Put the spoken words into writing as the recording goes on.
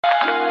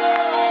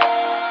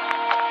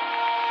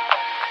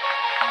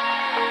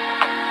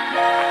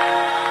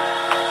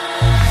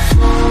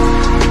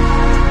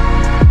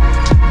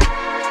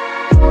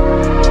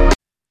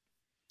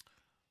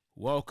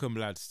Welcome,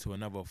 lads, to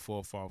another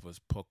Forefathers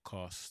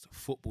podcast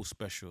football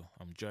special.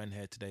 I'm joined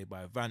here today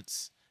by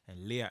Vance and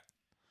Liat.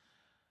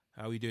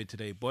 How are we doing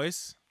today,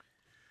 boys?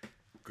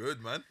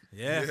 Good, man.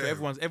 Yeah.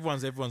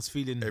 Everyone's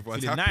feeling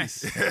happy.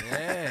 nice.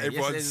 Yeah,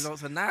 yesterday's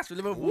also nice for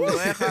Liverpool.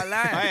 I can't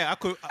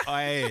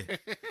lie.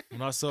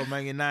 When I saw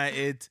Man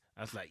United,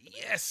 I was like,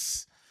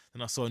 yes.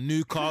 And I saw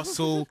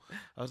Newcastle,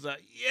 I was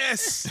like,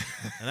 yes.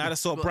 And I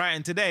saw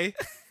Brighton today.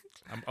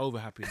 I'm over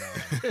happy now.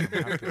 Man.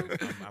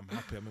 I'm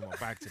happy. I'm in my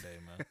bag today,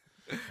 man.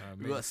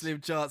 We got a slim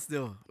chart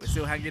still. We're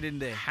still hanging in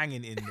there.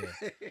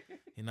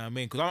 You know what I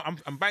mean? Because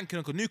I'm banking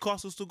on, because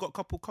Newcastle still got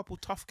a couple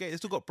tough games. They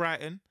still got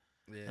Brighton,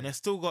 and they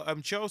still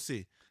got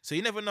Chelsea. So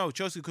you never know.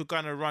 Chelsea could go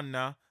on a run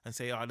now and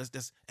say,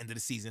 let's end of the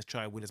season, let's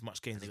try and win as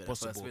much games as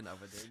possible.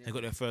 They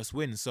got their first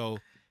win. So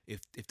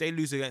if they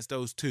lose against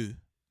those two,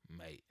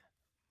 mate,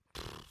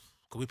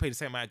 because we play the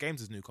same amount of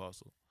games as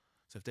Newcastle.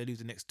 So if they lose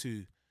the next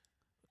two,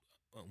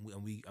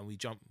 and we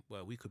jump,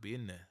 well, we could be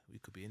in there.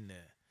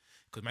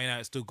 Because Man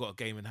United still got a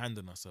game in hand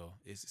on us, so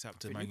it's up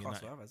to Man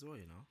United. Have as well,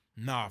 you know.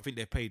 No, I think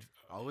they paid.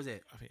 Oh, was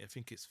it? I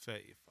think it's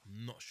 30.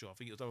 I'm not sure. I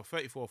think it was over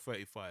 34 or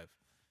 35.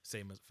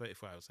 Same as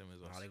 35, same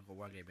as us. No, they got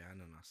one game behind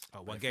on us.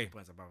 Oh, one game. 3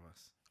 points above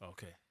us.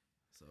 Okay.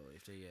 So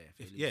if they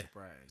lose to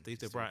Brighton, they lose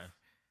to Brighton.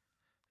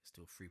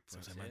 Still 3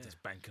 points. So man,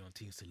 just banking on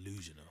teams to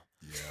lose, you know.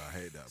 Yeah, I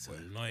hate that. It's boy.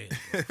 annoying.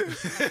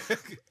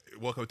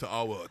 Welcome to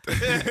our world.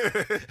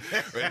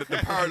 the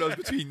parallels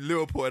between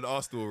Liverpool and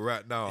Arsenal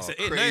right now are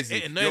crazy.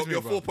 It annoys me,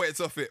 you're bro. 4 points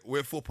off it.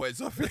 We're 4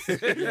 points off it.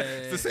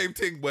 It's the same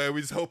thing where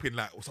we're just hoping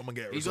like someone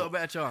get a He's result. got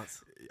a better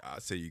chance.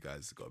 I'd say you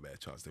guys got a better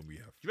chance than we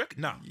have. You reckon?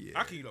 Nah. Yeah.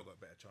 I think you lot got a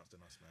better chance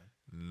than us, man.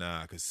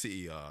 Nah, because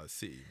City,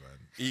 man.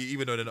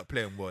 Even though they're not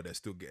playing well, they're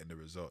still getting the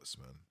results,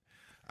 man.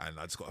 And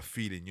I just got a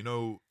feeling,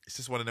 it's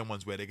just one of them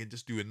ones where they can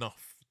just do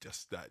enough,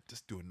 just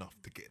do enough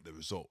to get the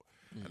result.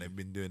 And they've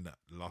been doing that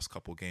the last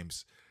couple of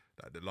games.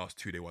 Like the last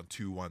two, they won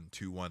 2-1,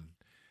 2-1.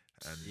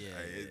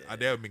 And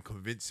they haven't been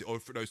convincing. Or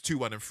for those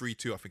 2-1 and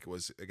 3-2, I think it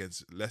was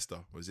against Leicester,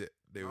 was it?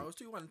 It was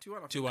 2-1,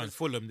 2-1. 2-1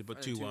 Fulham,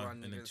 but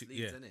 2-1 and then 2.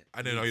 Yeah.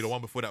 And then the one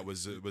before that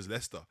was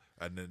Leicester,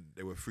 and then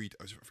they were 3.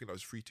 I think that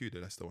was 3-2. The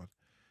Leicester one.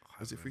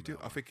 Was it 3-2?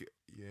 I think it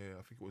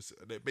was.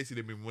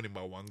 Basically, they've been winning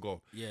by 1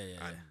 goal. Yeah.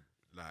 And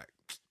like,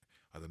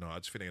 I don't know. I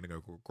just think they're gonna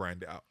go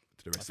grind it out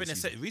to the rest of the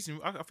season.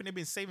 I think they've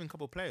been saving a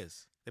couple of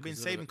players. They've been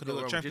saving because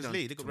they got Champions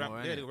League. They got Real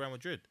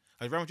Madrid.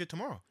 Real Madrid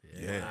tomorrow.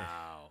 Yeah.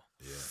 Wow.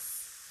 Yeah.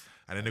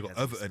 And then they got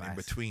Everton in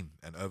between,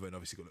 and Everton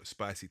obviously got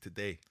spicy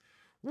today.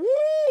 Woo!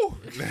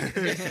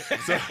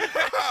 So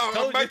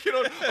I'm banking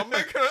on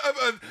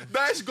Everton.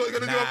 That's gonna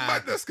do a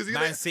madness because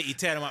Man City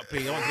tear them up,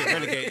 please. I want to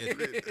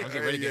get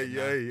relegated.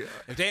 Yeah.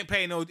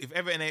 If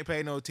Everton ain't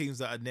playing no teams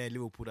that are near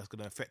Liverpool, that's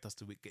gonna affect us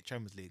to get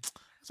Champions League.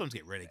 Let's want to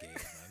get relegated,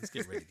 man. Let's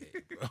get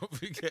relegated, bro.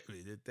 Forget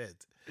me, they're dead.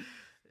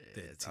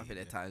 I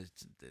think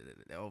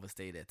they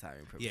overstayed their time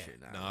in Premiership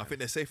now. No, I think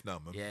they're safe now,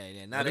 man.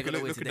 Yeah. Now they're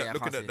looking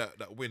at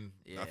that win.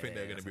 I think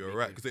they're gonna be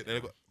alright because they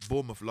got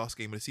Bournemouth last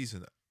game of the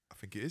season. I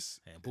think it is.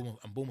 Yeah,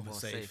 Bournemouth are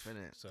safe,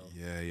 innit? So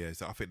yeah.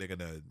 So I think they're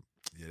gonna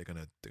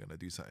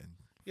do something.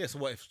 Yeah.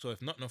 So if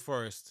Nottingham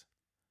Forest,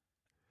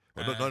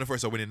 Nottingham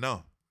Forest are winning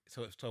now.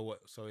 So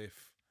if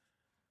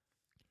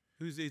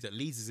who's these?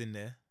 Leeds is in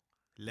there.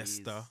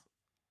 Leicester.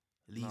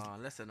 No,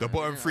 Leicester. The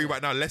bottom 3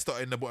 right now. Leicester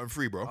are in the bottom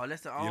 3, bro. Oh,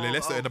 Leicester.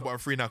 Leicester in the bottom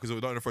 3 now because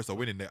Nottingham Forest are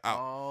winning. They're out.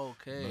 Oh,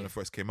 okay. Nottingham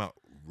Forest came out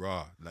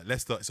raw. Like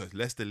Leicester, so it's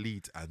Leicester,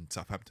 Leeds, and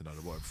Southampton are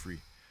the bottom 3.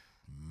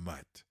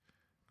 Mad.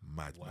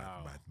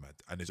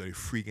 And there's only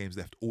 3 games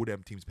left. All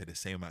them teams play the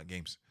same amount of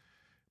games.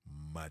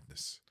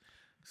 Madness.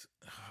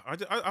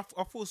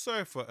 I feel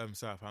sorry for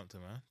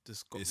Southampton, man.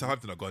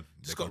 Southampton are gone.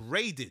 Just got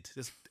raided.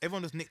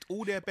 Everyone just nicked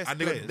all their best and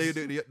players.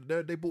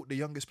 They bought the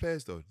youngest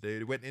players though.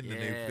 They went in and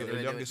they built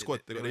the youngest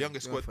squad. They got the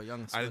youngest squad.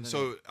 And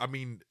so I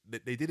mean,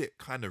 they did it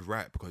kind of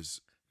right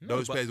because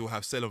those players will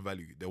have selling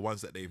value. The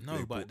ones that they've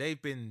but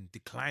they've been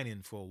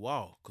declining for a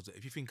while. Because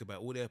if you think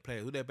about all their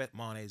players, all their best,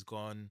 Mane's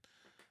gone,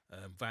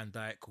 Van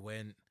Dijk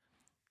went,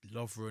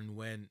 Lovren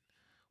went.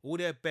 All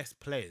their best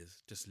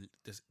players just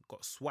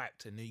got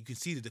swiped, and you can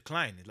see the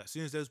decline. Like as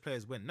soon as those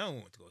players went, no one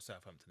wanted to go to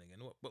Southampton again.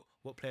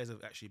 What players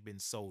have actually been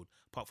sold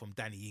apart from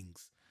Danny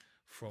Ings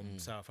from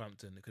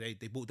Southampton? Because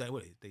they bought that.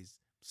 They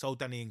sold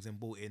Danny Ings and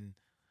bought in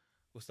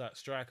what's that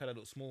striker, that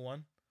little small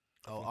one?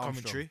 Oh,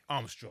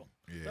 Armstrong.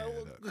 Yeah,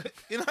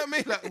 you know what I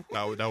mean? Like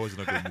that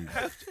wasn't a good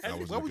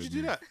move. Why would you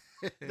do that?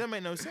 That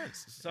made no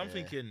sense. So I'm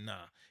thinking,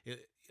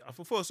 I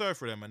feel sorry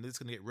for them, and they're just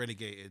gonna get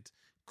relegated.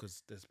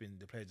 Because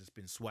the players that's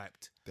been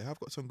swiped. They have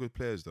got some good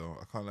players though.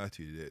 I can't lie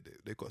to you.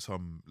 They've got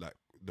some, like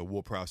the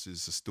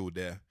Ward-Prowses are still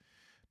there.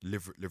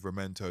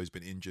 Livramento's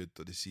been injured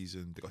this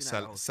season. They got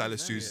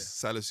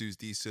Salisu's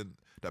decent.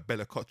 That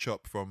Bella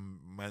Kotchop from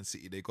Man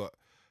City. They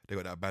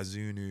They got that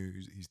Bazunu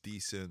who's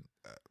decent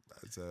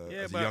as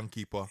a but- young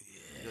keeper.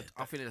 Yeah.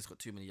 I feel like it's got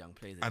too many young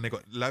players. And they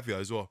got Lavia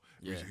as well,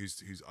 Yeah.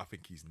 who's I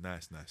think he's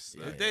nice.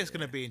 Yeah. They're just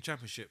going to be in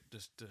championship,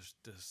 just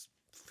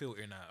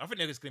filtering out. I think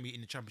they're just going to be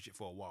in the championship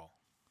for a while.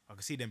 I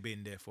can see them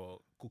being there for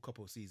a good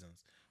couple of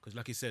seasons. Because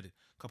like you said,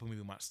 a couple of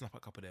people might snap a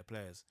couple of their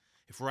players.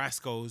 If Rice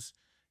goes,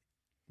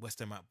 West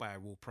Ham might buy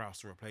Will Prowse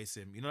to replace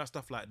him. You know, that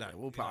stuff like that.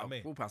 Will You know what I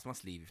mean? Prowse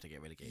must leave if they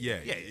get relegated. Yeah,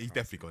 he's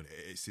definitely going.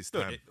 It's his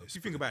Look, time. if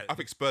you think about it, I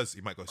think Spurs.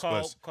 He might go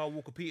Spurs. Carl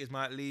Walker-Peters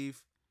might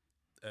leave.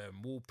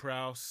 Will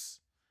Prowse,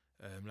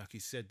 like you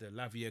said, the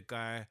Lavia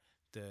guy,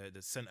 the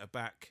centre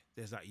back.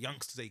 There's like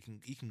youngsters that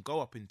he can go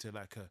up into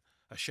like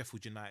a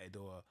Sheffield United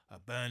or a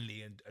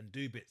Burnley and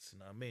do bits. You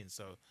know what I mean?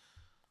 So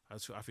I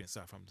think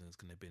Southampton's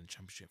going to be in the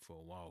championship for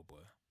a while, boy.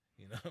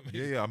 You know what I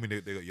mean? Yeah. I mean,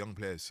 they got young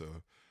players, so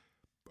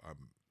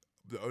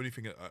the only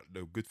thing,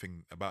 the good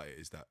thing about it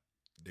is that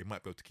they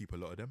might be able to keep a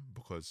lot of them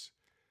because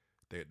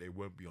they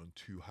won't be on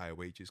too high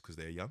wages because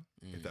they're young.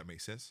 If that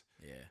makes sense.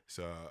 Yeah.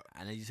 So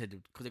And then you said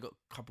because they got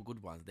a couple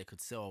good ones, they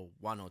could sell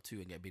one or two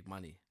and get big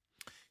money.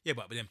 Yeah,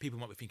 but then people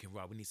might be thinking,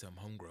 right, we need some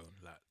homegrown,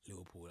 like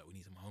Liverpool, like we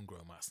need some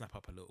homegrown. Might snap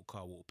up a little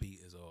Carl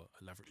Walker-Peters or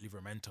a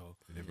Livramento.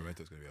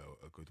 Liveramento's going to be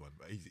a good one.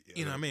 But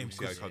You know what I mean? we'll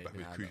see how he Because- comes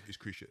back Yeah, with his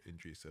cruciate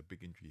injury. It's a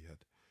big injury he had.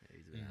 Yeah,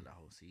 he's been out the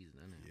whole season,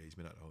 isn't he? Yeah, he's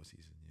been out the whole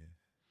season.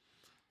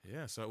 Yeah.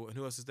 Yeah, so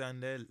who else is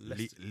down there?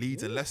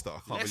 Leeds and Leicester. I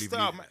can't believe Leicester,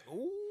 Leeds. man.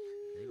 Ooh.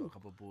 They got a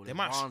couple of ballers. They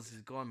might- Barnes is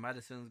gone.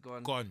 Madison's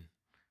gone. Gone.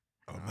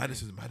 Oh,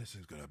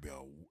 Madison's gonna be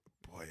a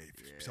boy.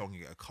 If someone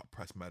can get a cut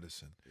price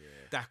Madison, Yeah.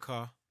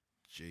 Daka.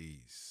 jeez.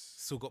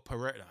 Still got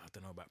Pereira. I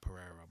don't know about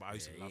Pereira, but I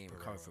used to He love ain't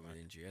Pereira. recovered from man.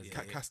 an injury, has he?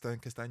 Yeah.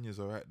 Castagne's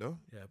alright though.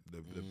 Yeah.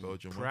 The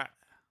Belgian one. Pratt.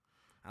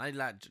 And I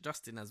like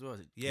Justin as well.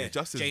 Yeah,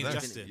 Justin's James nice.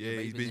 Justin. Yeah,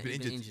 he's been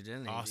injured.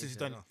 isn't he? Oh,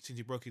 since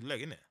he broke his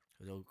leg, innit? It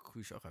was all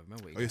crucial. I can't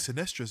remember. What Oh yeah,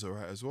 Sinestra's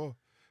alright as well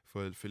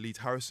for Leeds.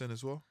 Harrison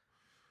as well.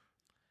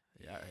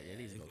 yeah,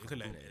 these got a They couple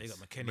got players.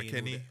 McKennie.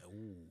 McKennie.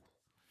 Ooh.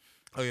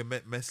 Oh yeah,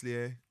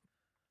 Meslier.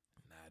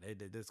 Nah,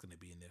 they're just going to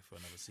be in there for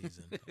another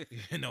season.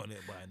 You know, they're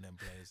buying them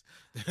players.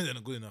 They're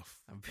not good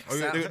enough. And Big Oh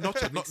yeah, Sam- they got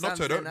Big Notto. Sam's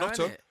Notto, there now,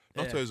 Notto. innit?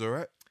 Yeah. Notto's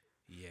alright.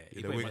 Yeah,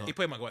 Yeah, the winger. he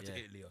probably might go out to Yeah.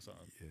 Italy or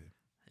something. Yeah.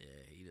 Yeah,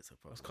 he looks a I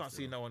problem. just can't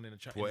see no one in the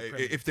chat. Well,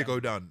 if they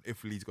go down,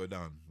 if Leeds go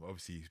down,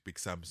 obviously Big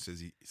Sam says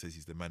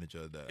he's the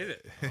manager. Is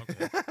it?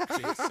 Okay.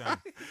 Shit, Sam.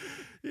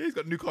 Yeah, he's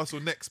got Newcastle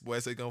next, boy.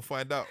 So we're gonna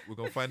find out. We're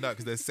gonna find out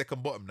because they're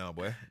second bottom now,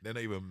 boy. They're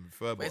not even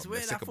third But it's bottom. They're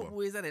weird that second football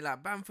bottom. is, isn't it?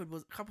 Like Bamford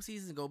was a couple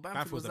seasons ago.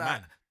 Bamford was the like,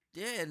 man.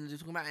 yeah, and they're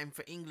talking about him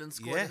for England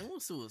squad Yeah. and all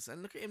sorts.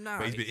 And look at him now.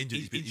 But he's been injured.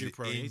 He's injury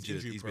prone. He's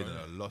injury He's been prone,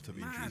 in a innit? lot of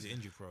Man. injuries. He's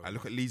injury prone. I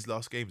look at Leeds'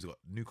 last games. They got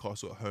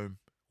Newcastle at home,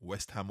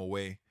 West Ham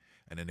away,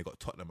 and then they got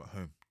Tottenham at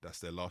home. That's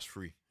their last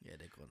three. Yeah,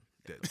 they're gone.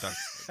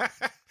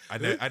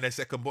 And they're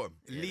second bottom.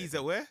 Leeds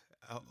at where?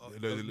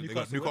 They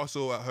got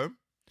Newcastle at home,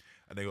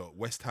 and they got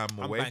West Ham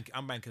away.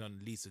 I'm banking on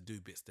Leeds to do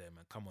bits there,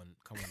 man. Come on,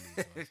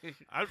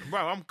 Leeds.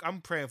 Man.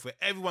 I'm praying for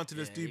everyone to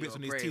just do you bits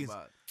on gotta these pray, teams.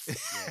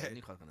 but, yeah,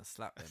 Newcastle's gonna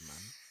slap them,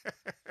 man.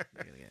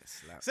 They're gonna get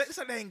slapped. So it's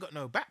like they ain't got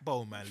no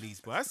backbone, man.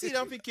 Leeds, but I see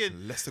them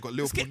thinking, Leicester got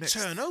let's Liverpool get next.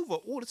 turnover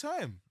all the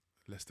time.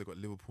 Leicester got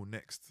Liverpool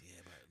next. Yeah,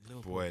 but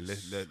Liverpool. Boy,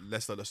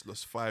 Leicester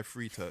lost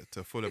 5-3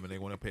 to Fulham, and they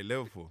want to play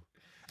Liverpool,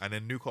 and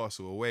then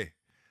Newcastle away,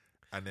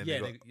 and then Yeah,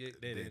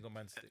 they they got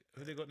Man City.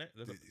 Who they got next?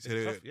 so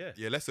they-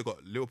 Yeah. Leicester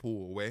got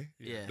Liverpool away.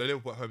 Yeah. The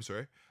Liverpool at home,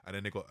 sorry, and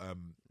then they got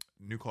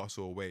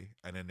Newcastle away,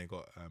 and then they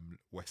got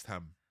West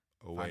Ham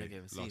away Final game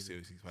of last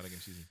season. season, final game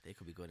of season. They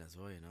could be good as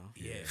well, you know.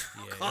 Yeah,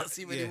 Can't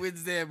see many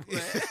wins there, boy.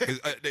 'Cause,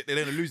 they're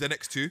going to lose their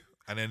next two,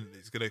 and then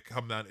it's going to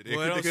come down.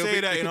 Well, don't say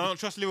that, you know. Don't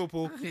trust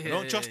Liverpool.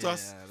 Don't trust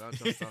us. Yeah, don't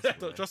trust us. Don't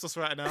boy. trust us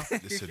right now.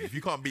 Listen, if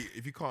you can't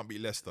beat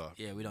Leicester,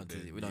 Yeah, we don't then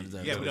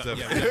deserve Yeah, it. we don't. deserve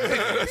Yeah,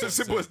 it. It's as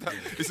simple as that.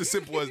 It's as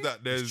simple as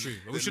that. There's It's true.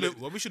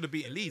 We should have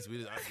beaten Leeds.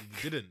 We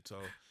didn't.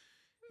 So,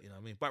 you know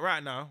what I mean. But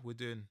right now we're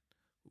doing.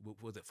 What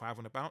was it 5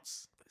 on the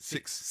bounce?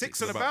 Six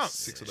on the bounce.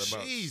 6 on the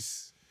bounce.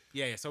 Jeez.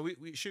 Yeah. So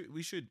we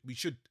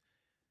should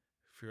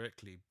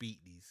theoretically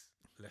beat these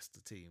Leicester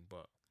team,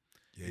 but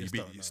Yeah, You you just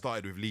don't know. you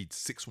started with Leeds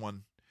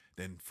 6-1,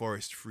 then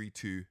Forest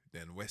 3-2,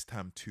 then West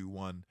Ham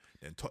 2-1,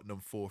 then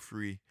Tottenham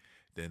 4-3,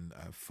 then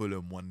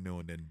Fulham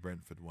 1-0, then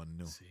Brentford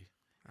 1-0. see,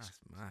 That's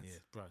mad. yeah,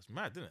 bro, it's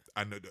mad, isn't it?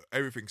 And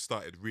everything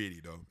started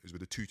really though is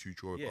with a 2-2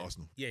 draw with Yeah,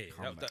 Arsenal. yeah.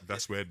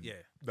 That's when Yeah.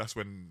 that's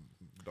when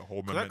the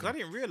whole Because momentum. I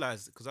didn't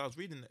realize, because I was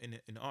reading in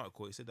the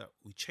article, it said that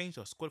we changed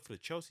our squad for the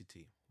Chelsea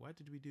team. Why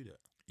did we do that?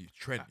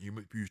 You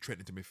moved Trent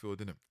into midfield,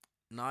 didn't it?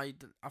 No, I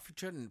think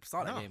Trent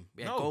started No, the game.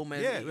 We had no,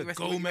 Gomez. yeah, we had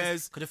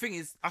Gomez. Because the thing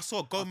is, I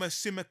saw Gomez,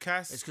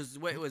 Simicast. it's because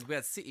where it was, we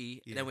had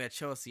City, Yeah. then we had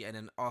Chelsea, and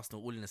then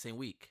Arsenal all in the same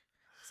week.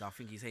 So I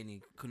think he's saying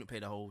he couldn't play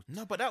the whole.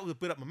 No, but that would have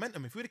built up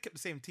momentum. If we would have kept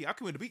the same team, I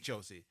could have beat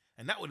Chelsea,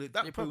 and that probably would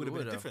have probably been the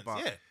would've, difference. but-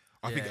 Yeah,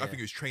 I think Yeah. it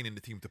was training the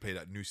team to play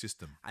that new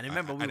system. And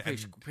remember, we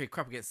and- played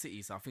crap against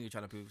City, so I think you're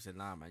trying to people said,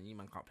 "Nah, man, you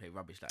man can't play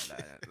rubbish like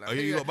that." Like, Oh,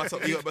 you got bust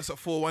up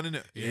 4-1 in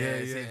it.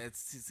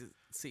 It's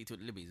City took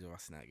Libby's with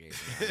us in that game.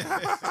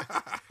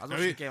 I was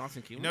watching the game. I was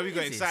thinking, you know, we what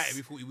got is excited.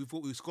 this? We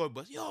thought we scored,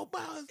 but yo,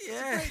 man, it's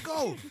Yeah. a great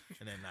goal.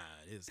 And then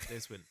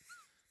this went.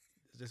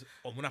 just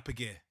on up a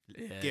gear.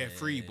 Gear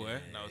 3, boy.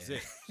 That was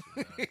it.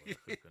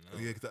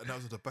 Yeah, that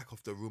was at the back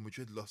of the Real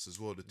Madrid loss as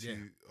well. The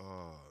two,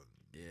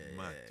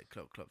 mad.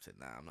 Klopp said,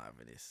 "Nah, I'm not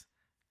having this."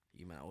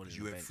 You man, all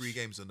You went 3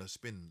 games on the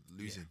spin,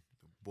 losing.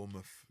 The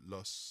Bournemouth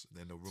loss,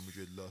 then the Real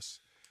Madrid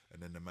loss,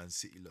 and then the Man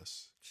City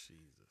loss.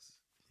 Jesus.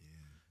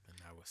 And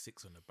now we're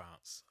 6 on the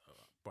bounce.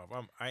 Bro,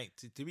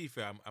 to be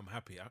fair, I'm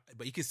happy.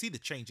 But you can see the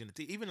change in the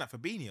team. Even like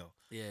Fabinho.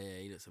 Yeah,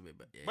 he looks a bit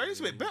better. But he looks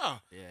a bit better.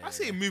 I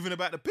see him moving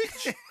about the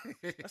pitch.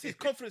 I see his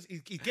confidence.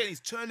 He's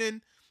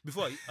turning.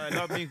 Before, I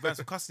love being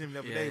Vance cussing him the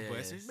other day,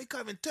 boy. So he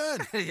can't even turn.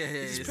 He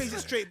just plays it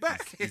straight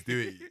back. He's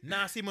doing it.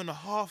 Now I see him on the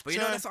half But turn.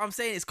 you know, that's what I'm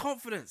saying. It's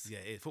confidence. Yeah,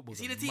 football. You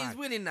see the team's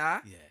winning now.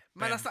 Yeah.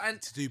 Man, that's starting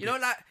to do you know,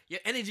 bits. like, your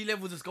energy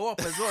levels just go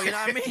up as well. You know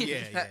what I mean? Yeah,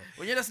 Like, yeah.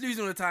 When you're just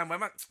losing all the time,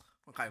 man,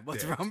 okay,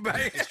 what's wrong,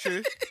 back? It's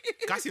true.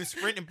 I see him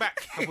sprinting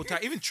back a couple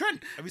times. Even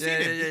Trent, have you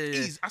seen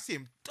him? I see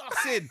him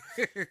dusting.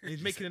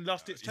 He's making the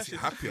last ditch He's touches.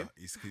 happier.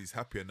 He's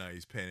happier now.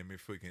 He's playing in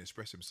midfield. He can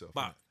express himself.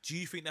 But do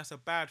you think that's a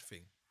bad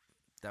thing?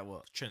 That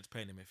what? Trent's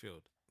playing in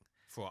midfield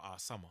for our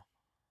summer.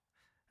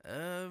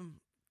 The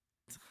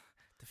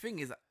thing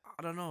is,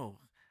 I don't know.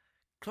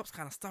 Klopp's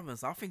kind of stubborn,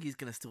 so I think he's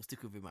gonna still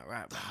stick with him at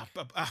right back.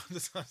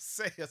 That's what I'm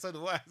saying. I said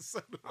why.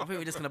 I think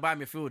we're just gonna buy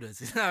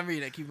midfielders. You know what I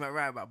mean? And keep him at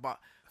right back. But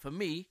for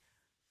me,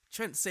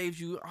 Trent saves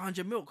you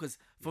 100 mil because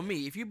for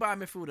me, if you buy a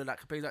midfielder that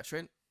can play like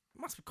Trent, it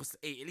must cost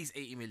at least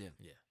 80 million.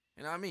 Yeah.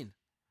 You know what I mean?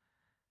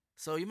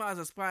 So you might as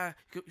well aspire.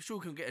 You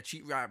can get a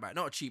cheap right back,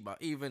 not a cheap, but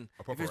even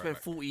if you spend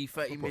 40,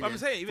 30 million. I'm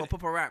saying even for a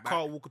proper right back.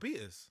 Carl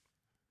Walker-Peters.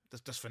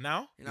 That's just for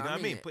now. You know what I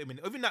mean? Put him in.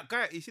 Even that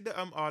guy, you see the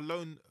our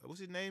loan.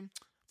 What's his name?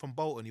 From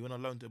Bolton. He went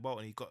on loan to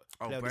Bolton. He got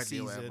player of the Bradley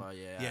or season. whatever.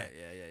 Yeah.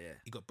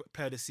 He got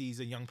player of the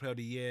season, young player of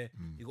the year.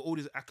 He got all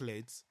these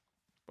accolades.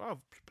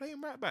 Bro, play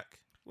him right back.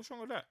 What's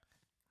wrong with that?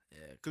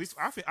 Yeah. Because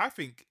I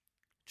think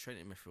Trent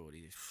in midfield.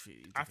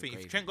 I think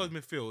if Trent goes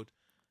midfield,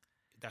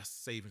 that's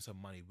saving some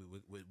money.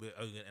 We're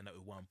only going to end up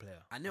with one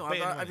player. I know.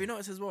 Have you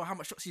noticed as well how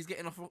much shots he's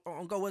getting off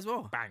on goal as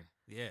well? Bang.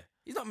 Yeah.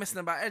 He's not messing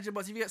about edge, but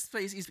if he gets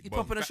space, he's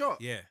popping a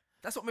shot. Yeah.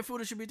 That's what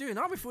midfielders should be doing.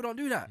 Our midfield don't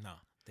do that. No.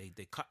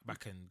 They cut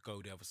back and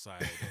go the other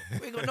side.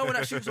 We ain't got no one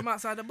that shoots from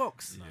outside the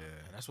box. No,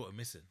 and that's what we're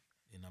missing.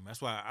 You know,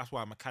 that's why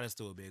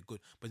McAllister will be a good.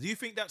 But do you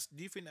think that's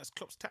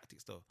Klopp's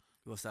tactics though?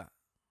 What's that?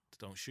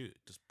 Don't shoot,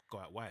 just go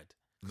out wide.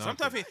 No,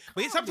 sometimes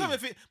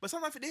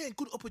they ain't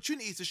good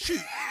opportunities to shoot.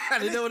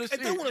 They don't want to shoot.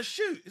 They don't want to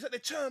shoot. It's like they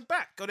turn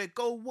back or they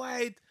go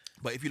wide.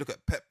 But if you look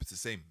at Pep, it's the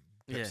same.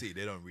 Yeah. City,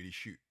 they don't really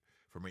shoot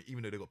from it.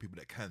 Even though they got people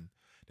that can,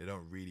 they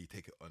don't really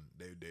take it on.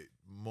 They're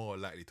more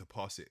likely to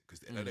pass it because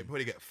they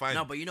probably get fined.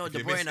 No, but you know if De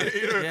they Bruyne. miss.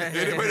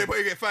 They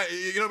probably get fined.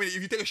 You know what I mean?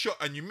 If you take a shot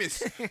and you miss,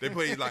 they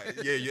probably like,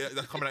 yeah,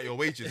 that's coming out your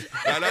wages.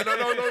 Like, no,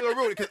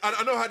 really. Because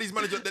I know how these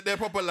managers, they're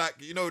proper like,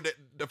 you know,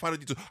 the final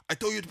detail. I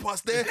told you to pass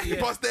there, you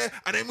pass there,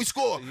 and then we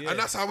score, and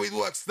that's how it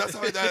works. That's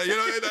how it, you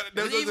know.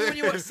 But even when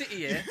you watch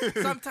City,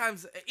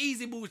 sometimes an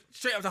easy ball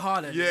straight up to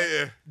Haaland.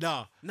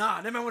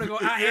 Nah, they might want to go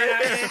out here.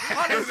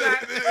 Haaland's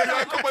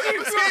like, come on,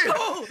 I'm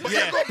saying. But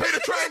they've got to play the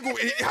triangle.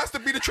 It has to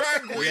be the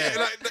triangle. Yeah.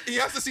 Like he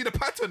has to see the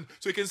pattern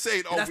so he can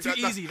say, "Oh, that's too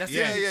easy. That's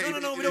too easy.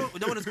 No, we don't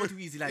want to go too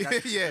easy like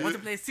that. We want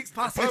to play 6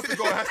 passes. Perfect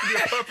goal has to be a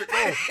perfect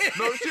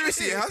goal. No,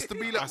 seriously, it has to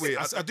be that way.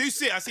 I do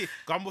see it. I see.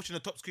 I'm watching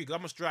the top screen.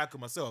 I'm a striker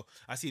myself.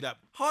 I see that.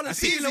 Haaland I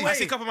see away.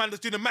 a couple of man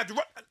that's doing the mad run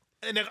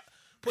and then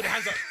put their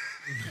hands up.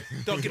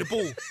 Don't get the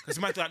ball because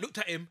the man like, looked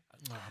at him.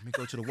 Let me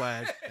go to the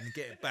wide and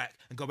get it back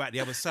and go back the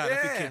other side.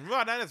 I'm thinking,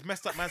 right, that's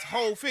messed up man's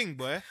whole thing,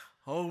 boy.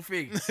 Whole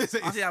thing. I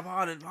see how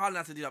Haaland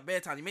has to do that bare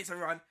time. He makes a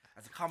run,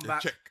 has to come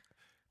back. Check.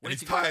 When And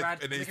he's he goes tired.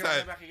 back, And then he's make a run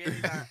tired. back again,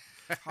 he's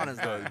like, Haaland's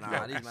going,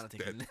 these men are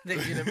taking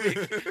a big.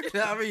 You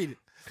know what I mean?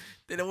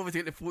 They don't want me to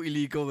get the 40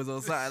 league goals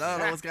or something. I don't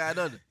know what's going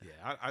on.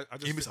 Yeah, I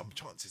just He missed some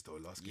chances though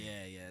last game.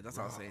 Yeah, that's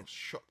what I'm I saying. was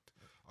shocked.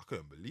 I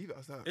couldn't believe it. I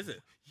was like, Is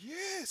it?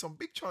 Yeah, some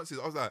big chances.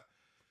 I was like,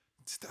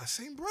 it's that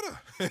same brother.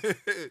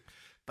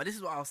 But this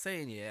is what I was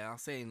saying, I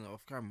was saying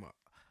off camera,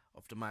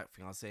 off the mic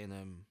thing, I was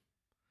saying,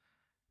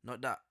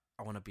 not that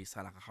I want to be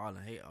sound like a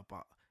Haaland hater,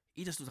 but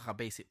he just looks like a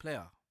basic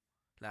player.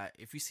 Like,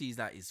 if you see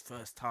like his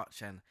first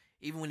touch and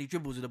even when he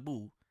dribbles with the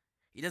ball,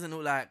 he doesn't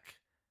look like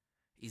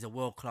he's a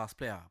world-class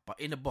player. But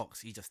in the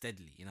box, he's just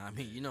deadly, you know what I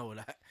mean? You know,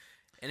 like,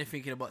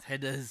 anything in the box,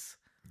 headers.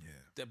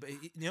 Yeah, but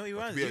you know, it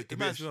reminds me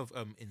of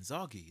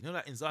Inzaghi. You know,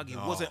 like Inzaghi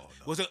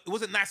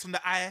wasn't nice on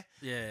the eye,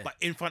 but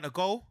in front of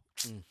goal,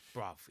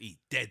 bruv, he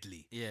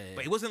deadly. Yeah.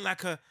 But it wasn't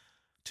like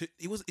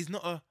he's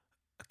not a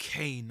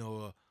Kane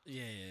or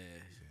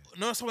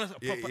no, someone that's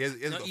a proper. He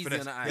hasn't not got easy finesse.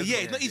 on the eye.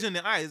 It's not easy on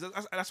the eyes.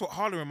 That's what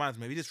Haaland reminds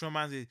me of. He just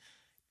reminds me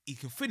he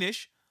can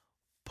finish,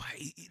 but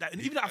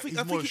even I think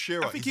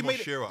he made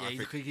it. Yeah,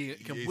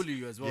 he can bully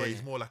you as well. Yeah,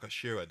 he's more like a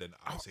Shearer than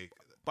I would say.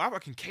 But I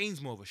reckon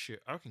Kane's more of a Shearer.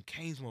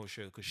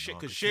 Because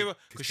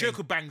Shearer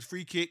could bang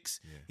free kicks.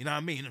 Yeah. You know what I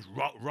mean?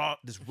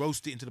 Just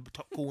roast it into the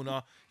top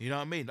corner. You know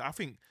what I mean? I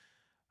see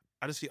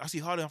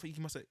Haaland. I think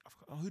he must say,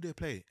 who do they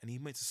play? And he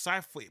makes a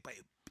side foot, but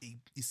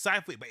he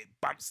side foot, but it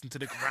bumps into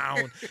the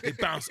ground. It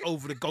bounced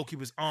over the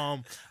goalkeeper's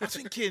arm. I was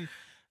thinking,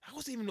 that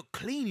wasn't even look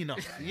clean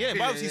enough. Yeah,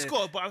 but obviously he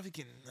scored. But I'm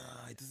thinking,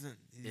 nah, it doesn't.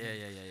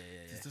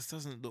 It just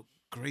doesn't look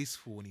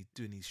graceful when he's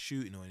doing his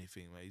shooting or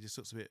anything. Right? He just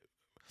looks a bit.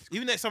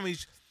 Even next time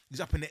he's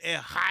up in the air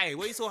high.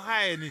 Why are you so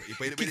high? And he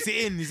kicks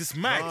it in. He's just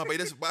mad. Nah, but he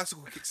does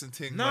bicycle kicks and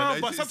things. No,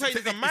 man. but sometimes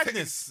it's a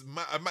madness.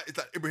 It's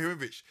like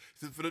Ibrahimovic.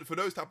 For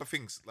those type of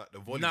things, like the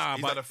volleys, Nah,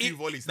 he's but done a few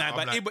volleys. Nah,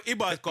 but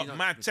Iba's got not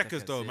mad the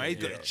checkers checkers, though, man. He's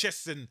got yeah. the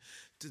chests and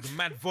the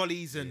mad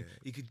volleys, and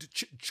he can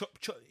chop.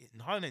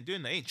 Haaland ain't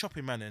doing that. He ain't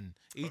chopping, man. And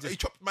he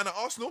chopped man at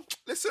Arsenal.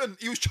 Listen,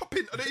 he was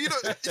chopping. He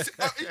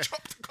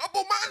chopped a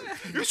couple, man.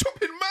 He was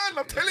chopping, man.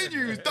 I'm telling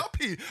you, he was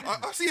duppy.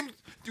 I see him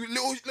do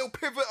little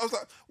pivot. I was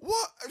like,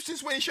 what?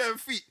 Since when he's showing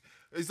feet?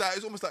 It's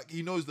almost like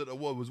he knows that the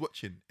world was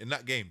watching in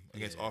that game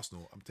against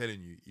Arsenal. I'm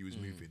telling you, he was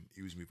moving.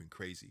 He was moving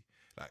crazy,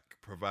 like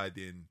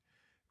providing.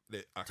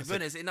 To be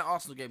honest, in that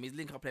Arsenal game, his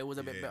link-up play was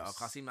a bit better.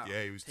 I see him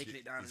he was taking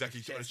it down exactly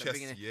his chest.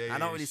 Yeah, I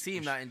don't really see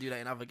him that and do that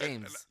in other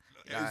games.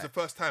 It was the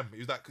first time. It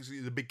was like because it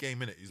was a big game,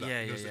 innit? He's like,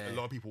 Yeah, there's yeah, a yeah.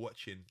 lot of people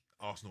watching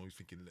Arsenal. He's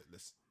thinking,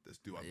 let's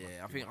do it.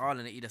 Yeah, I think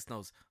Ireland, he just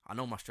knows. I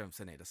know my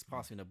strengths in it. Just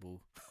pass me the ball.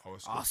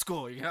 I'll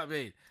score. You know what I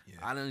mean? Yeah.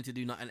 I don't need to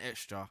do nothing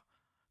extra.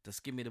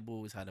 Just give me the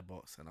ball inside the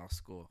box and I'll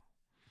score.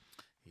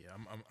 Yeah,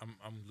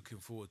 I'm looking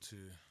forward to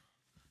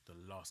the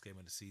last game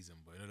of the season,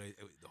 but you know,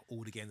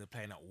 all the games are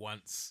playing at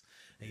once.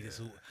 And you just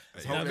all,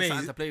 It's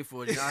something to play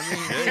for. You know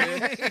what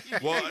I mean?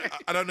 Well,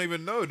 I don't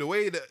even know the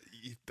way that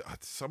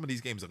some of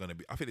these games are going to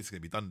be. I think it's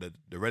going to be done.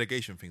 The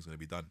relegation thing's going to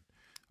be done.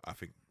 I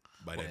think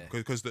by then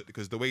because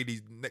the way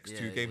these next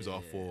two games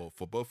are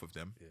for both of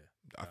them,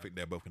 I think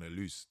they're both going to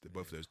lose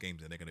both of those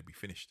games and they're going to be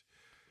finished.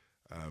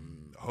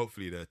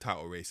 Hopefully the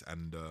title race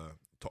and the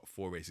top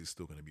 4 race is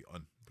still going to be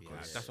on.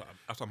 That's what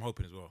I'm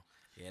hoping as well.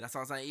 Yeah, that's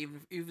what I'm saying.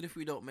 Even if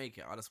we don't make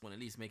it, I just want to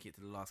at least make it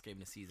to the last game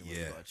of the season when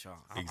we got a chance.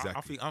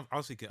 Exactly. I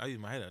was thinking. I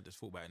used my head. I just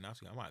thought about it now. I was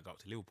thinking I might go up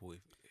to Liverpool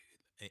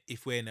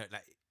if we're in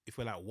if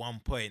we're like 1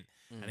 point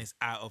and it's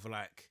out of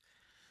like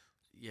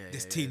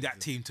this team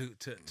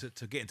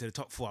to get into the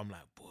top 4. I'm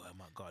like, boy, I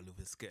might go a little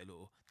bit scared.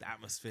 The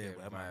atmosphere,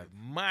 it might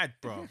be mad,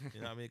 bro.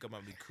 You know what I mean? It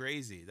might be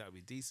crazy. That would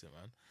be decent,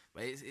 man.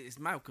 But it's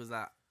mad because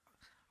I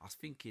was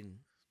thinking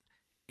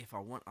if I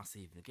want us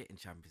even to get in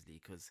Champions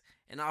League, because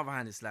on the other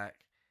hand, it's like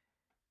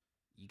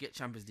you get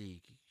Champions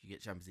League, you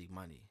get Champions League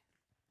money.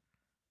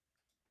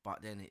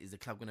 But then is the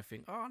club gonna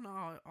think, oh no,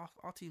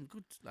 our team's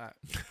good? Like,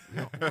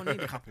 we don't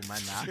need a couple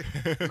man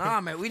now. Nah,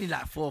 man, we need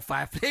like 4 or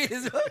 5 players. You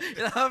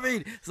know what I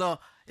mean? So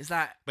it's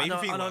like, but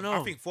I don't know.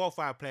 I think 4 or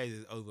 5 players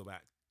is over about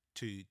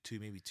two,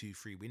 maybe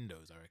 2-3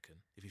 windows. I reckon.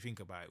 If you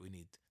think about it, we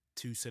need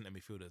 2 centre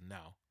midfielders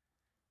now,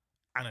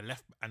 and a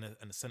left and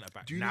a centre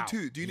back. Do you now. need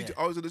 2? Do you need 2?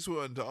 I was just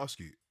wanting to ask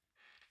you.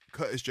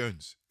 Curtis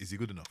Jones, is he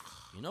good enough?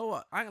 You know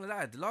what? I ain't gonna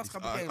lie. The last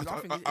couple of games,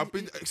 I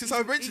think since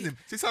I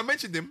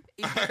mentioned him,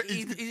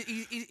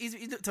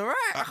 he's looked alright.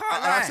 I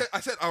can't lie.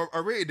 I said I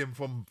rated him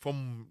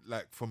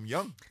from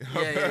young.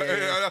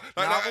 Yeah.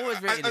 I've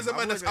always rated him. As a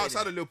man that's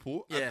outside of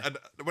Liverpool, Yeah. and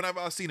whenever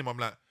I've seen him, I'm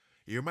like,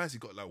 he reminds me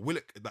got like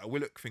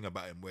Willock thing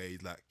about him where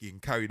he's like he can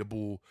carry the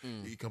ball,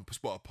 he can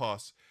spot a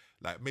pass.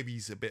 Like maybe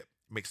he's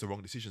makes the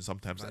wrong decision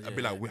sometimes. Like, a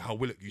bit like how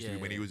Willock used to be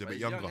when he was a bit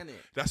younger.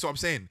 That's what I'm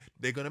saying.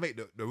 They're gonna make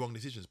the wrong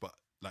decisions, but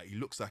like he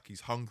looks like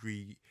he's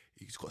hungry.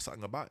 He's got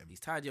something about him. He's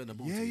tidy on the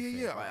ball.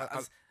 Yeah.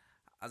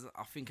 As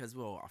I think as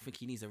well, I think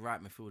he needs the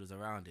right midfielders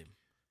around him.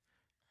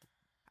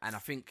 And I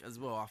think as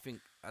well,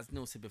 as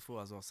Neil said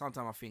before as well,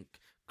 sometimes I think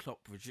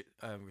Klopp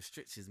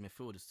restricts his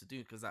midfielders to do,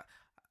 because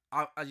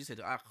as you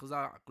said, because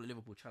I got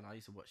Liverpool channel, I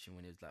used to watch him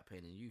when he was like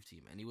playing in the youth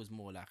team, and he was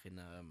more like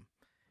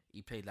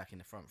he played like in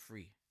the front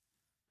 3.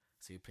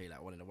 So he played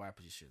like one of the wide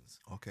positions.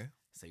 Okay.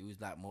 So he was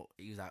like more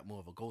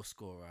of a goal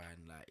scorer,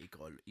 and like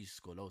he used to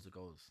score loads of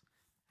goals,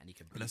 and he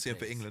can. When I see him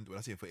for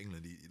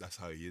England, that's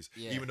how he is.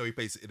 Yeah. Even though he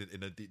plays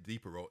in a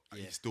deeper role,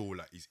 he's still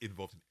like he's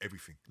involved in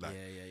everything. Like,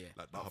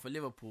 Like but for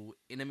Liverpool,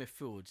 in the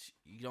midfield,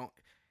 you don't.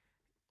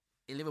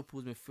 In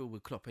Liverpool's midfield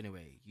with Klopp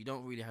anyway, you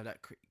don't really have that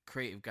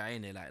creative guy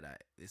in there like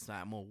that. It's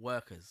like more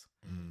workers,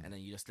 and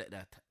then you just let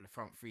the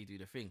front 3 do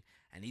the thing,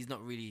 and he's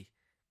not really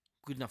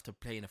good enough to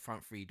play in the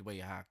front 3 the way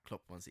how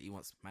Klopp wants it. He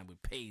wants man with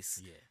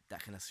pace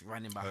that can just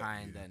run in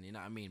behind and, you know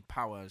what I mean,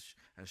 power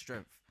and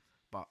strength.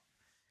 But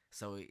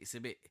so it's a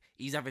bit,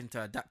 he's having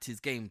to adapt his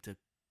game to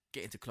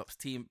get into Klopp's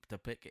team, but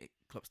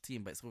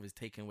it's always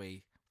taking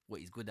away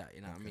what he's good at,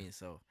 you know what I mean?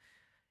 So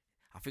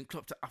I think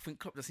Klopp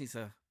just needs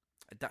to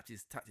adapt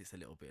his tactics a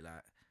little bit.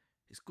 Like,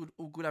 it's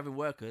all good having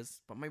workers,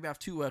 but maybe have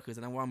 2 workers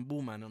and then 1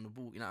 ball man on the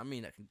ball, you know what I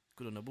mean, that can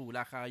good on the ball,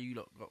 like how you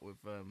lot got with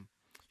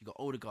you got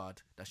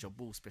Odegaard, that's your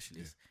ball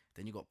specialist.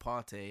 Then you got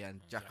Partey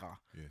and Xhaka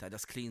that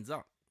just cleans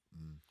up.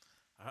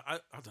 I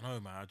don't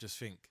know, man. I just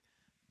think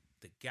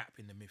the gap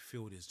in the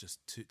midfield is just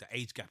the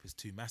age gap is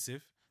too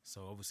massive.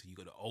 So obviously you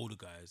got the older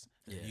guys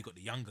and then you got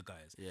the younger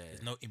guys.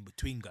 There's no in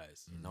between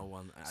guys. No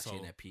one actually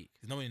in their peak.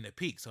 There's no one in their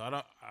peak. So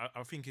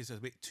I think it's a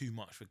bit too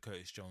much for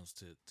Curtis Jones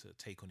to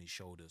take on his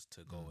shoulders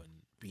to go and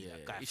be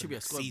that guy. He should be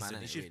a squad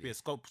man. He should be a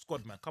squad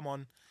man. Come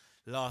on,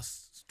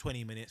 last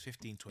 20 minutes,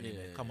 15, 20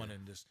 minutes. Come on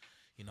and just,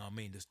 you know what I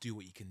mean, just do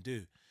what you can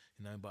do.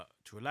 You know, but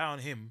to rely on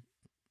him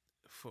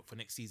for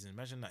next season.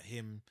 Imagine that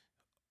him,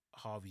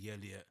 Harvey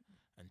Elliott,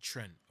 and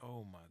Trent.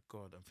 Oh my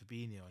God, and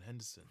Fabinho and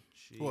Henderson.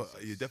 Jesus. Well,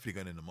 you're definitely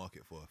going in the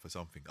market for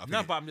something. I No,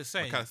 think but I'm just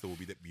saying. McAllister will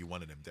be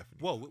one of them, definitely.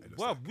 Well, it looks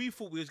like. we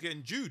thought we was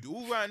getting Jude.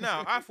 All right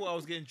now, I thought I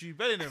was getting Jude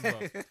Bellingham,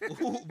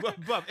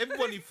 bro.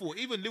 Everybody thought,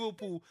 even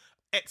Liverpool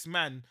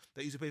ex-man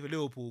that used to play for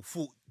Liverpool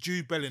thought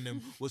Jude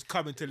Bellingham was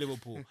coming to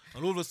Liverpool,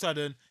 and all of a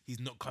sudden he's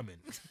not coming.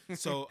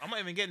 So I'm not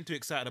even getting too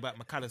excited about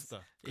McAllister.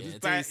 Yeah,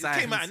 It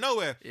came out of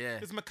nowhere. Yeah.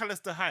 It's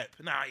McAllister hype.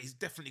 Nah, he's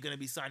definitely going to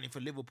be signing for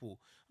Liverpool.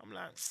 I'm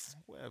like,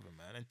 whatever,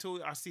 man.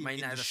 Until I see him Man, in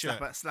now the just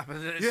shirt. slap a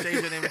change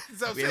on him.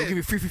 That's what I'm Yeah, we'll saying. give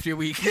you $350 a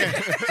week.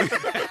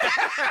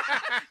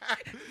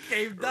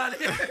 Game done.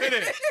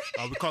 Innit?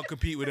 Oh, we can't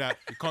compete with that.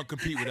 We can't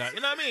compete with that.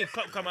 You know what I mean?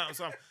 Can't come out with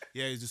some.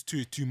 Yeah, it's just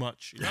too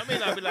much. You know what I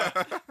mean? I'll be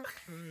like,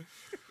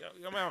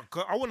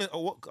 I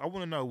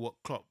want to know what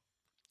Klopp,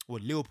 or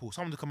Liverpool,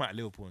 someone to come out of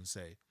Liverpool and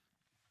say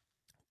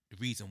the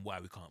reason why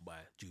we can't buy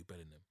Jude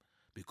Bellingham,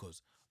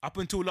 because up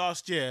until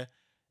last year,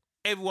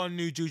 everyone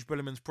knew Jude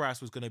Bellingham's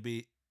price was going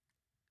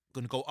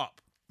to go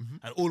up.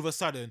 And all of a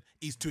sudden,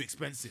 he's too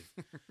expensive.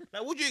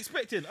 Like, what do you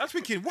expecting? I was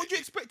thinking, what do you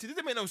expect? It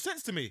didn't make no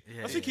sense to me.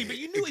 I was thinking, but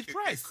you knew his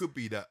price. It could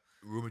be that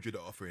Real Madrid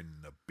are offering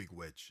a big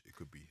wedge. It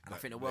could be. And I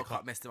think the World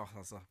Cup messed him up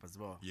as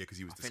well. Yeah, because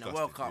he was I think disgusting. the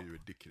World Cup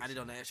Ridiculous. added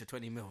on an extra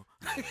 20 mil.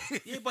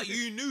 Yeah, but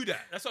you knew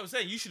that. That's what I'm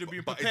saying. You should have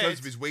been But in prepared. terms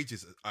of his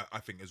wages, I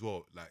think as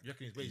well, like, You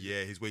reckon his wages?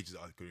 yeah, his wages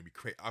are going to be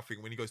crazy. I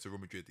think when he goes to Real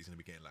Madrid, he's going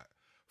to be getting like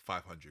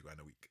 500 grand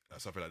a week,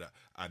 something like that.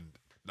 And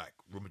like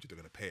Real Madrid are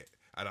going to pay it.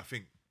 And I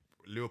think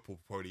Liverpool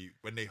probably,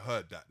 when they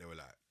heard that, they were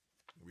like,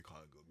 we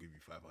can't give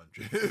you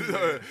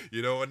 500,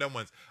 you know, and them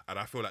ones. And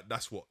I feel like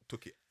that's what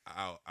took it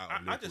out of I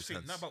Liverpool's just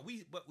think hands.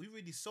 but we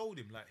really sold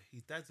him. Like,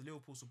 his dad's a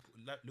Liverpool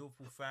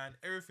fan.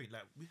 Everything,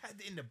 like, we had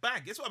it in the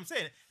bag. That's what I'm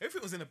saying.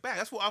 Everything was in the bag.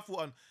 That's what I thought.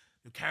 On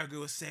Carragher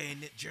was saying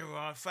it.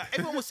 Gerrard,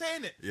 everyone was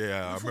saying it.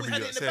 Yeah, I we remember had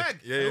you it in the said- bag.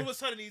 yeah, And yeah. all of a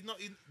sudden, he's not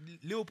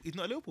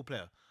a Liverpool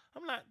player.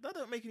 I'm like, that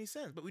don't make any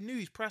sense. But we knew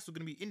his price was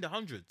going to be in the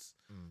hundreds.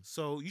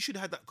 So you should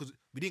have had that, because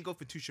we didn't go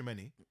for too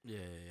many. Yeah.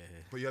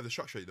 But you have the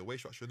structure, the wage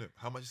structure, innit?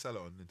 How much is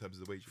Salah on in terms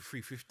of the wages?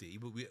 350.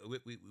 But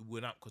we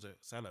went up because of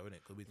Salah, innit?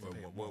 Because we didn't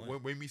pay him more,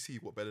 innit? When we see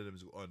what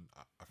Bellingham's on,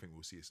 I think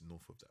we'll see it's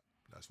north of that.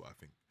 That's what I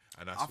think.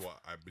 And that's what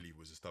I believe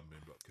was a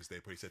stumbling block, because they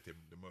probably said to him,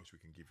 the most we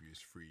can give you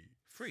is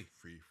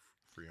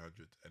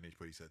 300. And he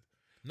probably said,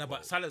 No,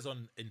 but Salah's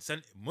on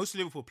incentive. Most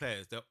Liverpool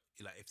players, they're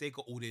like, if they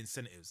got all the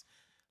incentives,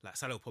 like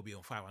Salah will probably be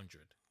on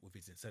 500 with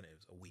his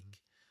incentives a week.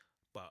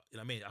 But you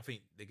know what I mean? I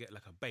think they get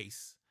like a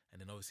base,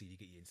 and then obviously you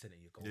get your incentive,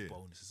 your goal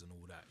bonuses and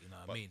all that. You know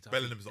what I mean? So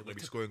Bellingham's not going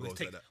to be scoring goals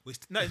like that.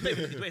 No,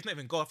 it's not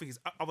even goal. I think it's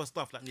other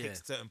stuff that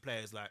takes certain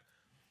players like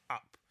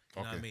up.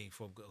 You know what I mean?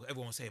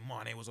 Everyone was saying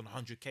Mane was on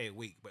 100k a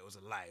week, but it was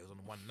a lie. It was on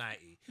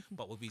 190.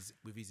 But with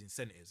his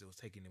incentives, it was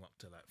taking him up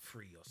to like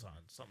 3 or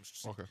something.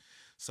 Okay.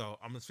 So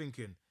I'm just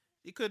thinking,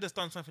 he could have just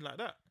done something like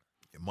that.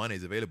 Yeah, Mane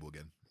is available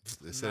again.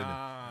 They're selling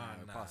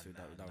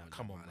it.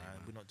 Come on, man.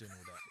 We're not doing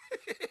all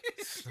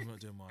that. I'm not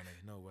doing Mane.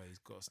 No way. He's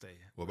got to stay.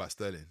 What about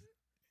Sterling?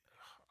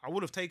 I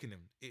would have taken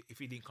him if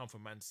he didn't come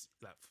from I would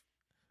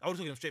have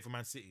taken him straight from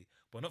Man City,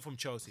 but not from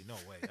Chelsea. No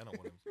way. I don't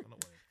want him.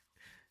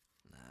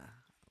 Nah,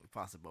 we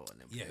passed the ball on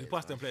them. Yeah, we players,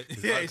 passed them man.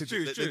 players. Yeah, it's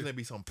true. There's going to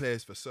be some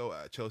players for sale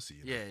at Chelsea.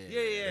 You know?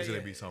 Yeah. There's going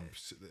to be some.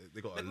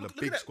 They got a Look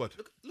big at that. squad.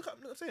 Look,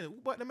 I'm saying, what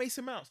about the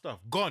Mason Mount stuff?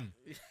 Gone.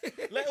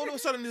 Like, all of a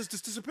sudden, it's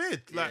just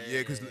disappeared. Like, Yeah,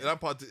 because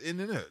Lampard's in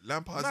it.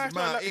 Lampard's Nah, it's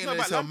not eating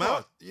about some Lampard.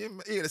 Mount.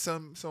 Yeah, eating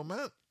some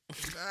Mount.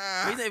 He's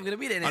not even going to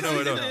be there next I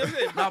know.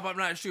 season. No, but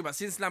no, it's true. But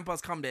since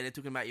Lampard's come there, they're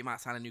talking about you might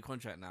sign a new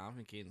contract now. I'm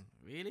thinking,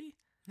 really?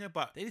 yeah,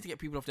 but They need to get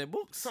people off their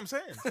books. that's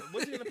what I'm saying.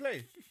 What's he going to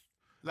play?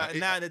 Like,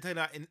 now they're telling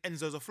that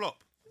Enzo's a flop.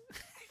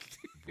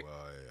 Well,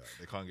 yeah,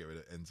 they can't get rid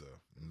of Enzo.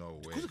 No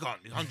way. Because they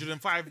can't.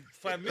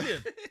 105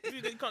 million.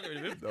 They can't get rid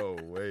of him. No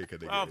way can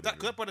they Oh, get rid that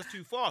of him. brother's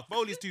too far.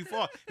 Bowley's too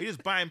far. He's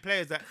just buying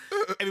players that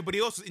everybody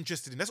else was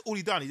interested in. That's all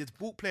he done. He just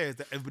bought players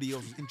that everybody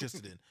else was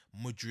interested in.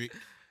 Mudryk,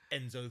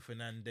 Enzo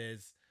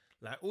Fernandez,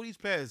 like all these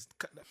players.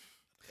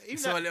 You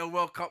saw a little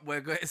World Cup where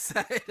got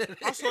excited.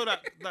 I saw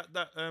that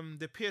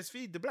the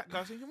PSV, the black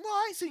guy thinking, "Well,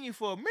 I ain't seen you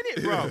for a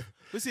minute, bro."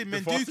 What's it,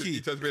 The fastest- He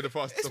Menduki? turns to be the It's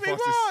fastest me,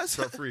 Ross.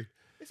 top three.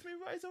 It's me,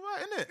 right? It's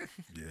alright, isn't it?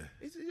 Yeah.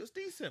 It was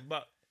decent,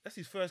 but that's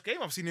his first game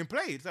I've seen him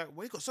play. It's like,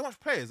 well, he got so much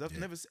players. I've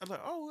never. I was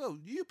like, oh, well,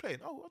 you playing?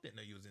 Oh, I didn't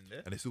know you was in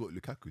there, And they still got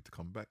Lukaku to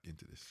come back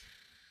into this.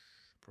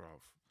 bro.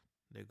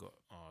 They got.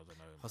 Oh, I don't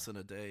know. man. Hustle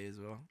a day as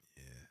well.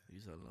 Yeah.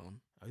 He's alone.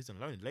 Oh, he's on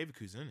loan in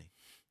Leverkusen, isn't he?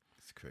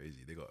 It's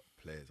crazy. They got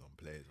players on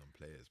players on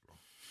players, bro.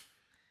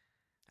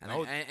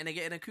 And they're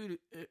getting a Kuku.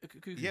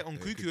 Yeah, on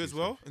Cuckoo as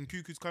well. And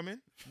Cuckoo's coming.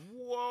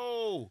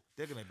 Whoa,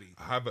 they're gonna be.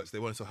 Havertz, they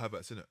want to sell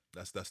Havertz, innit?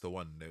 That's the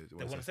one. They They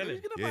want to sell Who's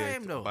him. gonna buy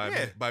him though?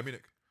 By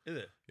Munich. Is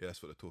it? Yeah,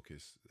 that's what the talk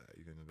is.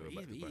 You're going to go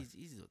back to buy.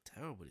 He's looked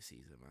terrible this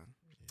season,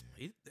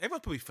 man.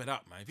 Everyone's probably fed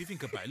up, man. If you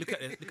think about it, look at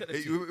the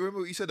Hey, team. you remember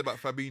what you said about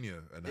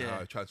Fabinho and Yeah.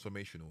 how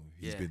transformational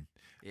he's Yeah. been?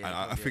 Yeah,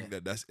 And I think yeah.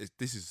 that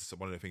this is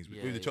one of the things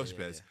Yeah, with the Chelsea yeah,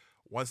 players.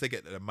 once they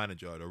get the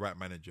manager, the right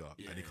manager,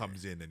 Yeah, and he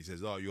comes in and he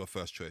says, "Oh, you're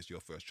first choice, you're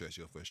first choice,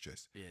 you're first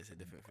choice." Yeah, it's a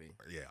different thing.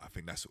 Yeah, I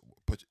think that's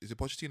is it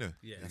Pochettino?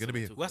 Yeah, it's that's gonna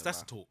be him. Well, that's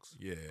the talks.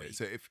 Yeah.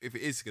 So if it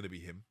is gonna be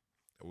him,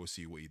 we'll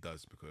see what he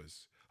does,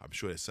 because I'm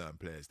sure there's certain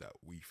players that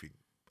we think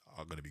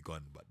are gonna be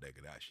gone, but they're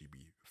gonna actually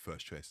be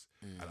first choice,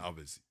 and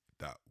others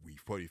that we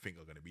probably think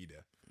are gonna be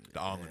there that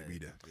aren't gonna be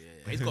there. Yeah,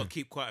 But he's got to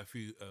keep quite a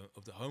few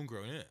of the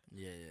homegrown, innit?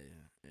 yeah.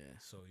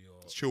 So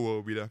you're. Chilwell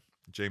will be there.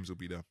 James will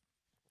be there.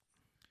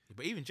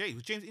 But even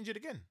was James injured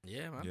again?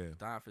 Yeah, man. Yeah.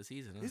 Died for the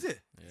season. Is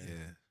it? Yeah.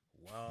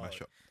 Wow.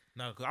 Mash up.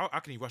 No, because I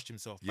reckon he rushed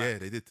himself back. Yeah,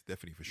 they did,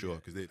 definitely, for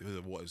sure, because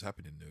of what was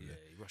happening there. Yeah,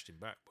 he rushed him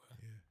back. Bro.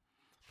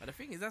 But the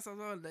thing is, that's as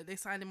well. They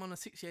signed him on a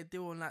 6-year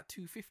deal on like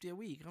 $250 a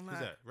week. I'm like,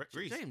 Who's that?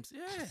 Reece? James,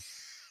 yeah.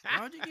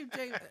 Why would you give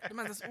James, the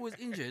man that's always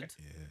injured,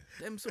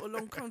 them sort of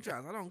long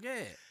contracts? I don't get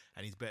it.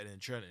 And he's better than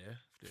Trent, yeah?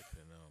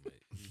 Flipping hell, mate.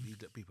 He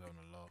people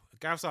having a laugh.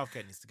 Gareth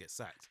Southgate needs to get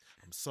sacked.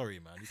 I'm sorry,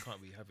 man. You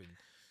can't be having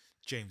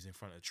James in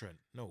front of Trent.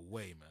 No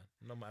way, man.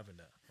 I'm not having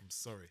that. I'm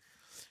sorry.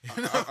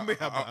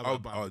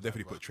 I'll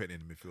definitely put Trent in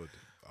the midfield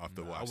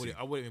after what I've seen.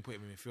 I wouldn't even put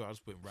him in midfield. I'll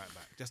just put him right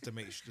back. Just to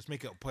make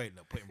it a point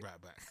that put him right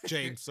back.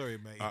 James, sorry,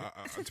 mate.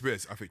 To be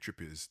honest, I think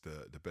Trippier is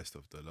the best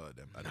of the lot of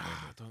them at the I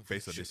moment. don't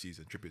Based think on this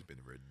season, Trippier's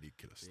been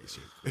ridiculous this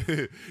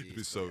year.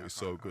 It's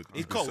so good. He's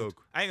He's cold. so-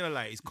 I ain't gonna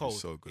lie, he's cold.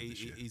 so good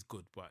this year. He's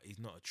good, but he's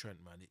not a Trent,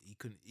 man.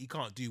 He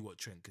can't do what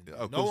Trent can do. Yeah,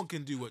 of No course. one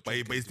can do what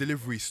Trent But his can do.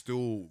 delivery's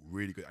still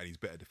really good, and he's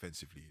better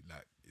defensively.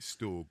 Like, it's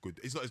still good.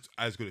 It's not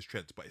as good as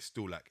Trent, but it's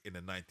still like in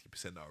the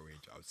 90%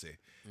 range, I would say.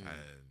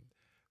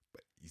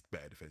 But he's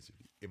better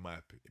defensively, in my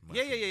opinion.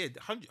 Yeah.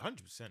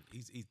 100%.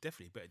 He's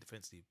definitely better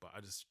defensively, but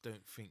I just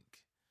don't think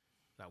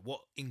like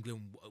what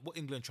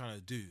England trying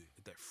to do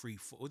with that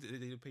 3-4. Did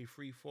they play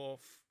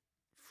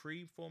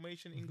 3-4-3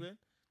 formation? England.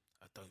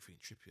 I don't think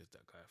Trippier's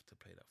that guy to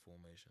play that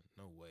formation.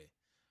 No way.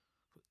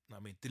 I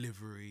mean,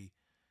 delivery.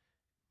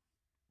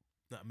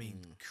 I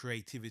mean,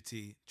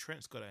 creativity.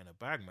 Trent's got that in a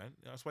bag, man.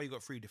 That's why you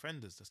got 3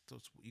 defenders. That's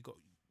you got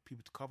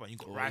people to cover, and you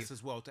got Rice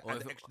as well to add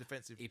the extra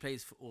defensive. He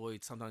plays,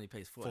 sometimes he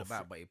plays 4 at the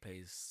back, but he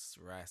plays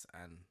Rice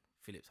and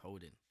Phillips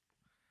holding.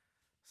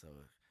 So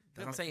that's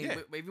what I'm saying. Yeah.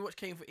 But if you watch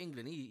Kane for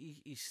England,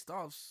 he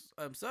starves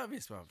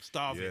service, bro.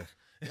 Starving.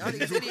 Yeah.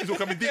 He's all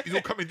coming deep. He's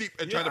all coming deep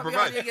and trying to He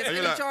provide. gets And you're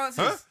any like, chances.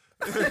 huh?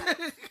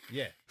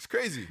 Yeah. It's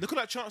crazy. Look at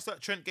that chance that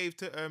Trent gave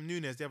to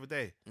Nunes the other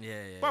day.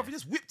 Yeah. But he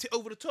just whipped it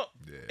over the top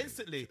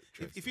instantly.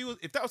 Trent's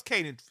If that was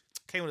Kane, and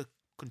Kane would have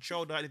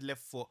controlled that his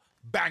left foot,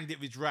 banged it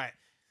with his right.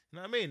 You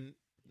know what I mean?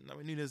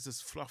 Nunes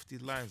just fluffed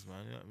his lines,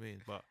 man. You know what I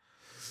mean? But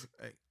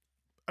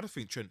I just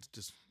think Trent's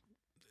just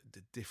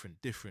the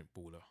different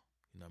baller.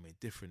 You know what I mean?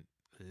 Different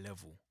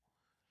level.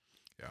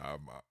 Yeah,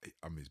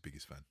 I'm his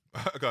biggest fan.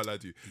 I can't lie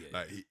to you. Yeah.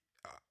 Like,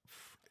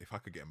 if I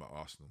could get him at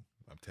Arsenal,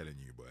 I'm telling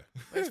you, boy.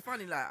 But it's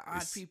funny, like I had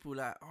It's- people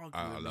like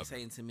arguing with me, love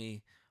saying to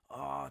me,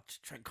 "Oh,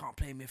 Trent can't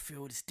play in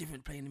midfield. It's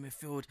different playing in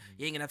midfield.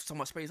 You ain't gonna have so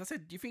much space." I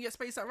said, "Do you think you get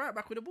space at right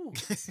back with the ball?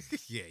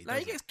 Yeah, he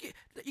Like does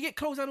you get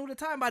closed down all the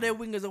time by their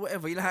wingers or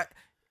whatever. You're like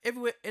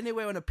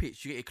anywhere on the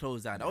pitch, you get it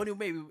closed down. Only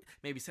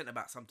maybe centre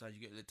back sometimes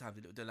you get the time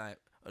to like,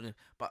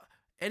 but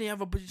any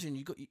other position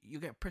you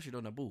get pressured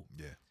on the ball.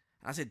 Yeah.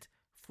 And I said,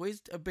 for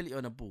his ability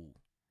on the ball,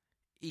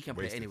 he can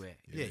play Wasted. anywhere.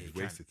 Yeah, he's he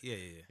can. wasted. Yeah.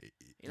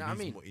 You know what I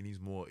mean?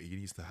 He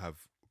needs to have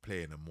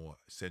play in a more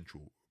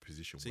central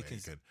position So he where he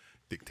can can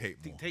dictate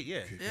more. dictate,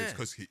 yeah.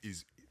 Because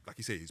he's, like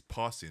you say, his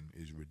passing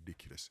is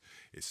ridiculous.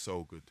 It's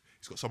so good.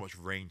 He's got so much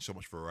range, so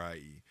much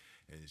variety,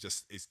 and it's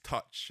just his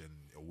touch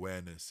and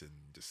awareness and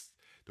just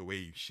the way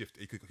he shifts.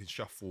 He can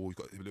shuffle. He's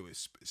got a little bit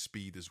of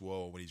speed as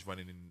well when he's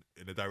running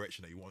in the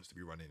direction that he wants to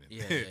be running in.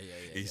 Yeah.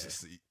 He's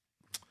just.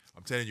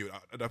 I'm telling you,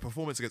 the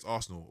performance against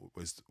Arsenal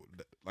was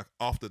like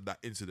after that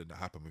incident that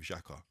happened with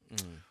Xhaka.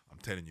 I'm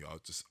telling you, I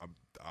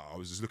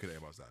was just looking at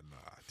him. I was like, nah,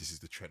 this is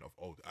the Trent of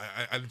old.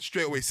 And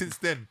straight away since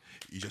then,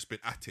 he's just been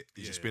at it.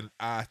 He's just been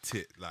at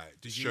it, like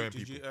showing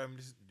people. Did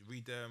you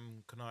read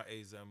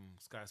Konate's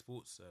Sky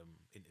Sports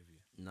interview?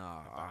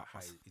 Nah, About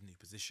his new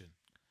position.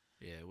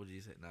 yeah. What did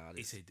you say? Nah,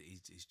 He said that he's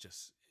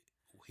just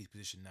his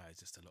position now is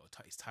just a lot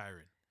of it's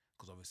tiring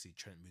because obviously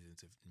Trent moves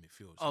into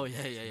midfield. Oh,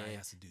 so yeah. now he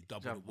has to do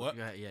double the work.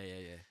 Yeah.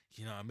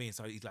 You know what I mean?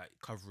 So he's like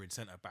covering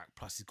centre back,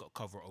 plus he's got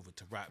cover over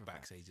to right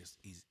back. So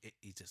he's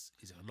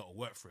a lot of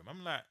work for him.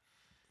 I'm like,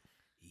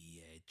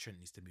 yeah, Trent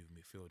needs to move in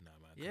midfield now,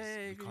 man. 'Cause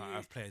we can't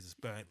have players just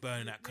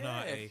burning that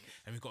Konate,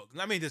 and we got.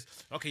 I mean, just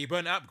okay, you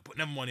burn it out, put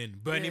them one in,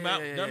 burn him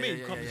out. You know what I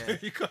mean?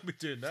 You can't be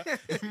doing that.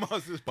 You might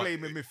as well play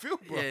him in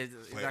midfield, bro. Yeah,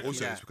 But exactly also,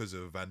 that. it's because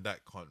of Van Dijk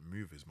can't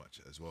move as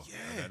much as well.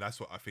 Yeah. And that's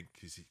what I think,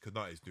 because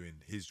Konate is doing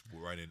his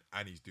running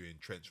and he's doing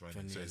Trent's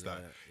running. So it's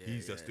like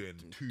he's just doing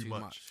too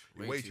much.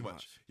 Way too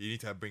much. You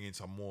need to bring in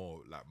some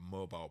more like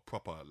mobile,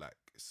 proper, like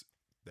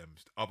them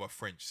other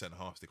French centre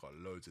halves. They got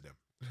loads of them.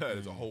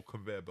 There's a whole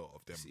conveyor belt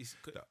of them.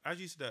 As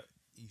you said that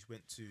you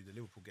went to the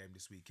Liverpool game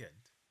this weekend.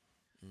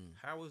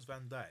 How was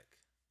Van Dijk?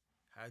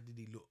 How did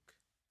he look?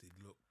 Did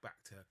he look back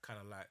to kind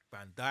of like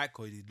Van Dijk,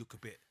 or did he look a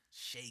bit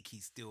shaky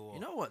still? You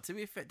know what? To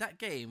be fair, that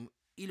game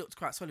he looked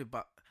quite solid,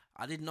 but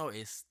I did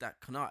notice that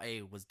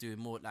Konate was doing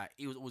more like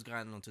he was always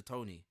going on to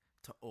Tony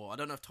or I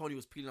don't know if Tony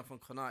was peeling off on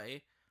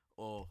Konate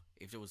or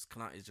if it was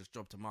Konate's just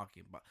job to mark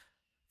him. But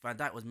Van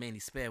Dijk was mainly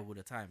spare all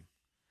the time.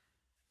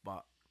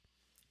 But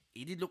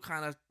he did look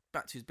kind of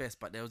back to his best.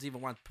 But there was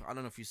even one. I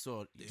don't know if you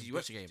saw. Did you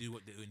watch the game?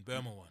 In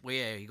Burma one? Well,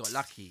 yeah, he got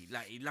lucky.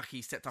 Like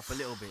he stepped up a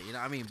little bit. You know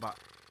what I mean? But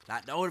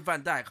like the old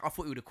Van Dijk, I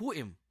thought he would have caught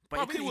him.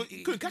 But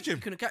he couldn't catch him.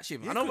 He couldn't catch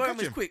him. Yeah, I know Burma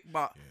was quick,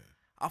 but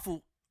I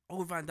thought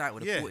old Van Dijk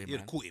would have caught him. He would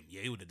have caught him.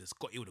 Yeah, he would have just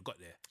got. He would have got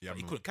there. Yeah,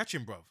 he couldn't catch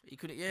him, bruv. He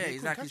couldn't. Yeah,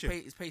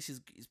 exactly. His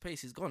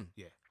pace is gone.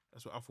 Yeah,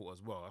 that's what I thought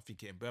as well. I think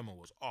getting Burma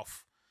was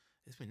off.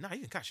 It's been you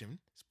can catch him.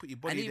 Just put your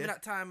body. And even there.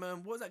 that time,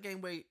 what was that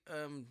game where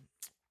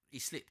he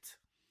slipped?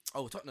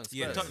 Oh, Tottenham. Spurs.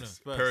 Yeah, Tottenham.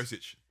 Spurs.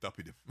 Perisic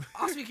duppied him.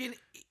 I was thinking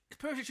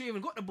Perisic shouldn't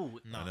even got the ball.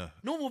 No.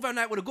 Normal Van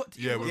Dijk would have got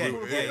to Yeah,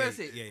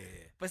 Perisic. Yeah.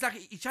 But it's like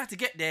he tried to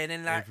get there and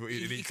then like he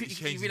realised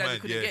he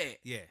couldn't get it.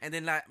 Yeah. And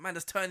then like man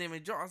just turned him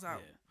and dropped. I was like,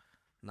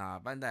 nah,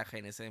 Van Dijk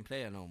ain't the same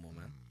player no more,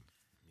 man.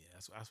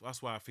 Yeah,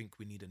 that's why I think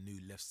we need a new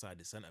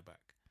left-sided centre back.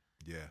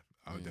 Yeah,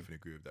 I would definitely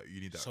agree with that.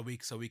 You need that.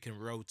 So we can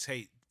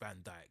rotate Van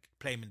Dijk,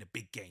 play him in the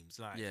big games.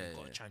 Like we've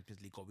got a yeah.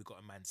 Champions League, we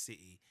got a Man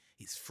City.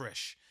 He's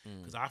fresh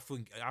because I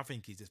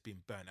think he's just been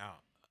burnt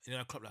out. You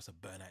know, a club that's to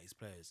burn out his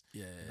players.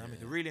 Yeah, you know what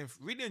I mean,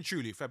 really and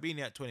truly,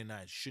 Fabinho at 29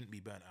 shouldn't be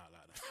burnt out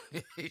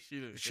like that. He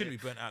shouldn't be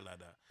burnt out like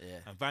that. Yeah.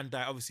 And Van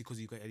Dijk, obviously, because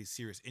he got a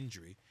serious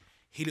injury,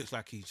 he looks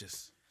like he's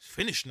just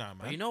finished now, man.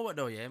 But you know what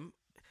though, yeah.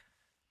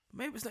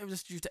 Maybe it's not even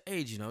just due to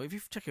age, you know. If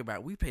you check it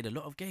out, we played a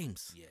lot of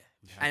games.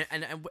 Yeah.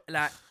 And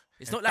like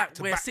it's not like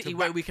we're City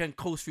where we can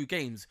coast through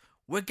games.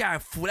 We're going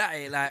full at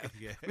it. Like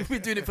we've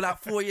been doing it for like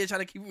 4 years trying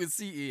to keep it with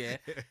City, yeah.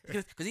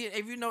 Because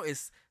if you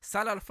notice,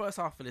 Salah the first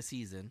half of the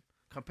season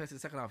compared to the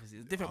second half of the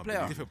season, different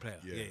player.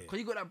 Yeah. Because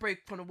you got that break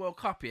from the World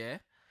Cup, yeah.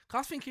 Because I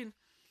was thinking,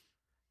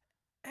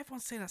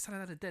 everyone's saying that Salah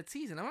had a dead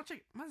season. I'm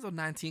checking, man's on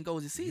 19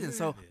 goals this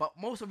season. But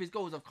most of his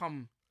goals have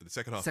come the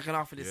second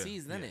half of the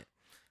season, innit?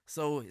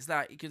 So it's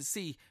like you can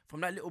see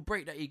from that little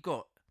break that he's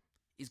got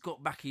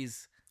back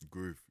his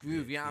groove.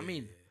 You know what I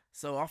mean?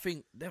 So I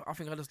think I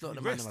just look at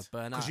the man that was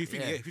burn out. Because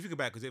if you think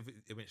about it, because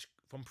it went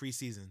from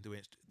pre-season, they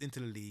went into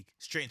the league,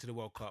 straight into the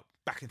World Cup,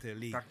 back into the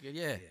league.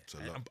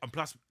 And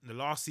plus, in the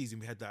last season,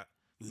 we had that.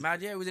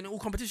 It was in all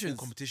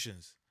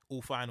competitions.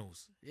 All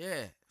finals.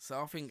 Yeah. So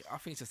I think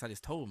it's just had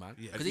its toll, man.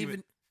 Because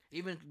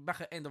even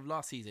back at the end of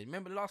last season,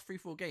 remember the last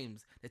 3-4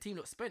 games, the team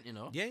looked spent, you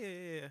know?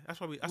 Yeah.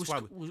 That's why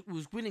we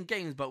was winning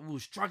games, but we were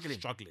struggling.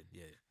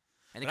 Yeah.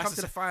 And it comes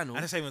to the final.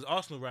 And the same as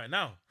Arsenal right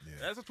now. Yeah.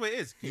 That's what it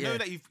is. You know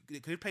that you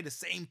play the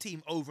same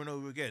team over and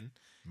over again.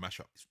 Mash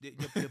up.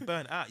 You're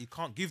burnt out. You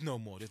can't give no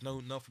more. There's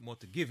nothing more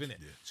to give,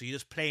 innit? Yeah. So you're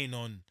just playing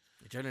on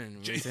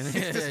adrenaline.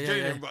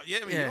 Adrenaline, right?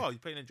 You're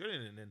playing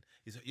adrenaline, and then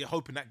you're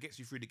hoping that gets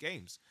you through the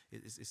games.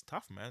 It's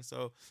tough, man.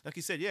 So, like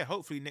you said,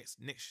 hopefully next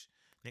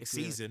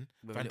season,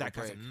 Van Dijk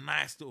has a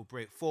nice little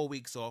break, 4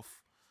 weeks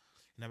off.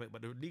 You know,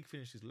 but the league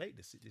finishes late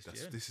this year.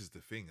 This is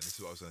the thing, and this is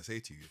what I was going to say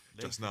to you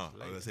just now. I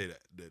was going to say that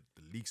the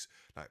leagues,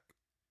 like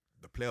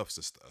the playoffs,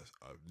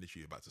 are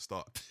literally about to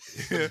start.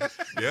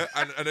 Yeah,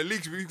 and the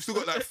leagues, we've still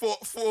got like four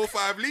or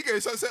five league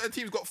games. Certain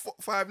teams got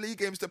 5 league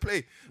games to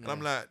play, and I'm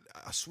like,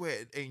 I swear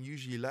it ain't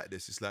usually like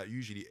this. It's like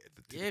usually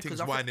the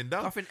things winding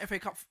down. I think FA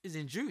Cup is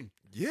in June.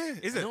 Yeah,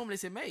 is it? Normally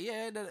it's in May.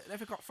 Yeah, the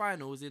FA Cup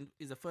final is the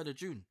 3rd of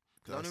June.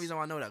 The only reason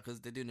why I know that because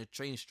they're doing the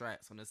train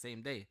strikes on the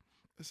same day.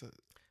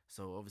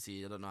 So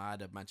obviously I don't know how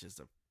the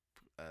Manchester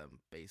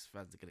based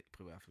fans are gonna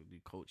probably have to do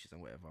coaches and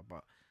whatever.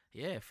 But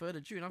yeah, 3rd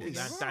of June. I'm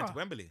down to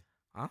Wembley.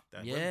 Huh?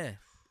 Yeah.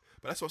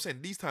 But that's what I'm saying.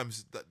 These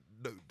times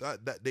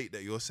that date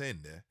that you're saying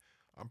there,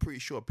 I'm pretty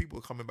sure people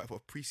are coming back for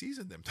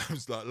pre-season them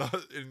times like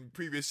in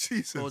previous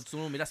seasons.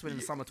 Well, normally that's when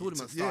the summer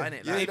tournaments start,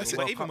 innit?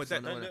 Like, even with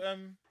that,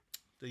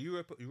 the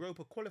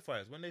Europa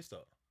qualifiers, when they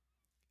start.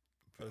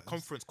 The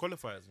conference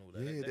qualifiers and all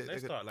that. They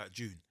start like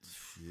June.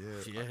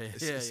 Yeah.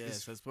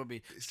 So it's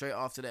probably straight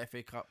after the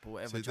FA Cup or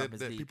whatever.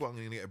 Champions League. People aren't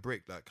going to get a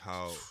break like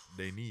how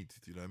they need.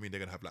 You know what I mean? They're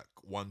going to have like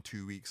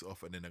 1-2 weeks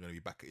off, and then they're going to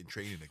be back in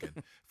training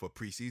again for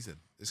pre-season.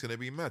 It's going to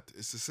be mad.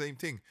 It's the same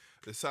thing.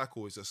 The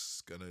cycle is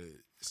just going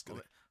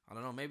to. I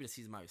don't know. Maybe the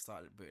season might be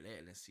started a bit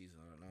later this season.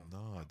 I don't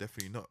know. No,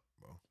 definitely not,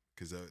 bro.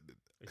 Because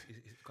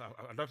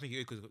I don't think it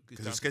is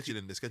because the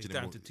scheduling it's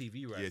down to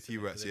TV rights. Yeah,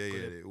 TV rights. Yeah.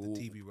 The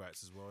TV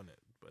rights as well, innit?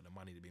 But the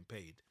money they've been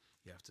paid,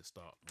 you have to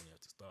start when you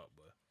have to start.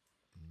 But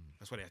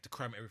that's why they have to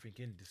cram everything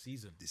in this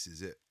season. This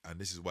is it, and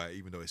this is why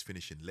even though it's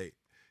finishing late,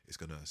 it's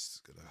gonna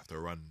have to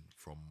run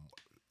from.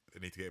 They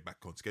need to get back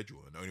on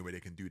schedule, and the only way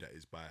they can do that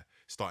is by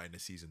starting the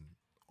season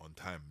on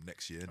time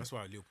next year. That's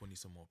why Liverpool need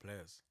some more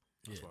players.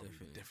 That's why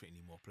definitely. we definitely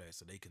need more players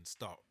so they can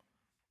start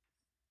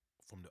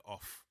from the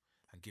off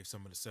and give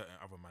some of the certain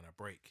other man a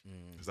break.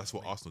 Because that's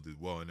what Arsenal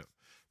did well, and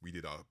we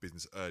did our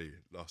business early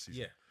last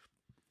season. Yeah.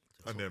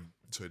 And then,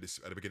 so this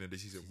at the beginning of the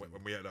season, when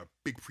we had a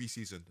big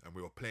pre-season and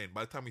we were playing,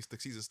 by the time the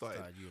season started,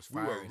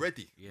 we were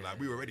ready.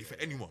 We were ready for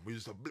anyone. We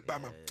just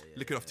bam,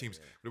 licking off teams.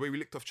 The way we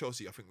licked off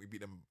Chelsea, I think we beat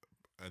them,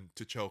 and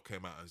Tuchel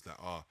came out and was like,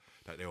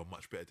 that they were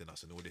much better than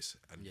us and all this,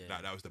 and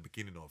that was the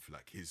beginning of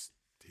like his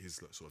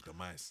sort of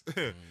demise.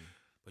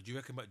 But do you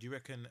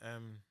reckon?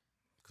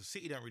 Because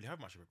City don't really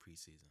have much of a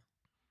pre-season.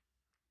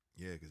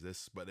 Yeah, because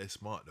they're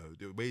smart though.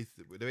 The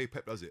way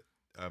Pep does it.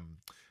 I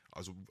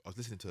was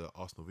listening to the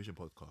Arsenal Vision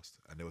podcast,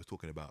 and they were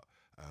talking about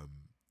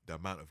the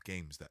amount of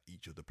games that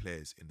each of the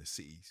players in the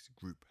City's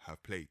group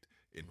have played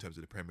in terms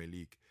of the Premier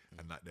League,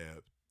 and like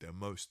their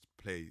most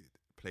played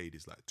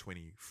is like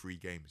 23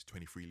 games,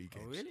 23 league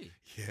games. Oh, really?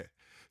 Yeah.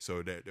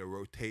 So they're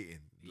rotating.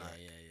 Yeah, Like,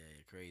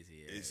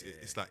 crazy. Yeah,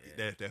 it's like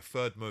their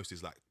third most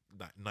is like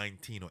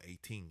 19 or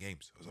 18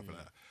 games or something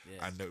like that.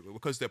 Yeah. And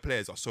because their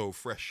players are so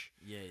fresh,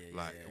 Yeah.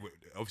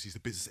 obviously it's the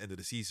business end of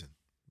the season.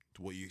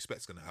 What you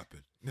expect's going to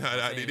happen?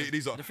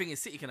 These are. The thing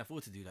is, City can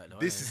afford to do that though.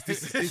 This is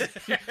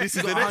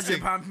the got next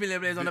thing. £100 million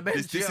players on the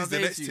bench. This is the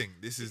next thing.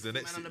 This is the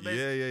next Man thing. on the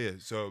bench. Yeah.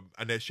 So,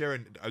 and they're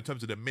sharing in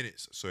terms of the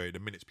minutes. Sorry, the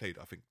minutes played.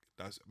 I think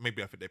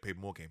they played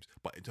more games,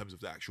 but in terms of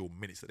the actual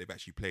minutes that they've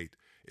actually played,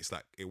 it's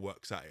like it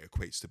works out. It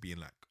equates to being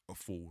like a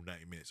full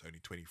 90 minutes, only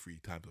 23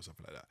 times or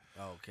something like that.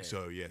 Oh, okay.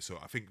 So yeah, so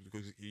I think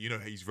because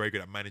he's very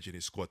good at managing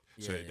his squad,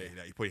 so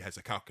he probably has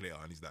a calculator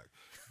and he's like,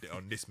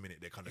 on this minute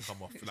they kind of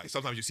come off. Like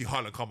sometimes you see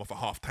Haaland come off at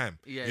half time.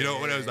 When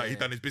it was like he's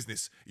done his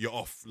business, you're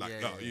off. Like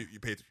you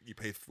paid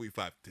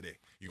 45 today.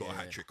 You got a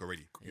hat trick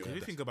already. If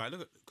you think about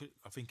it,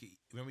 I think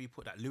remember you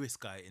put that Lewis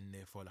guy in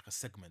there for like a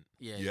segment.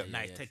 Now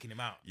he's taking him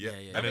out.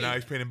 And then now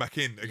he's playing him back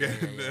in again.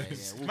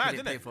 It's mad,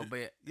 isn't it? For a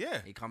bit.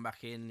 Yeah. He come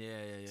back in. Yeah.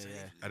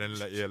 And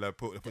then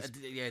put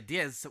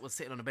Diaz was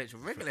sitting on the bench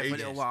regularly for a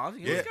little while.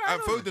 Yeah,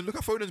 and Foden. Look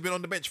how Foden's been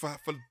on the bench for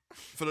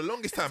the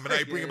longest time, and now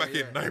you bring him back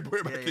in. Now you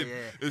bring him back in.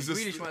 It's just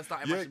really trying to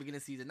start much at the beginning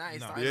of the season. Now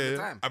he's starting all the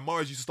time. And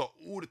Mahrez used to start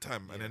all the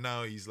time, and then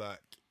now he's like,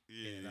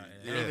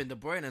 even De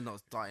Bruyne is not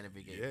starting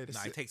every game.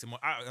 He takes him.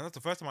 That's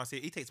the first time I see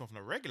it. He takes him off on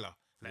a regular.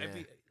 Like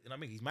every, you know what I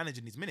mean? He's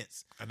managing his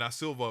minutes. And now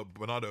Silva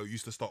Bernardo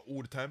used to start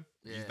all the time.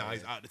 Now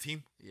he's out of the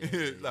team.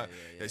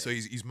 So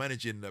he's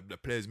managing the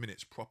players'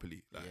 minutes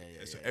properly.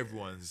 So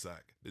everyone's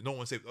like, there's no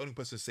one safe. The only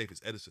person safe is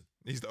Edison.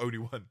 He's the only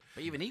one.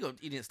 But even he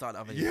didn't start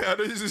the other. Yeah,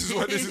 this is it.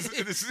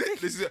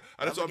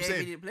 And that's what I'm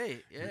saying. He didn't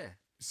play. Yeah.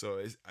 So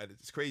it's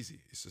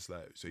crazy. It's just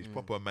like, so he's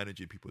proper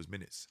managing people's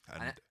minutes.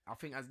 And I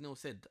think, as Neil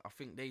said, I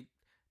think they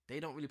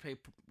don't really play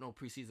no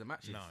preseason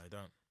matches. No, they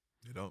don't.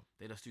 They don't.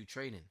 They just do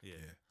training.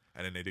 Yeah.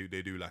 And then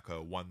they do like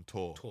a one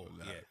tour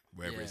like,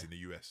 wherever it's in the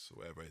US or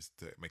wherever it's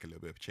to make a little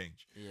bit of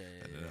change.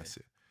 And then that's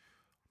it.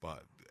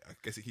 But I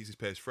guess it keeps his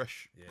players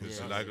fresh.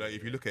 Because like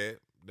if you look at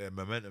it, their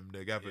momentum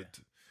they gathered,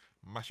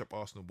 mash up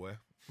Arsenal, boy.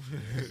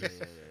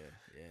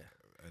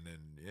 And then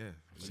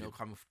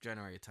come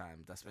January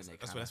time, that's when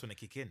they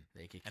kick in.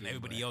 And in,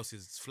 everybody else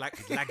is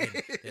lagging.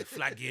 They're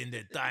flagging.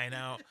 They're dying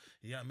out.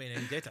 You know what I mean?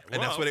 And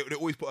that's why they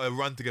always put a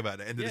run together at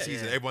the end of the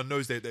season. Everyone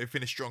knows they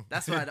finish strong.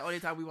 That's why the only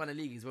time we won a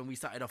league is when we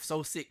started off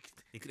so sick.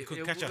 He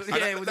couldn't catch us.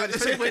 Yeah, we were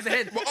 20 points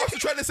ahead. But Arsenal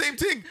tried the same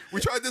thing. We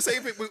tried the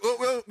same thing.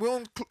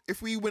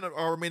 If we win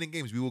our remaining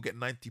games, we will get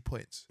 90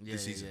 points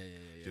this season.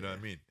 Do you know what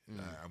I mean?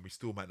 And we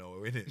still might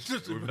not win it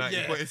with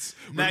 90 points.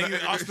 Now you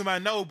Arsenal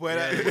man know, boy.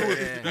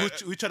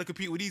 We try to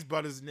compete with these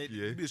brothers and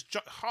it's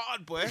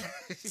hard, boy. I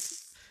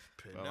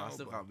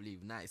still can't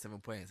believe 97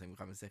 points and we're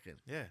coming second.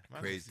 Yeah,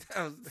 crazy.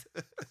 That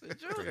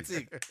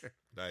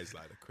is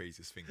like the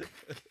craziest thing.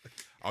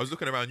 I was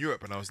looking around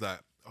Europe and I was like,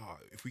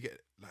 if we get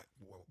like,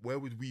 where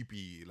would we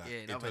be like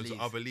in terms of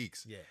other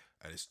leagues? Yeah.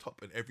 And it's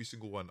top in every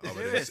single one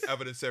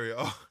other than Serie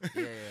A.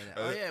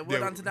 Well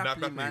done to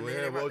Napoli, man.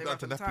 Well done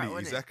to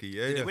Napoli, exactly.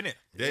 Did they win it?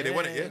 Yeah, they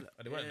won it.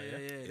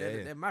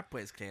 They're mad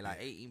points, Clay, like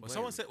 18 points.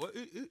 Someone said,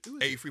 who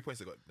 83 points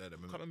they got. I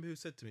can't remember who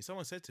said to me.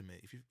 Someone said to me,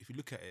 if you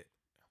look at it,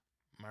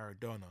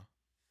 Maradona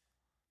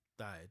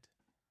died,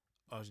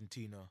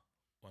 Argentina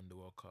won the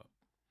World Cup,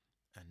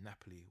 and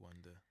Napoli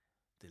won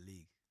the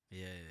league.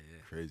 Yeah.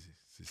 Crazy.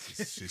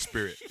 It's his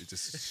spirit. It's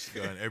just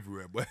going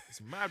everywhere, boy. It's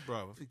mad,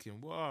 bro. I'm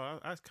thinking, wow,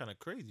 that's kind of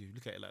crazy. You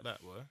look at it like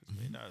that, boy. I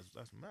mean,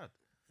 that's mad.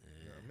 You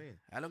know what I mean?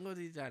 How long ago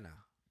did he die now?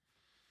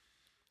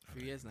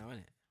 3 years now,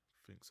 isn't it?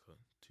 I think so.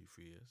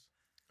 2-3 years.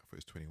 I thought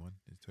it was 21.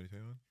 Is it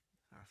 2021?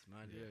 That's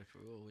mad,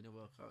 for real. We never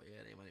World Cup.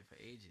 Yeah, they won it for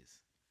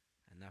ages.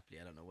 And Napoli,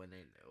 I don't know when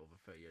they over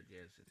 30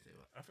 years since they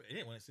were. I think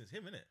they won it since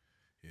him, innit?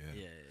 Yeah.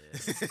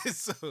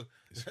 So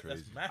it's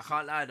crazy. I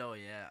can't lie though,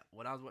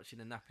 when I was watching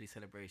the Napoli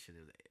celebration,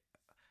 it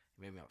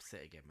made me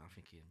upset again, man. I'm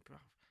thinking, bro,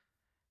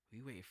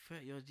 we waited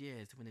 30 odd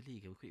years to win the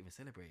league and we couldn't even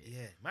celebrate it.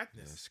 Yeah,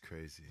 madness. That's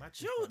crazy.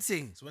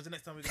 Jolting. So when's the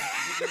next time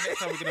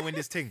we're gonna win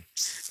this thing?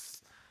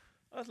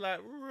 I was like,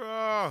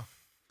 raw.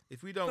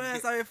 If we don't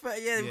first time in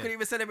 30 years, we couldn't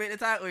even celebrate the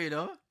title, you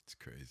know? It's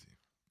crazy.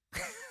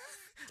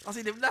 I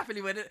seen him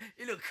Napoli when it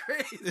looked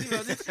crazy.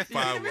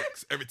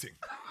 Fireworks, everything.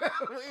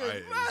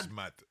 It's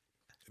mad.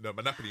 No,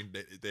 but Napoli,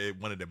 they're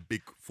one of the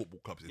big football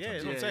clubs in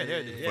terms of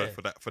saying.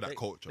 For that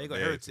culture. They got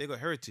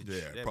heritage.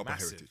 Yeah, they're proper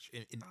massive heritage.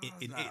 in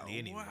Italy.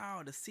 Anyway.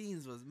 Wow, the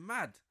scenes was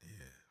mad. Yeah.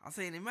 I was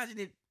saying, imagine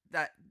if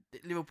that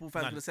Liverpool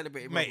fans would have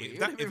celebrated.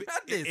 Mate,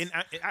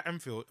 at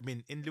Anfield, I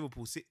mean, in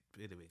Liverpool City,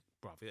 it would have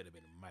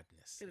been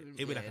madness.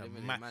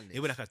 It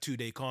would have like a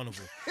 2-day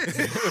carnival.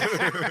 It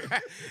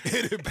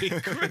would have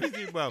been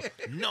crazy, bro.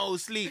 No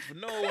sleep for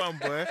no one,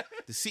 boy.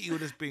 The city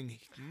would have been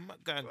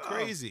going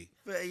crazy.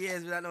 30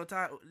 years without no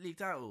league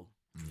title.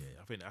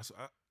 Yeah, I think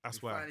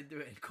That's why. Finally do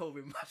it in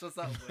COVID match or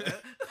something.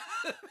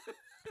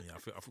 Yeah, I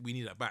think we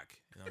need that back.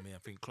 You know what I mean? I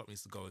think Klopp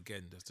needs to go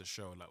again just to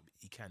show like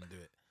he can do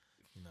it.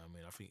 You know what I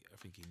mean? I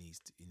think he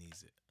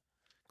needs it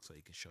so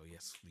he can show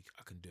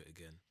I can do it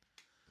again.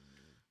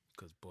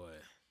 Because boy,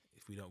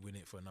 if we don't win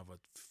it for another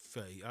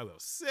 30, I will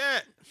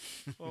set.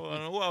 I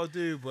don't know what I'll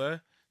do, boy.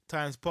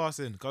 Time's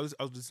passing. I was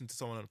listening to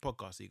someone on the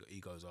podcast. He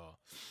goes,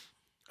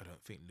 I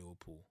don't think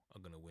Liverpool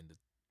are gonna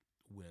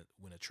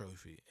win a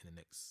trophy for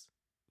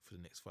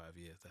the next 5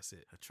 years. That's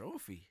it. A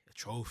trophy.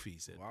 He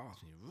said.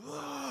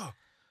 Wow.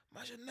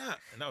 Imagine that.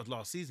 And that was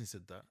last season. He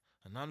said that.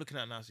 And now I'm looking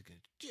at it now, thinking,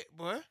 shit,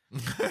 boy.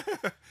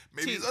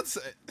 Maybe he's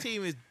upset.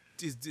 Team is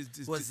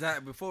Was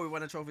that before we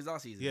won the trophies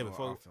last season? yeah,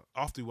 before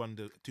after we won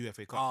the 2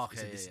 FA Cups. Oh,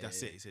 okay, he said,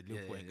 that's it. He said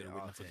Liverpool ain't gonna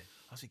win nothing. okay.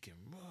 I was thinking,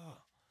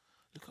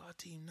 look at our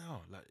team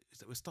now. Like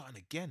we're starting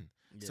again.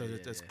 Yeah, So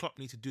there's Klopp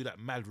need to do that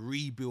mad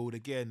rebuild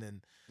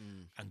again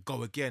and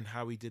go again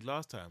how he did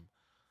last time.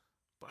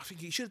 But I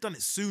think he should have done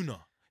it sooner.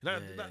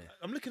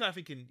 I'm looking at it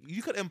thinking,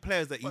 you got them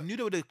players that you knew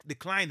they were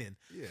declining.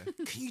 Yeah.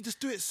 Can you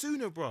just do it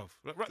sooner, bruv?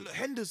 Look,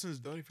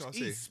 Henderson's The only thing I'll say-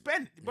 he's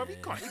spent, bruv. He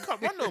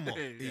can't run no more.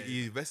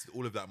 He invested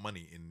all of that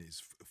money in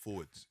his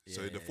forwards,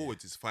 so the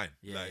forwards is fine.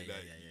 You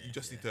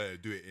just need to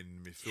do it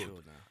in midfield, Sure,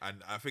 nah.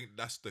 and I think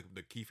that's the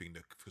key thing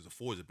because the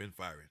forwards have been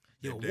firing.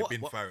 Yo, They've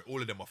been firing. All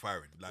of them are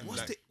firing. Like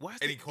why is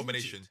any they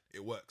combination, injured?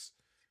 it works.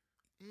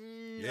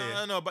 I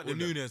don't know about the All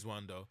that. Nunes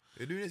one though.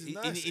 The Nunes is He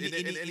nice.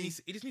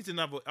 just needs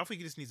another. I think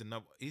he just needs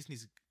another. I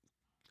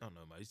don't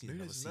know, man. He just needs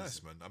another Nunes is season.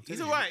 nice, man. I'm He's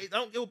telling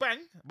alright. He'll bang.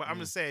 But I'm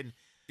just saying.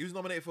 He was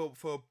nominated for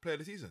Player of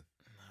the Season.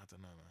 I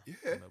don't know, man. Yeah,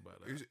 I don't know about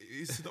that.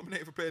 he's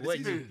nominated for Player of the Wait,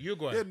 Season.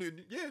 Uruguay. No,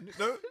 Nunes.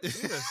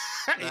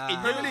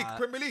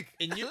 Premier League.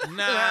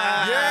 Nah.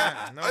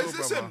 Yeah, No,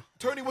 listen, brother.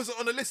 Tony wasn't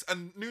on the list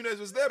and Nunes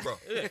was there, bro.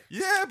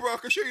 Yeah, bro, I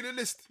can show you the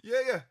list.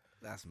 Yeah.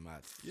 That's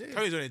mad.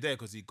 Tony's only there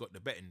because he got the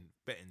betting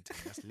team.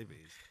 That's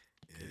Liberties.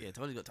 Yeah,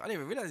 Tony's got. I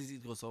didn't even realize he's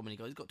got so many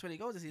goals. He's got 20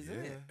 goals this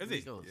season. Yeah. Yeah, Is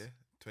he? Goals. Yeah,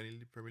 20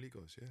 Premier League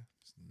goals, yeah.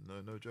 It's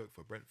no joke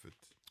for Brentford.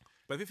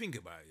 But if you think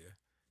about it,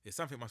 yeah,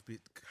 something must be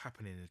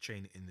happening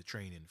in the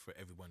training for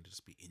everyone to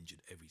just be injured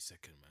every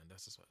second, man.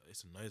 That's just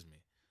it annoys me.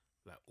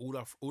 Like all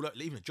that,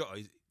 even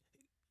Jota,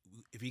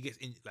 if he gets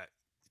in, like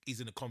he's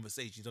in a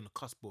conversation, he's on the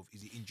cusp of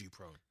is he injury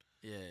prone?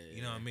 Yeah,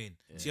 You know what I mean?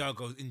 Yeah.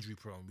 Thiago's injury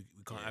prone. We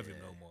can't have him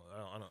no more.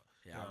 I don't.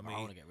 Yeah, you know what I mean?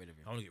 want to get rid of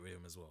him. I want to get rid of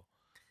him as well.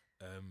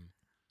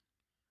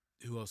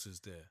 Who else is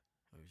there?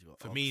 We've got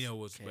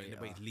Firmino Ox, but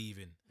he's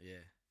leaving.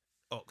 Yeah.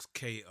 Ox,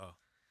 Keita,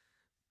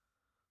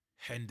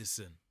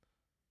 Henderson,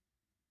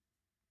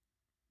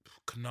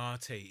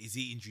 Kanate. Is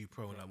he injury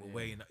prone? Like we're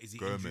weighing. Is he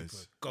injury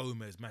prone?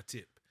 Gomez,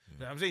 Matip.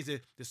 Like, I'm saying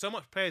there's so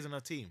much players on our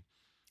team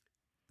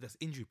that's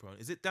injury prone.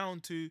 Is it down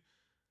to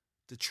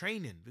the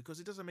training? Because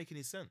it doesn't make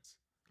any sense.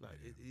 Like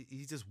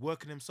he's just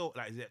working himself.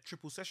 Like is it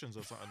triple sessions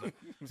or something?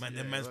 Like,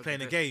 man's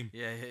playing a game.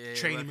 Yeah.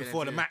 Training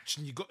before the match,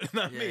 and you got. You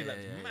know what I mean? Like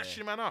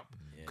mashing man up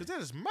because they're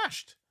just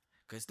mashed.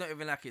 Because it's not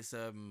even like it's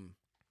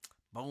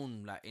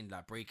bone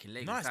breaking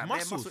legs. No, it's like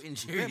muscles. muscle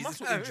injuries. Yeah,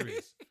 muscle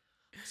injuries.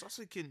 So I was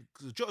thinking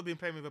because Jota been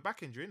playing with a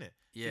back injury, innit?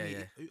 Yeah.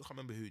 I can't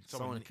remember who.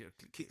 Someone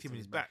kicked him in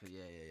his back.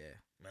 Yeah.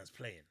 Man's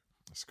playing.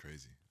 That's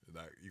crazy.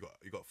 Like you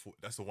got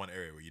that's the one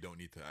area where you don't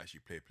need to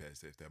actually play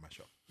players if they mash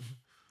up.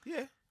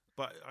 Yeah,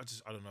 but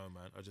I don't know,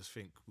 man. I just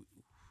think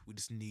we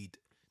just need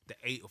the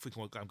 8. I think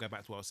I'm going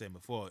back to what I was saying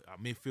before. Our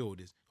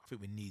midfield is. I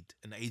think we need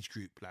an age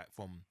group like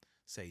from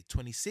say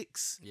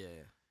 26,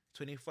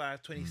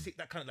 25, 26.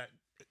 That kind of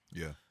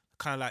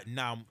like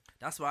now.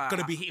 That's why I'm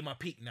gonna be hitting my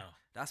peak now.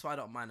 That's why I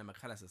don't mind the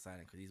McAllister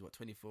signing because he's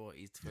 24.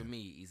 For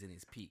me, he's in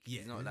his peak.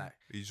 He's not like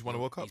he just won a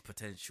World Cup. He's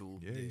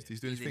potential. Yeah, he's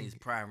doing his in thing. his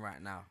prime right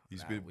now.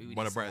 He's like, been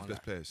one of Brighton's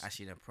best players.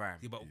 Actually, in a prime.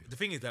 Yeah, but the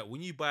thing is that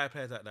when you buy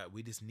players like that,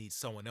 we just need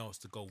someone else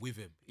to go with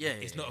him.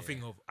 It's not a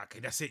thing of okay,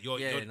 that's it. You're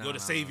the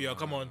savior.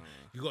 Come on,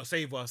 you got to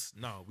save us.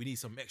 No, we need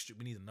some extra.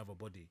 We need another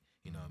body.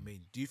 You know what I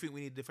mean? Do you think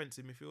we need a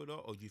defensive midfielder,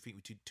 or do you think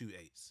we need 2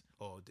 8s,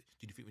 or do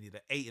you think we need an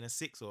 8 and a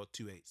 6 or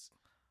 2 8s?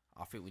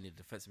 I think we need a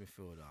defensive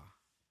midfielder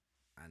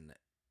and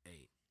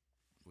 8,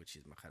 which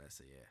is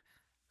McAllister. Yeah.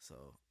 So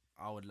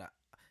I would like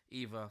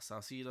either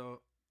Salcido,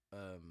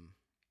 the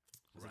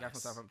guy from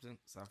Southampton,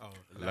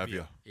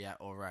 Lavia. Yeah,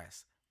 or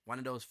Rice. One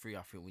of those 3,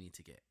 I think we need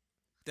to get.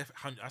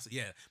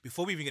 Yeah.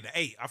 Before we even get the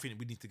 8, I think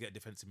we need to get a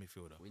defensive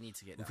midfielder. We need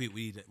to get that.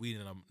 We need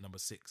a number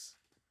 6.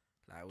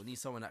 Like we need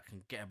someone that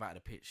can get about the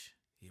pitch.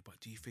 Yeah, but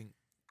do you think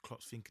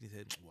Klopp's thinking in his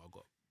head? Well, I've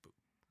got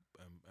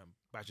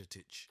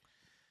Bajatic.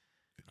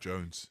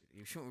 Jones.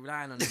 You shouldn't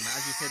rely on them, man.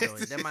 As you said, though,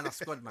 them man are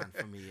squad man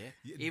for me.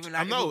 Yeah. Even I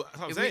like know.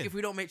 if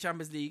we don't make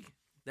Champions League,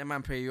 them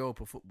man play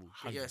Europa football.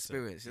 Get your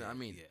experience. You know what I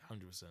mean? Yeah,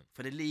 100%.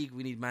 For the league,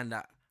 we need man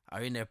that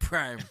are in their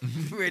prime,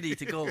 ready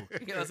to go. You know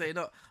what I'm saying?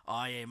 Not,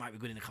 it might be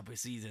good in a couple of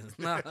seasons.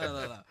 No.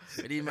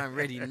 We need man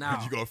ready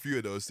now. You got a few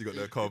of those. You got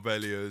the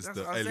Carvalhos,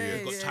 the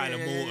Elliott. Got Tyler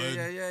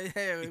Morton.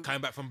 Yeah. He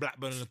came back from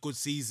Blackburn on a good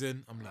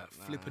season. I'm like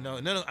flipping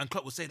out. No, and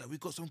Klopp was saying that we've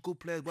got some good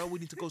players. Why we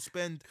need to go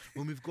spend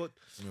when we've got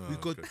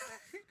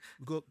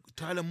we got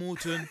Tyler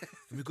Morton,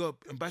 and we got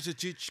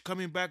Bajicic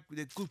coming back.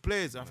 They're good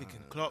players. I'm thinking,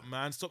 Klopp,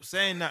 man, stop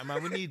saying that,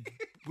 man. We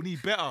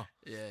need better.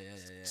 Yeah.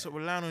 Stop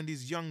relying on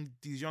these young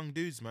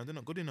dudes, man. They're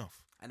not good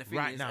enough. And the thing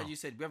right is, now, as you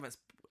said, we haven't.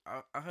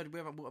 I heard we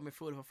haven't bought a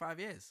midfielder for 5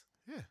 years.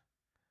 Yeah,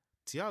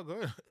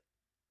 Thiago.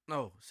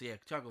 No, so yeah,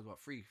 Thiago's what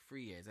 3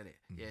 years, isn't it?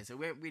 Yeah, so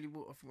we haven't really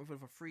bought a midfielder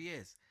for 3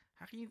 years.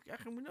 How can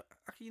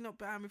you not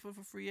buy a midfielder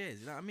for 3 years?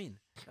 You know what I mean?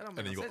 That don't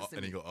make no sense to me.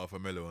 And you got Arthur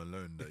Melo on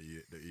loan that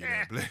you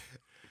don't play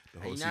the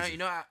whole season. You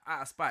know,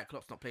 out of spite,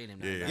 Klopp's not playing him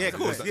now. Yeah, of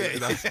course. What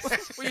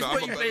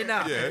you playing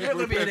now? You're not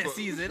gonna be in next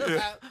season.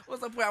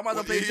 What's the point? I might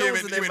not play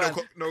Jones and them.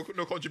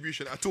 No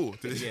contribution at all.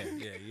 To this. Yeah,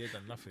 you ain't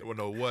done nothing. One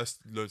of the worst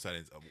loan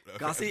signings.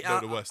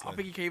 The worst. I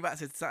think he came back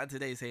to Saturday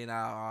today saying,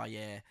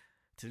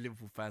 to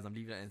Liverpool fans, I'm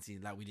leaving that and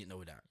saying like we didn't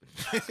know that.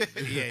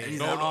 And he's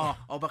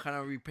but can I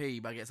repay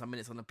you by getting some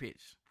minutes on the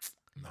pitch?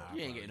 No,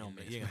 you ain't getting no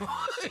minutes. You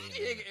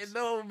ain't getting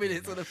no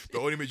minutes on the pitch. The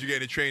only minutes you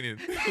get in training.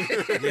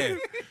 Yeah,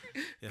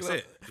 that's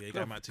it. Yeah, you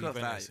got him out to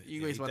Juventus.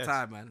 You waste my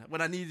time, man. When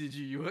I needed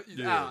you out.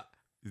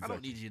 Exactly. I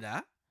don't need you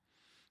there.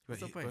 But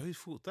whose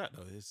fault that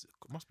though? It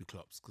must be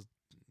Klopp's, because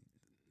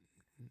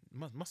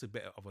must have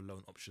better other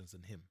loan options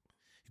than him.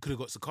 He could have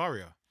got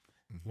Zakaria.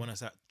 One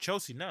that's at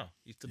Chelsea now.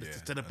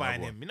 Instead of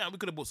buying him. We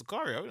could have bought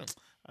Zakaria.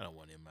 I don't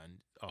want him, man.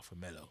 Arthur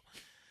Melo.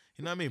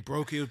 You know what I mean?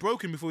 He was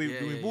broken before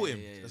we bought him.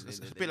 It's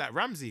a bit like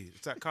Ramsey.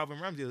 It's like Calvin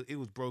Ramsey. He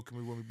was broken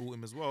when we bought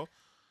him as well.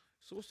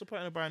 So what's the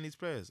point of buying these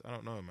players? I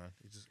don't know, man.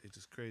 It's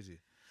just crazy.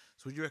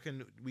 So what do you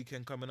reckon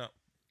weekend coming up,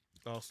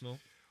 Arsenal?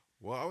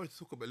 Well, I want to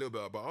talk a little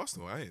bit about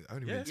Arsenal. I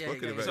haven't even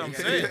spoken about it. That's what I'm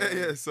saying.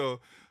 Yeah. So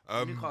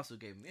Newcastle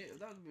game.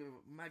 That was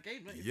my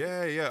game, right?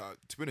 Yeah.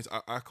 To be honest,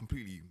 I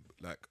completely,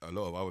 like a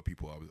lot of other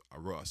people, I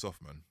wrote us off,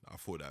 man. I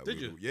thought that.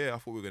 Did you? Yeah, I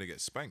thought we were gonna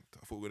get spanked.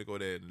 I thought we were gonna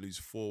go there and lose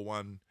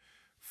 4-1.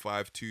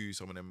 5-2,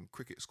 some of them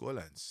cricket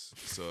scorelines.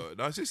 So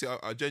no, seriously,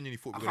 I genuinely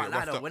thought we were going to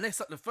get roughed up. When they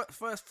started the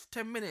first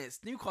 10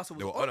 minutes, Newcastle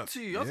was on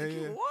to you. I was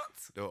thinking, what?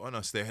 They were on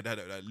us. They had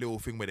that little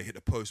thing where they hit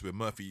the post where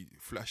Murphy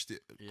flashed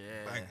it. Yeah.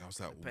 Bang. I was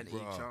like, penalty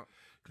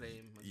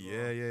claim.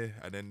 Yeah.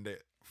 And then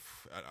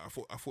I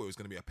thought it was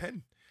going to be a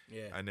pen.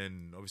 Yeah. And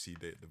then obviously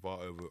the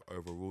VAR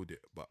overruled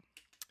it. But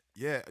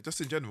yeah,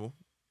 just in general,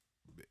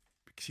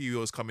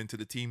 Kiwior's coming to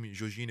the team.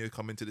 Jorginho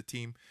coming to the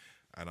team.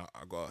 And I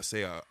gotta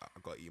say, I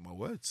gotta eat my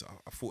words.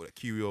 I thought that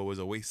Kiwior was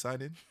a waste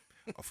signing.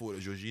 I thought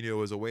that Jorginho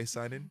was a waste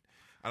signing.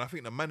 And I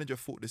think the manager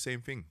thought the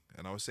same thing.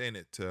 And I was saying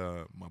it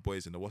to my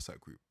boys in the WhatsApp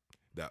group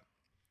that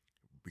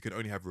we can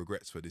only have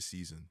regrets for this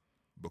season,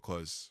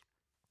 because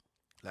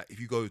like if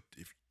you go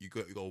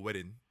to a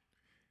wedding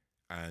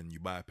and you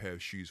buy a pair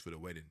of shoes for the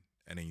wedding,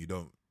 and then you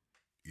don't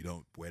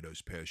wear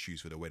those pair of shoes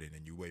for the wedding,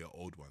 and you wear your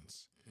old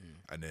ones,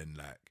 and then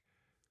like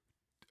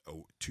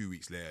 2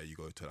 weeks later you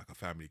go to like a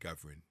family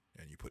gathering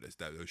and you put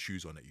those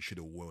shoes on that you should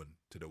have worn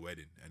to the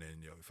wedding, and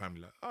then your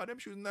family like, oh, them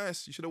shoes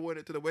nice, you should have worn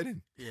it to the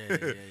wedding. Yeah.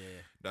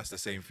 That's the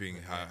same thing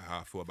how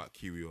I feel about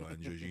Kiwior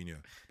and Jorginho,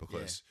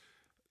 because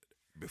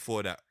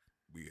before that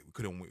we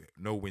couldn't win,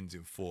 no wins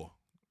in 4.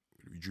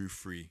 We drew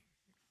 3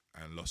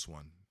 and lost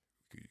 1.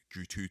 We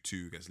drew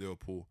 2-2 against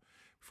Liverpool,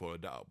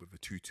 followed that up with a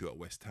 2-2 at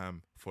West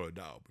Ham, followed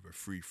that up with a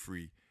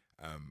 3-3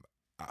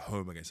 at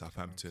home against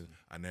Southampton,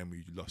 and then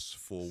we lost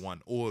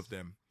 4-1. All of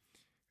them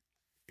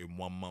in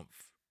 1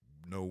 month.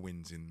 No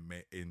wins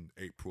in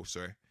April,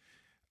 sorry,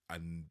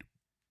 and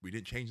we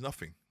didn't change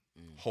nothing.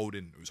 It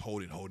was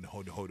holding. Oh,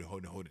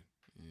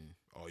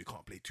 you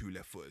can't play 2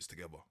 left footers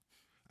together,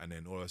 and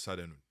then all of a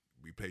sudden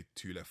we played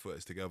 2 left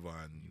footers together,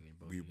 and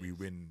we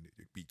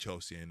beat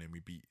Chelsea, and then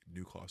we beat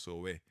Newcastle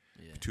away.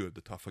 2 of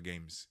the tougher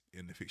games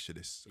in the fixture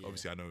list.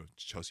 Obviously, I know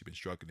Chelsea been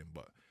struggling,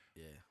 but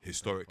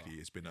historically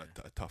it's been a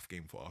tough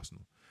game for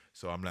Arsenal.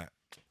 So I'm like,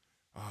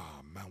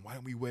 oh man, why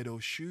don't we wear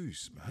those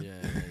shoes, man?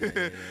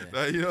 Yeah.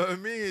 Like, you know what I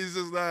mean? It's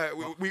just like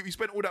we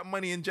spent all that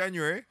money in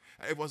January,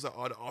 and everyone's like,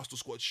 oh, the Arsenal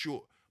squad's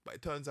short. But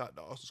it turns out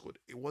the Arsenal squad,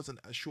 it wasn't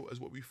as short as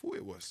what we thought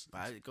it was.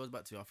 But it goes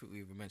back to, I think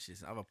we've mentioned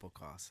this in other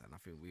podcasts, and I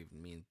think me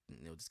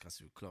and Neil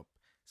discussed it with Klopp.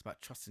 It's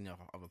about trusting your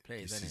other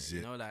players, isn't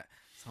it? You know, like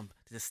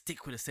they just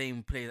stick with the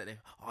same players that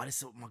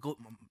this is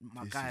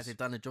my guys, they've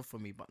done the job for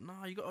me. But no,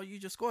 you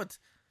just squad.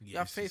 You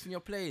have faith in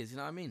your players. You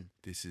know what I mean?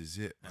 This is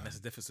it, man. And that's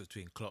the difference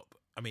between Klopp.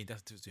 I mean,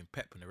 that's the difference between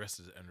Pep and the rest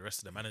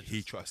of the managers.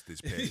 He trusts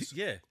his players,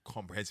 yeah,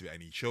 comprehensively,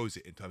 and he shows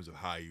it in terms of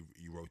how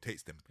he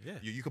rotates them. Yeah,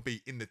 you could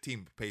be in the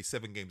team, play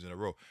 7 games in a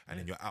row, and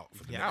then you're out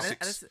for the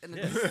next 6. And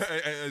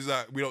it's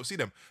like we don't see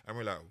them, and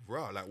we're like,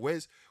 wow, like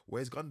where's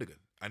Gundogan?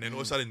 And then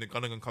all of a sudden, the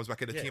Gundogan comes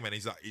back in the team, and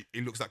he's like,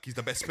 he looks like he's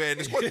the best player in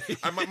the squad.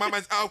 And my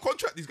man's out of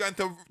contract. He's going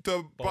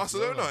to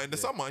Barcelona in the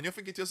summer, and you're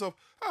thinking to yourself,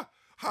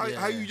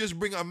 how you just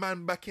bring a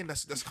man back in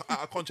that's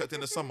out of contract in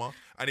the summer,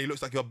 and he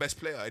looks like your best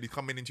player, and he's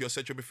coming into your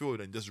central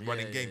midfield and just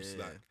running games.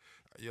 Like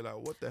you're like,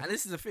 what the hell? And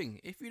this is the thing: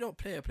 if you don't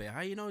play a player,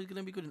 how you know he's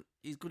gonna be good?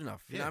 He's good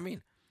enough. You know what I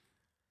mean?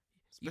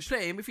 You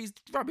play him. If he's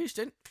rubbish,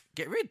 then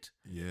get rid.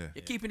 Yeah.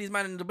 You're keeping his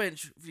man on the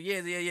bench for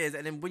years,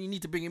 and then when you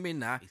need to bring him in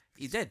now,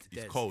 he's dead.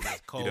 He's cold.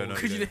 He's cold. You don't know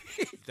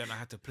don't know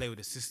how to play with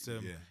the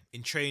system. Yeah.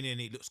 In training,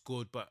 it looks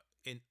good, but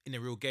in a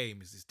real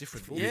game is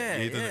different. Yeah,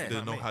 They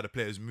don't know how the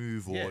players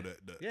move or the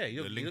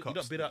you link don't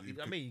ups. build up.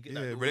 I mean, you get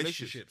that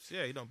relationships.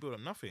 Yeah, you don't build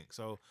up nothing.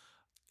 So,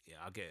 yeah,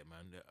 I get it,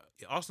 man.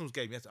 Arsenal's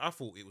game. Yes, I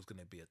thought it was going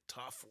to be a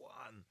tough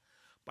one,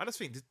 but I just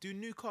think, do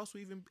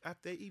Newcastle have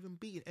they even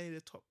beaten any of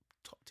the top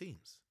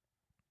teams?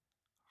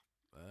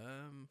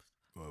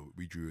 Well,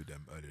 we drew with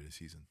them earlier this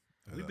season.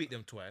 We beat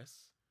them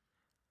twice.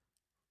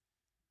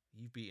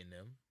 You've beaten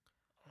them.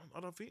 I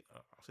don't think. I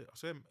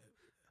say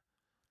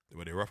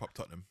When they rough up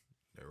Tottenham,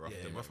 they rough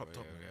them rough up. up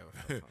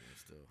Tottenham.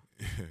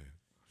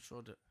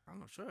 Still. I'm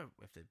not sure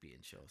if they've beaten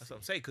Chelsea. That's what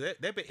I'm saying, because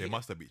they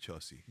must have beat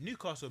Chelsea.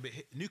 Newcastle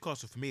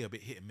for me a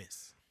bit hit and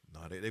miss.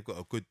 No, they've got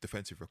a good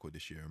defensive record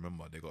this year.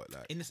 Remember, they got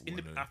like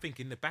I think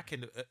in the back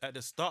end at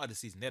the start of the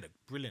season they had a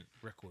brilliant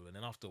record, and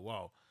then after a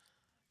while,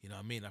 you know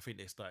what I mean. I think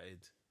they started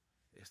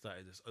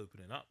just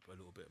opening up a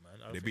little bit,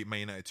 man. They beat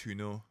Man United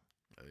 2-0.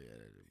 Oh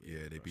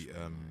yeah, They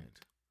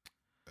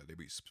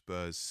beat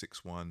Spurs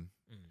 6-1.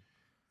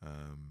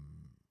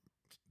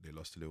 They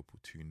lost to Liverpool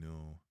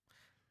 2-0.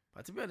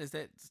 But to be honest,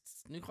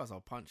 Newcastle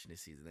are punching this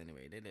season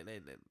anyway. They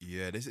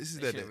this is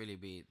they shouldn't really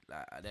be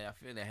like. I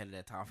think they're ahead of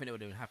their time. I think they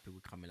would have been happy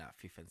with coming out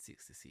 5th and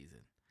 6th this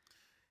season.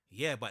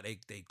 Yeah, but they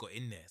got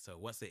in there. So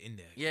once they're in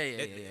there,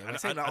 yeah. I'm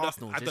saying like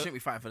Arsenal, they shouldn't be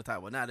fighting for the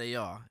title. But now they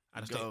are.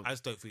 I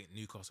just don't think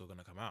Newcastle are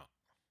gonna come out.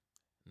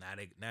 Now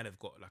they've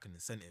got like an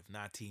incentive.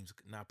 Now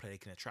players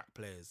can attract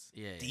players,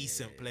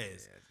 decent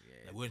players.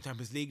 Like, we're in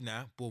Champions League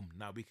now. Boom.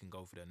 Now we can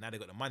go for them. Now they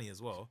got the money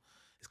as well.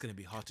 It's gonna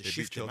be hard to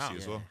shift them Chelsea out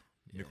as well.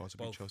 Newcastle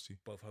beat Chelsea,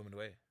 both home and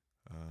away.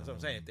 That's what I'm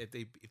saying. If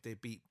they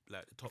beat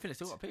like the top, I think they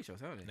still got to pay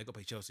Chelsea, haven't they? They got to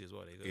pay Chelsea as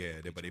well.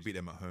 But they beat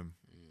them at home.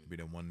 They beat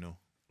them 1-0.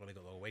 Well, they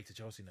got to go away to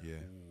Chelsea now. Yeah.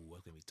 Ooh,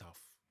 that's gonna be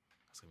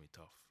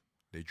tough.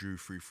 They drew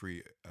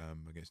 3-3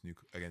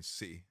 against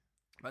City.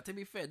 But to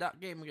be fair, that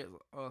game against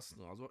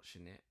Arsenal, I was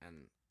watching it,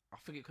 and I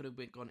think it could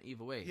have gone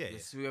either way. Yeah,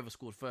 it's whoever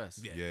scored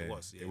first. Yeah, it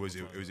was. Yeah, it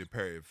was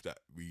imperative that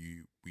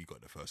we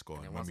got the first goal.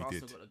 And when once we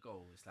Arsenal did, got the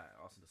goal, it's like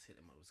Arsenal just hit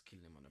them. Was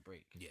killing them on the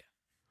break. Yeah.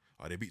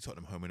 They beat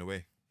Tottenham home and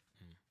away.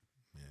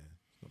 Yeah,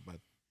 it's not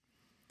bad.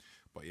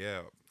 But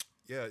yeah,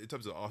 in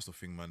terms of the Arsenal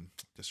thing, man,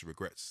 just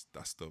regrets.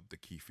 That's the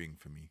key thing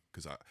for me,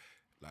 because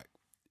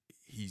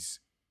he's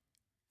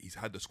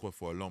had the squad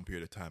for a long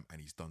period of time,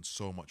 and he's done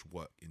so much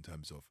work in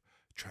terms of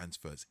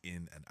transfers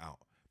in and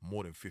out,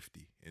 more than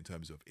 50 in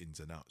terms of ins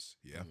and outs.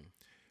 Yeah.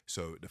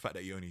 So the fact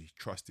that he only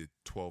trusted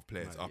 12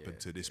 players up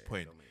until this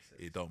point,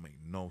 it don't make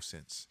no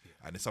sense.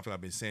 Yeah. And it's something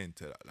I've been saying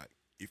to, like,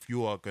 if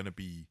you are going to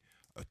be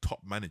a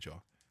top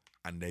manager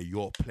and they're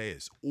your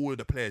players, all of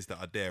the players that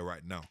are there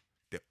right now,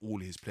 they're all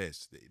his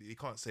players. They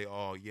can't say,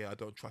 oh yeah, I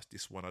don't trust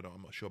this one. I'm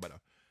not sure about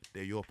that.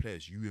 They're your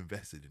players. You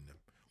invested in them.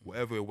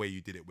 Whatever way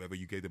you did it, whether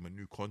you gave them a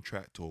new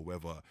contract or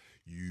whether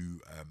you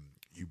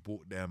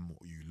bought them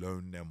or you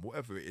loaned them,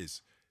 whatever it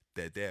is,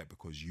 they're there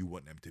because you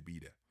want them to be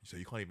there. So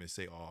you can't even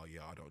say, oh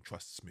yeah, I don't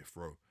trust Smith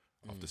Rowe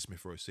after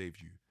Smith Rowe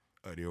saved you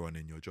earlier on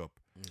in your job.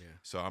 Yeah.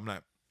 So I'm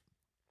like,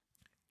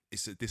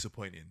 it's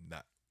disappointing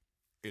that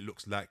it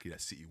looks likely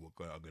that City are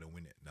going to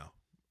win it now.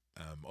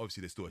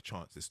 Obviously, there's still a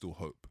chance, there's still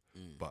hope,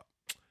 but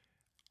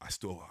I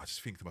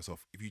just think to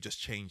myself, if you just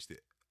changed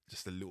it,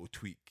 just a little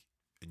tweak,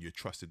 and you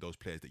trusted those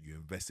players that you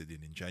invested in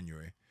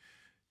January,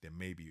 then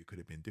maybe it could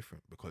have been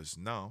different. Because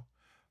now,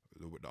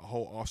 the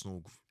whole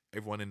Arsenal,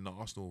 everyone in the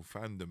Arsenal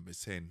fandom is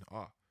saying,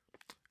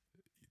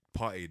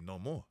 Partey no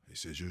more.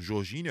 It's a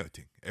Jorginho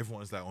thing.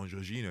 Everyone's like on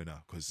Jorginho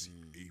now because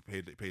he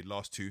played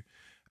last two,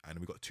 and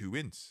we got 2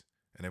 wins.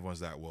 And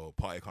everyone's like, well,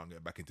 Partey can't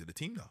get back into the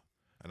team now.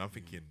 And I'm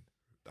thinking,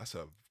 that's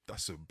a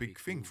big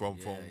thing from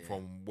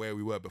where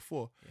we were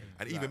before. Yeah.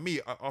 And even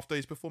me, after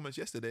his performance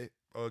yesterday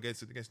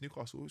against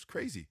Newcastle, it was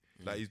crazy.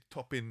 Like, he's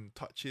topping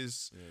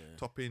touches,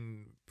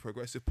 topping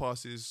progressive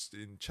passes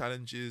in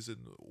challenges and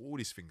all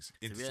these things.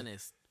 To be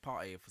honest,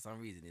 Partey, for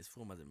some reason, his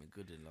form hasn't been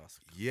good in the last.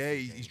 Yeah,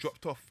 he's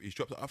dropped off.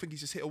 I think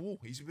he's just hit a wall.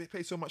 He's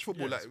played so much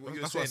football. Like what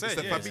you're saying, it's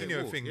the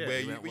Fabinho thing where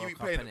you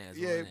playing.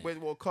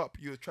 When World Cup,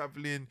 you're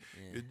traveling,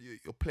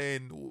 you're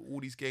playing all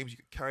these games,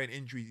 you're carrying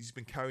injuries. He's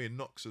been carrying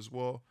knocks as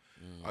well.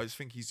 I just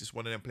think he's just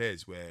one of them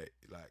players where,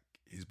 like,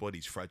 his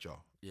body's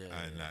fragile,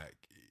 like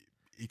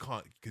he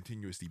can't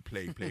continuously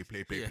play.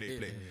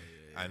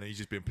 And he's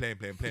just been playing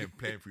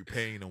through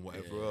pain and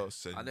whatever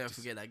else. And I'll never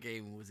forget that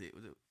game. Was it?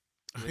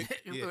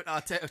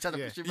 Arteta trying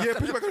to push him back.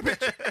 Push him back on the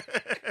pitch.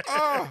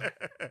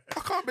 I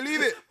can't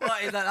believe it.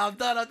 What is that? I'm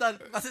done.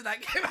 That's it.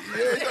 That game.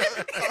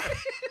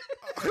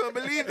 I can't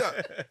believe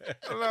that.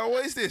 I'm like,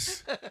 what is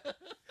this?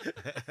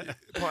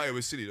 Partey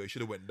was silly though. He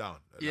should have went down.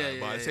 But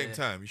at the same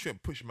time, you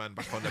shouldn't push a man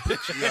back on the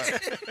pitch.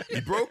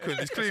 He's broken.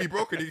 He's clearly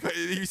broken.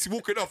 He's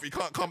walking off. He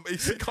can't come. He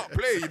can't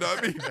play. You know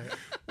what I mean?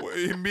 What,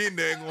 him being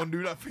there ain't gonna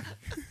do nothing.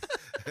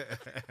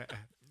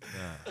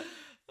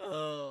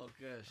 Oh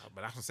gosh.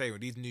 But that's what I'm saying.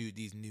 With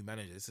these new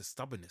managers, it's a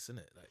stubbornness, isn't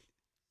it? Like,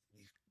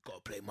 you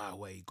got to play my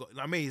way.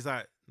 He's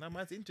like, no,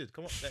 man's injured.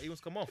 Come on, like, he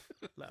wants to come off.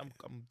 Like,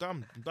 I'm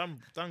done,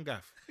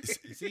 gaff.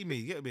 You see me?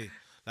 You get me?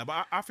 Like,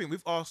 but I think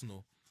with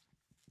Arsenal,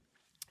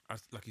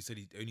 like you said,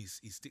 he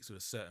sticks with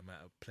a certain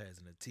amount of players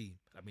in the team.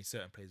 I mean,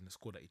 certain players in the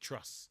squad that he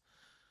trusts.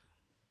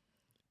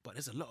 But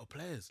there's a lot of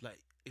players. Like,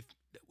 if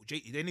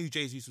they knew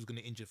Jesus was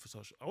going to injure for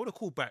social, I would have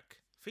called back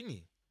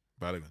Thingy.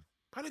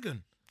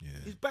 Balogun. Yeah.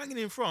 He's banging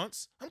in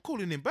France. I'm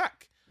calling him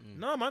back.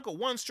 No, man, I got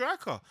one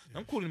striker.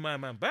 I'm calling my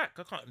man back.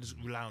 I can't just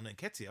rely on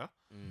Nketiah.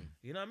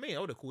 You know what I mean? I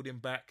would have called him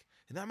back.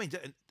 You know what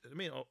I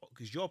mean?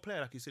 Because your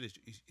player, like you said, is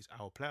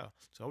our player.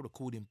 So I would have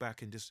called him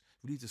back and just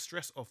relieved the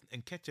stress off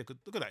Nketiah. Cause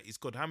look at that. He's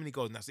got how many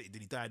goals and that's it.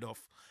 Then he died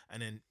off.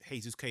 And then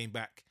Jesus came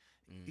back.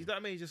 You know what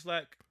I mean? Just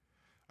like...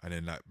 And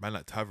then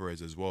like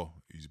Tavares as well.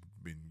 He's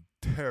been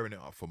tearing it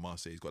up for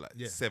Marseille. He's got like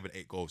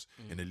 7-8 goals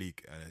in the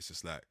league. And it's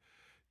just like,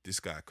 this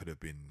guy could have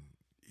been...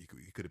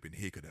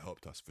 He could have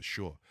helped us for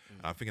sure.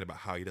 And I'm thinking about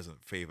how he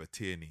doesn't favour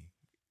Tierney,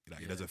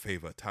 he doesn't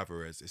favour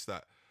Tavares. It's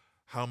like,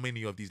 how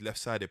many of these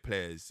left-sided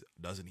players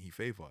doesn't he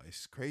favour?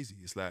 It's crazy.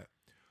 It's like,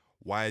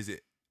 why is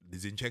it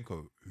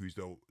Zinchenko who's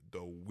the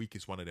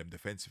weakest one of them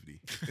defensively?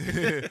 Do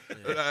you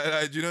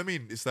know what I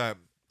mean? It's like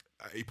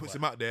he puts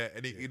him out there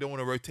and he don't want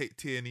to rotate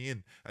Tierney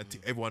in, and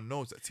everyone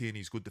knows that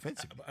Tierney's good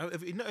defensively.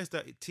 Have you noticed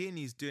that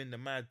Tierney's doing the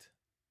mad?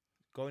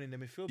 Going in the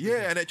midfield.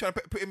 Yeah, and they're trying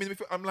to put him in the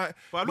midfield. I'm like...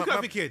 But look at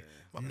the kid.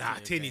 Nah,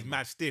 Tierney's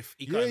mad stiff.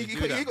 He can't he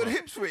got the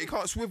hips for it. He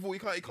can't swivel. He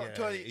can't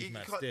turn it. He's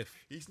mad can't, stiff.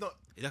 He's not...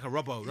 He's like a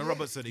Robbo. No,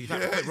 Robertson. He's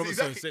like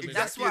exactly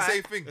That's the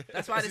same thing.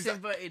 That's why this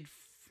inverted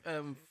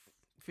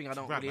thing I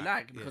don't really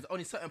like, because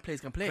only certain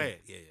players can play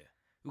it. Yeah.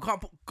 We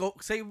can't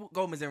put say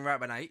Gomez in right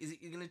by now. Is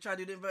he going to try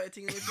to do the inverted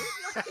thing in the field?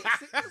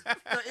 It's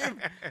not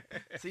him.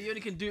 So you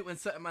only can do it when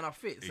certain men are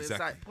fit. So it's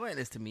like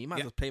pointless to me. You might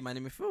as well play man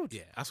in midfield.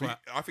 Yeah, that's why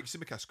I think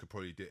Tsimikas could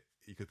probably do it.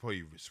 He could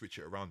probably switch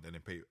it around and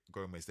then play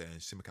Gomez there, and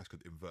Tsimikas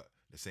could invert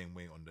the same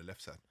way on the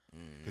left side.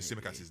 Because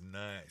Tsimikas is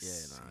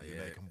nice. He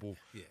can ball.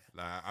 Yeah.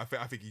 Like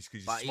I think he's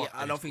But smart.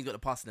 I don't think he's got the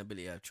passing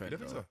ability of Trent. You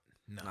don't think so?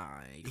 no. Nah,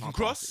 He can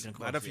cross.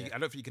 I don't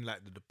think he can like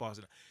the pass.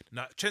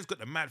 Now Trent's got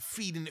the mad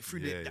feeding it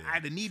through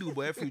the needle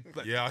boy. I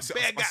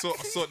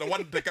saw the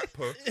one the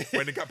Gakpo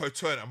when the Gakpo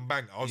turned and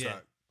bang. I was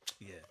like,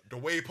 the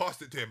way he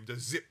passed it to him,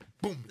 just zip,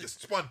 boom,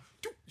 just spun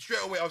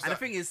straight away. I was and like,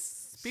 the thing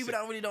is, people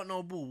that really don't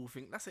know ball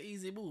think that's an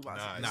easy ball. But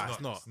Nah,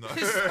 it's not. It's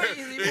not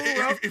easy ball,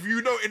 bro. if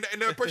you know in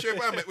the pressure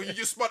environment when he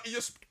just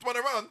spun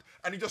around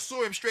and he just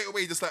saw him straight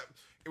away, just like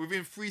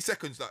within 3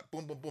 seconds, like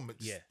boom, boom, boom,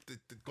 it's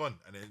gone,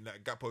 and then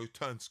like Gakpo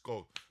turns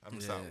goal. I'm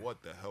just like,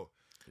 what the hell?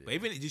 But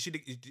even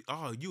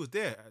you was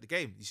there at the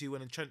game. You see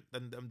when Trent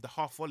and the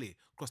half volley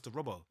across the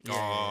Robbo.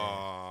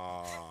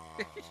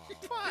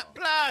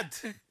 Blood.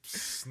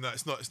 It's not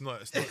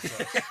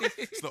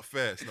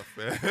fair. It's not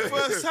fair.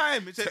 First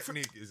time. It's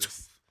technique is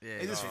just.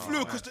 It just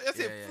flew across the. That's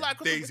it. Fly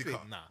across Daisy the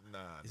cut. Nah.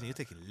 You're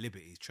taking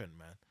liberties, Trent,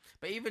 man.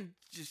 But even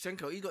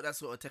Zinchenko, he got that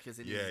sort of technique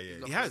in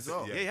his he has. as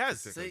well. Yeah, he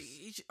has. So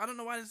I don't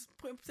know why he's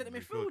putting him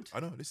in midfield.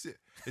 I know. This is it.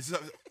 This is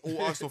like,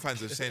 all Arsenal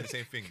fans are saying the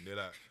same thing. They're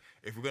like,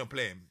 if we're gonna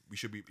play him, it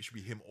should be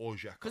him or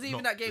Xhaka. Because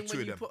even that game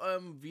when you put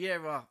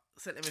Vieira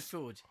centre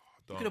midfield,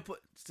 you could have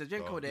put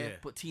Zinchenko there,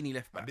 put Tini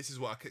left back. And this is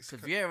what because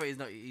Vieira he's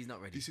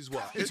not ready. This is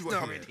what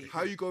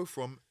how you go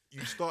from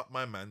you start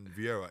my man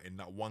Vieira in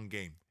that one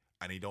game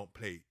and he don't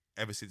play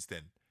ever since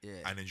then. Yeah.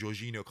 And then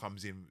Jorginho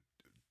comes in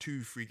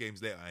 2-3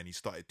 games later and he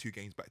started 2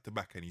 games back to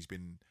back and he's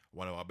been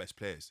one of our best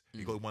players.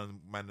 He got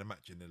one man of the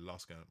match in the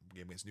last game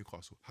against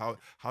Newcastle. How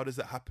does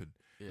that happen?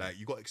 Like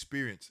you got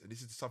experience, and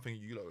this is something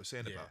you lot were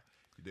saying about.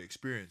 The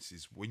experience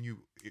is when you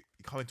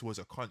coming towards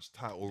a crunch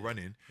title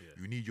running,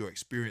 you need your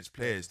experienced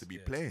players to be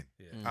playing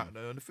out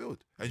there on the field.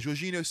 And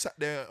Jorginho sat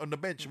there on the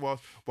bench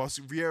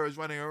whilst Vieira's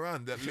running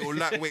around, that little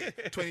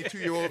lightweight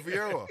 22-year-old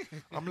Vieira.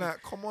 I'm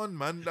like, come on,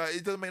 man. Like,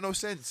 it doesn't make no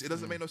sense. It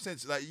doesn't make no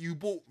sense. Like, you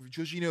bought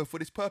Jorginho for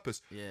this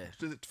purpose.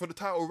 For the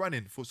title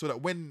running, so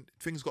that when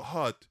things got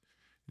hard,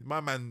 my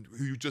man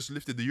who just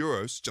lifted the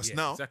Euros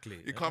now,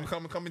 you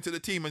come into the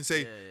team and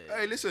say,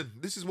 hey, listen,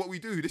 this is what we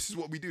do. This is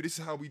what we do. This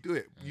is how we do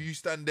it. You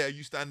stand there,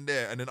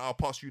 and then I'll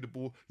pass you the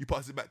ball. You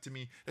pass it back to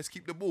me. Let's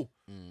keep the ball.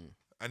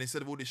 And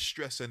instead of all this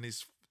stress and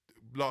this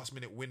last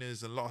minute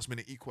winners and last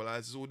minute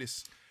equalizers, all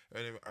this,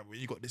 and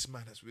you got this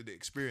man that's with the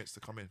experience to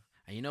come in.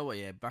 And you know what?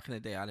 Yeah, back in the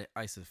day,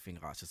 I used to think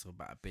it's just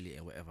about ability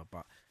and whatever.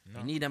 But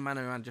you need a man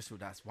around just with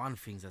that's one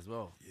things as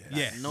well.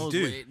 Knows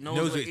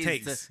what it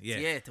takes.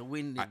 To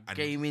win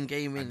game in.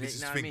 You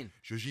know what I mean?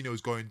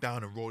 Jorginho's going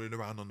down and rolling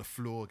around on the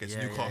floor against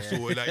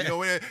Newcastle. Like, you know,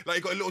 when he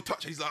got a little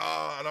touch, he's like,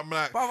 and I'm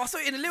like, bro, I saw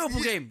it in the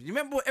Liverpool game. You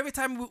remember every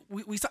time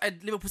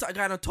Liverpool started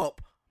going on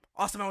top,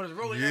 Arsenal was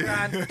rolling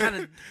around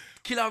trying to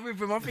kill our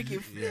rhythm. I'm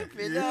thinking,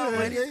 flipping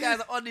man, these guys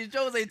are on these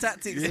Jose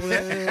tactics.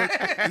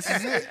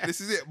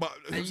 This is it. But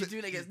and you do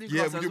it against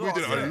Newcastle. We did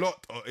it a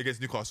lot against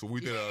Newcastle.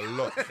 We did it a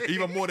lot,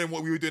 even more than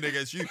what we were doing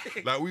against you.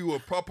 Like, we were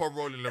proper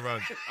rolling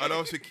around, and I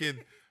was thinking,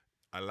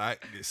 I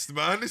like this,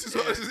 man. This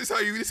is how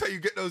you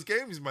get those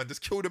games, man.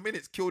 Just kill the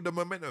minutes, kill the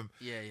momentum.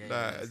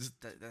 That's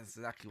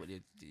exactly what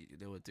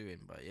they were doing.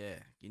 But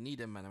you need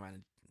them man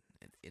around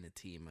in a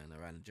team and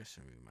around the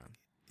dressing room, man.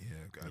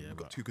 We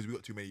got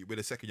too many. We're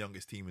the second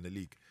youngest team in the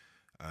league,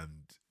 and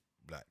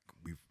like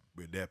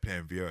we're there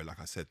playing Vieira, like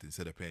I said,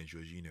 instead of playing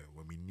Jorginho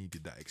when we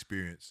needed that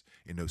experience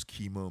in those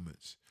key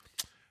moments.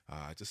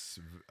 I'm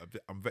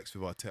vexed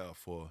with Arteta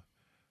for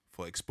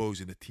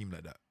exposing the team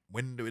like that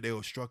when they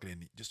were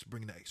struggling, just to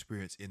bring that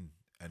experience in,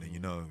 and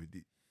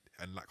then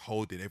and like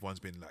Holding, everyone's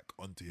been like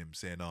onto him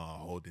saying,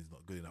 Holding's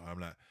not good enough. I'm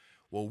like,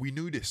 well, we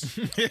knew this.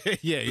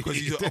 Yeah, because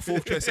he's a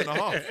fourth choice centre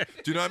half.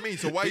 Do you know what I mean?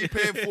 So why are you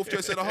paying fourth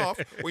choice centre half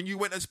when you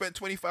went and spent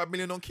 25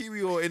 million on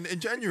Kiwior in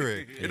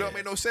January? It don't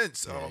make no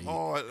sense.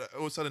 All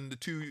of a sudden the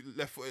two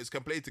left footers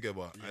can play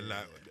together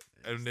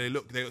and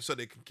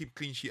they can keep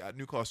clean sheet at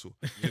Newcastle.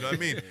 You know what I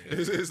mean?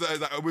 It's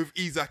like with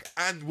Isak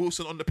and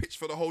Wilson on the pitch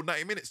for the whole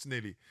 90 minutes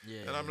nearly.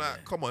 And I'm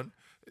like, come on.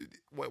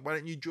 Why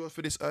didn't you draw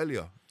for this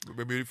earlier?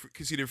 When we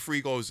conceded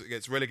 3 goals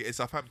against relegated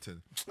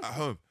Southampton at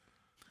home.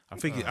 I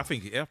think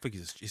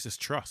it's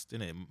just trust,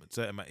 isn't it?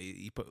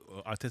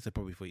 Arteta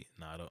probably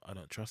thought, I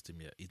don't trust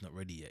him yet. He's not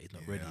ready yet. He's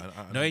not ready.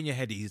 No, in your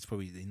head, he's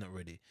not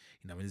ready.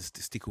 I mean,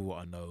 just stick with what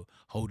I know.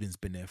 Holding's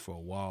been there for a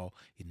while.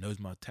 He knows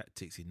my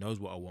tactics. He knows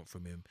what I want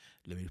from him.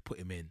 Let me put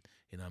him in.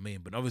 You know what I mean?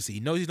 But obviously,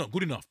 he knows he's not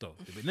good enough, though.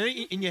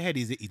 In your head,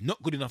 he's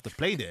not good enough to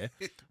play there.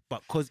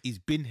 But because he's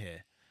been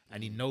here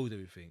and he knows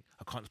everything,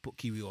 I can't just put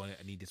Kiwi on it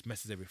and he just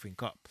messes everything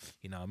up.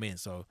 You know what I mean?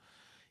 So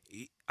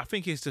I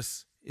think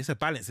it's a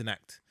balancing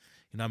act.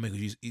 You know what I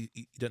mean? Because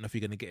you don't know if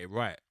you're going to get it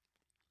right.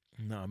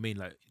 You know what I mean?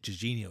 Like,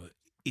 Jorginho,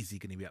 is he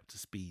going to be up to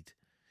speed?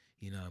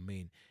 You know what I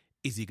mean?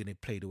 Is he going to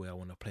play the way I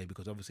want to play?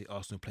 Because obviously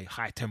Arsenal play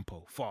high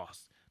tempo,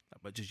 fast.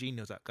 But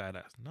Jorginho's that guy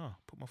that's,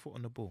 put my foot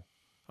on the ball.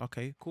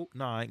 Okay, cool.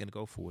 I ain't going to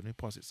go forward. Let me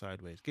pass it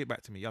sideways. Get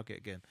back to me. I'll get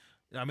it again.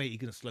 You know what I mean? He's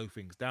going to slow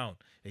things down.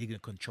 He's going to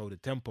control the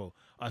tempo.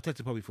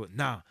 Arteta probably thought,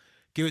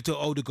 give it to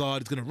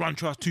Odegaard. He's going to run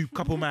to us, 2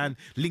 couple man,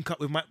 link up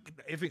with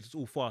everything's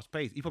all fast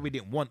paced. He probably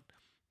didn't want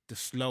the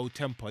slow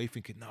tempo. He's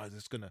thinking,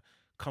 it's going to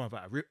come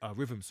about a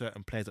rhythm.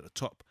 Certain players at the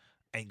top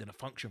ain't going to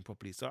function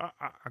properly. So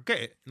I get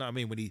it. You know what I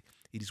mean? When he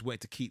just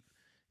wanted to keep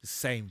the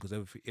same because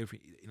everything,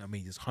 you know what I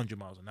mean, just 100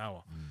 miles an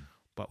hour.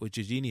 But with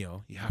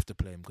Jorginho, you have to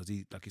play him because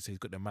he, like you said, he's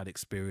got the mad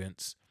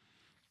experience.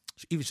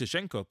 Even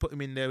Shevchenko, put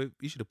him in there.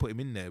 You should have put him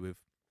in there with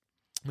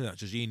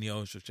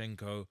Jorginho,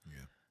 Shevchenko,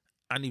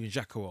 and even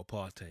Xhaka or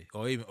Partey,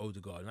 or even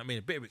Odegaard. I mean,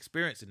 a bit of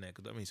experience in there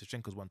because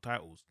Shevchenko's won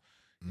titles.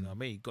 You know what I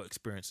mean? He got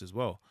experience as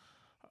well.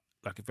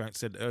 Like Frank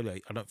said earlier,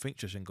 I don't think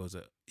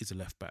Shevchenko is a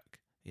left back.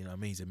 You know what I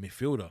mean? He's a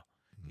midfielder.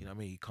 You know what I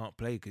mean? He can't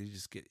play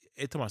because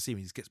every time I see him,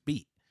 he just gets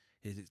beat.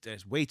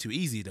 It's way too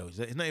easy though.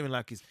 It's not even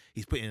like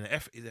he's putting in an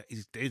effort.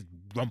 He's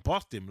run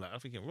past him. Like I'm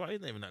thinking, right,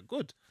 he's not even that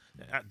good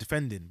at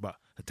defending, but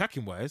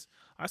attacking wise,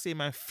 I see a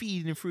man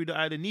feeding him through the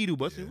eye of the needle.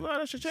 But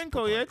that's Shevchenko,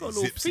 got a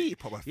little feet.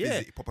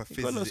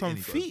 He got some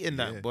feet in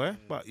that boy.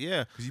 But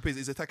because he plays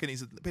his attacking. He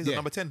plays at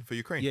number 10 for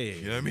Ukraine.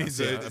 You know what I mean?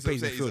 So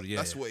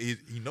that's what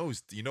he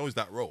knows. He knows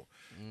that role,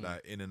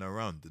 like in and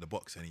around the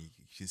box, and he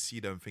can see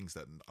them things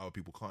that other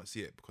people can't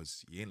see it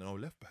because he ain't no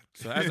left back.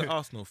 So as an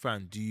Arsenal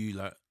fan, do you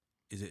like?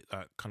 Is it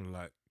like kind of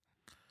like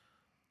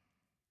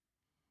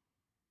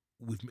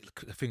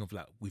the thing of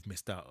like we've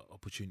missed out an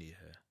opportunity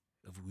here?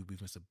 We've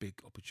missed a big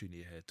opportunity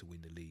here to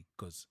win the league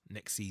because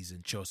next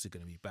season Chelsea are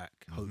going to be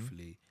back,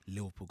 hopefully.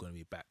 Liverpool going to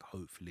be back,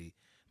 hopefully.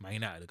 Man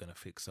United are going to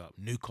fix up.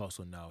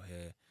 Newcastle now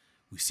here.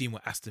 We've seen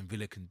what Aston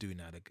Villa can do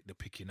now. They're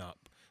picking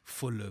up.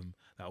 Fulham,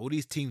 like all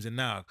these teams are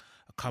now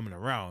coming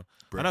around.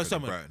 I know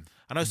some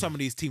of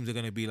these teams are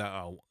going to be like,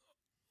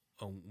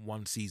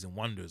 one season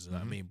wonders, you know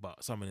what I mean?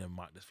 But some of them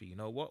might just think, you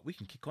know what, we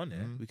can kick on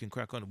there. We can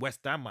crack on.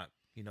 West Ham might,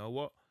 you know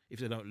what, if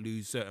they don't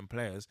lose certain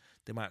players,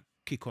 they might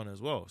kick on as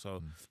well.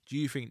 So do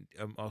you think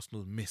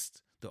Arsenal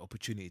missed the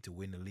opportunity to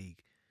win the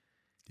league?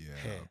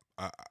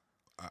 Yeah,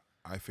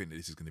 I think that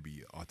this is going to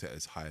be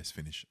Arteta's highest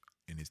finish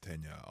in his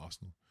tenure at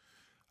Arsenal.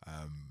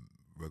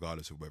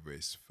 Regardless of whether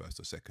it's first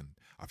or second,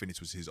 I think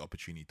this was his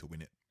opportunity to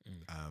win it.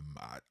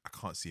 I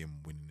can't see him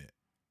winning it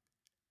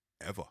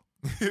ever.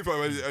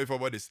 If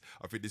I'm honest,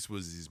 I think this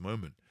was his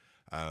moment.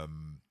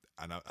 And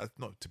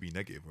not to be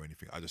negative or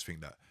anything, I just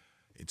think that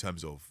in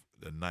terms of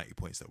the 90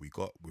 points that we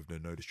got with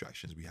no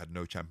distractions, we had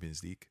no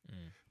Champions League.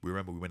 We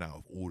remember we went out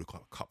of all the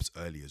cups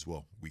early as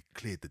well. We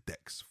cleared the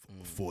decks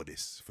for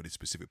this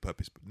specific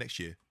purpose. But next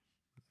year,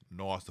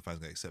 no Arsenal fans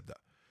going to accept that.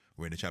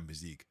 We're in the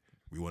Champions League.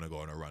 We want to go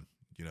on a run.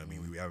 You know what I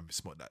mean? We haven't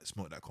smoked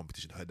that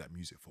competition, heard that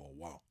music for a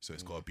while. So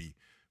it's got to be,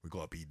 we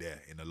got to be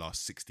there in the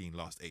last 16,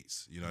 last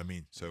 8s. You know what I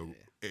mean? So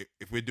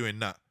if we're doing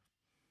that,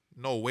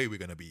 no way we're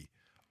going to be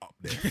up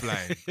there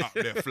flying,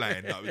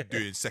 like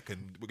doing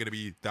second. We're going to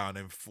be down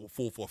in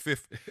fourth or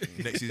fifth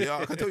next season.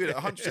 I can tell you that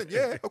 100%.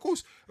 Yeah, of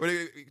course.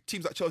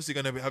 Teams like Chelsea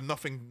are going to have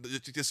nothing.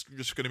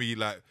 Just going to be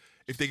like,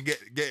 if they can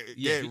get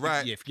it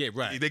right, if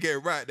they get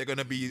it right, they're going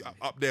to be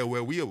up there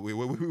where we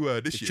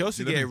were this year.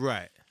 Chelsea get it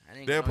right.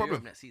 They're a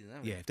problem. Season,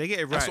 if they get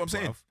it right, that's what I'm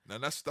saying.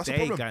 And that's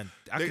a problem.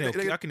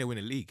 I can win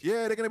a league.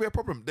 Yeah, they're going to be a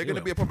problem. They're going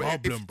to be a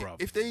problem, bro.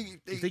 If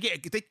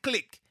they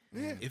click.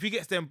 Yeah. If he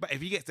gets them,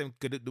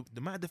 the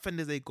amount of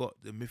defenders they got,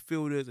 the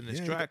midfielders and the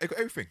striker, they got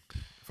everything.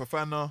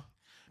 Fofana.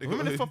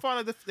 Remember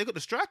Fofana? They got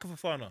the striker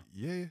Fofana.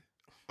 Yeah.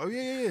 Oh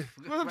yeah.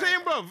 What I'm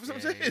saying, bro.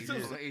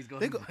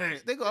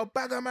 They got a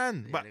bagger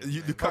man. But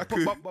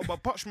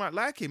Poch might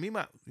like him. He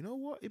might, you know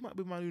what? He might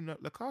be my new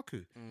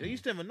Lukaku. You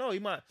just never know. He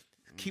might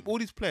keep all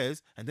these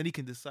players and then he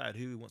can decide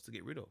who he wants to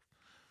get rid of.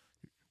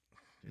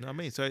 You know what I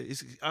mean? So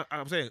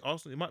I'm saying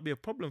Arsenal, it might be a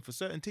problem for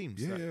certain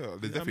teams. Yeah, Like, yeah, you know what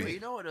I definitely. But mean? you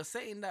know what? They're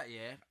saying that,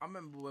 yeah. I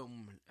remember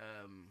when,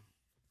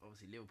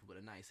 obviously Liverpool got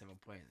the 97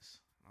 points.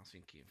 I was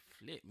thinking,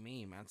 flip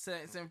me, man.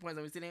 7 points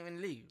and we still ain't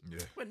winning the league. Yeah.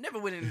 We're never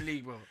winning the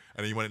league, bro.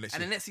 And then you won it next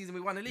And year. the next season we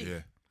won the league.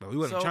 Yeah. But we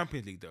won the So-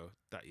 Champions League though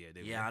that year.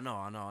 Yeah, I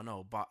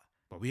know. But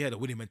But we had a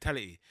winning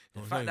mentality.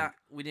 the fact that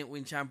we didn't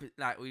win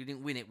we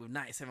didn't win it with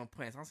 97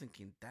 points, I was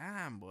thinking,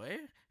 damn, boy.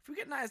 If we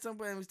get 97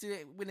 points and we still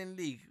ain't winning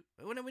the league,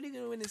 when are we going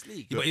to win this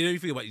league? Yeah, but you know, you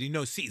think about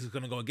it, City's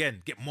going to go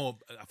again, get more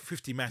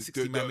 50 man,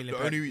 60 man million. The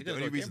pounds. only They're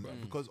gonna go reason, again,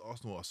 bro. because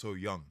Arsenal are so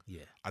young,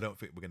 Yeah. I don't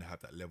think we're going to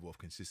have that level of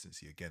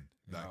consistency again.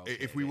 Like, Okay,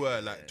 if we yeah, were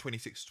yeah, like yeah.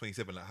 26,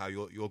 27, like how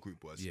your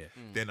group was, Yeah.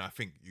 then I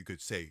think you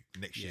could say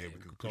next Yeah, year we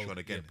we could could push go- on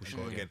again yeah, push and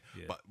go on again.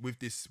 again, yeah. But with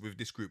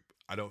this group,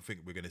 I don't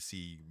think we're going to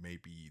see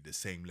maybe the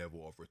same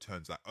level of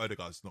returns. Like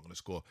Odegaard's not going to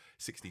score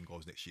 16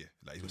 goals next year.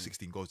 Like he's got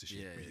 16 goals this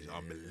year, Yeah, which is yeah, yeah,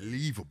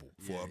 unbelievable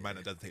for Yeah, a man yeah.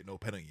 that doesn't take no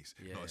penalties,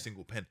 Yeah. not a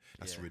single pen.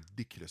 That's Yeah.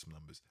 ridiculous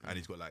numbers. And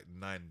he's got like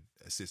 9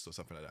 assists or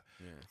something like that.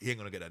 Yeah. He ain't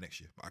gonna get that next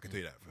year. I can tell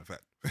you that for a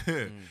fact.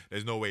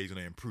 There's no way he's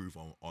gonna improve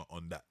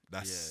on that.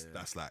 That's Yeah.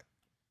 that's like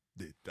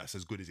that's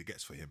as good as it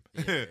gets for him.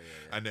 Yeah.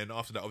 And then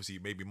after that, obviously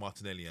maybe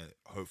Martinelli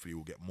hopefully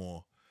will get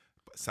more.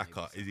 But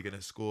Saka, is he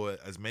gonna score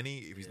as many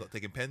if he's not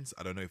taking pens?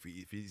 I don't know if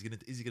he's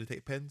gonna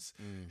take pens.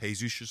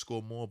 Jesus should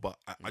score more, but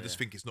I just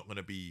think it's not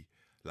gonna be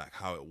like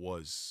how it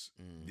was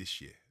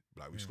this year.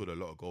 Like we scored a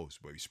lot of goals,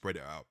 but we spread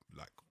it out.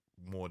 Like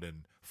more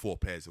than 4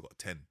 players have got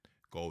 10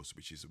 goals,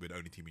 which is we're the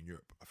only team in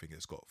Europe. I think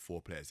it's got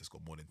 4 players that's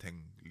got more than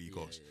 10 league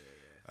goals.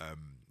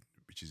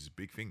 Which is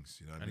big things,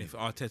 you know what I And mean? if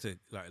Arteta,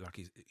 like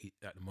he,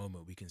 at the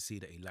moment, we can see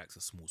that he likes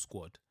a small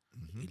squad.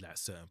 He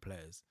likes certain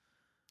players.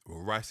 Well,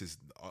 Rice is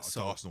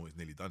So- to Arsenal is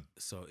nearly done.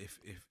 So if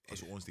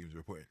That's what Orn's team is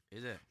reporting.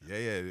 Is it?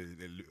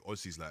 Yeah.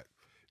 Obviously, like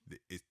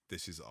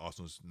this is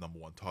Arsenal's number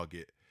 1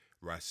 target.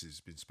 Rice has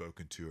been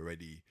spoken to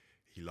already.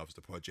 He loves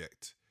the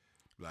project.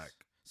 Like,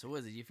 So what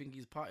is it? You think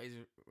he's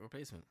Partey's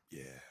replacement?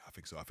 yeah, I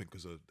think so. I think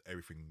because of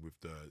everything with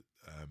the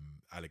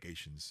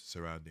allegations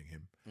surrounding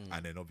him,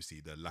 and then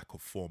obviously the lack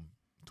of form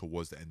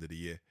towards the end of the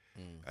year,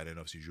 and then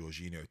obviously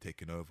Jorginho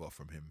taking over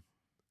from him,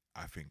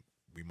 I think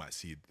we might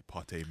see the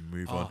Partey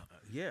move on.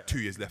 yeah, 2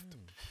 years left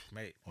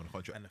mate. on the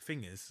contract. And the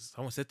thing is,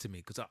 someone said to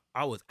me, because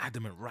I was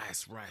adamant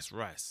Rice.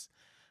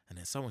 And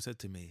then someone said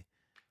to me,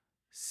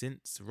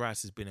 since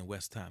Rice has been in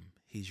West Ham,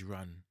 he's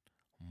run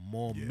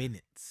more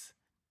minutes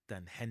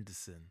than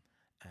Henderson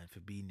and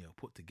Fabinho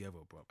put together,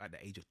 bro, at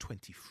the age of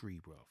 23,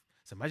 bro.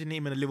 So imagine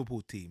him in a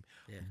Liverpool team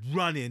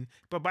running,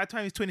 but by the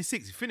time he's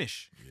 26, he's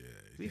finished. Yeah,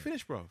 He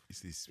finished, bro.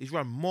 He's He's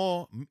run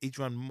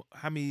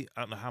how many,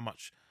 I don't know how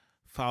much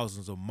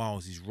thousands of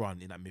miles he's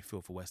run in that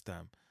midfield for West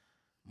Ham.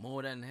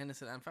 More than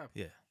Henderson and Fab?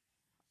 Yeah.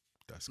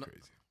 that's crazy.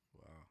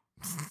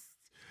 Wow.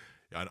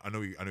 Yeah, I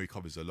know he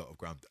covers a lot of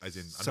ground. As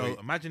in, I So know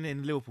imagine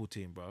in the Liverpool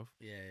team, bro.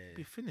 Yeah. He'd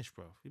be finished,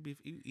 bro.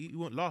 He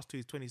won't last to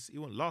his 20. He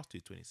won't last to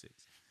his 26.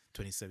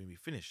 27, he'd be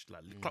finished.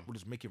 Like the club will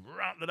just make him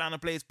run down the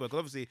place, but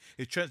obviously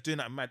if Trent's doing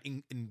that mad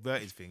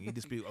inverted thing, he'd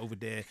just be over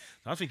there. So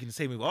I was thinking the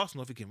same with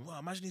Arsenal. I'm thinking, well,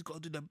 imagine he's got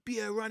to do the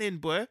beer running,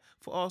 boy,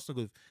 for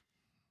Arsenal.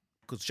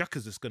 Because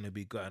Xhaka's just going to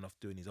be going off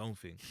doing his own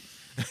thing.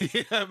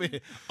 You know what I mean?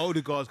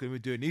 Odegaard's going to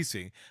be doing his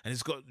thing. And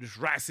it's got just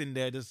Rice in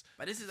there. Just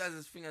But this is as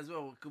a thing as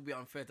well. It could be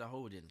unfair to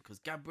Holding because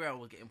Gabriel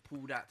was getting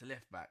pulled out to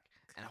left back,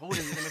 and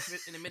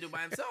Holding's in the middle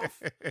by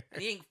himself,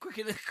 and he ain't quick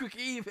either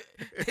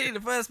in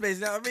the first place.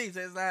 You know what I mean? So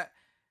it's like,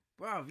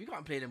 bro, you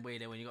can't play them way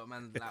there when you got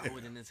man like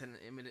Holding in the defense.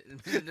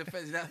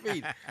 You know what I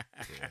mean?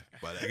 Yeah.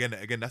 But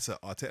again, that's an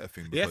Arteta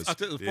thing. Yes, Because,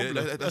 Arteta's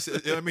problem. that's you know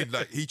what I mean.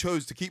 Like he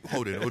chose to keep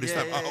holding all this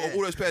Yeah, time. yeah, yeah.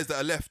 All those players that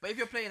are left. But if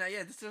you're playing that,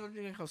 this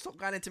is stop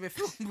going into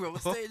midfield, bro.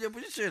 Stay in your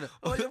position.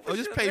 or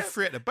just play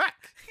 3 at the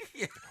back.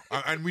 Yeah.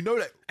 And we know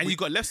that. And you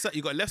got left side.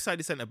 You got left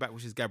sided centre back,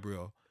 which is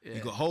Gabriel. Yeah.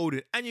 You got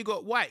Holding, and you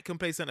got White can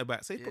play centre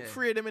back. So you put Yeah.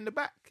 3 of them in the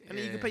back, and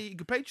then Yeah. you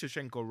can play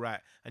Shevchenko right,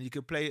 and you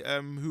could play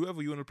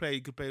whoever you want to play.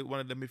 You could play one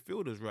of the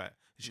midfielders right.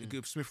 You should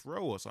give Smith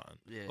Rowe or something,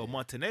 Yeah. or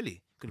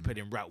Martinelli could have played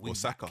him right wing. Or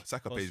Saka. back.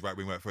 Saka Or- plays right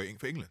wing back for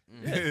England.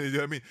 You know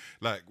what I mean?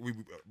 Like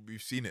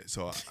we've seen it.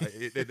 So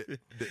the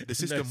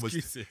system was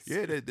excuses.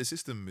 the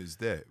system is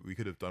there. We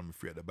could have done with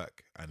 3 at the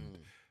back, and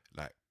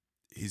like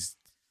his.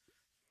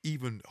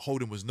 Even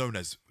Holden was known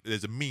as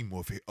there's a meme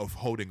of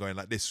Holden going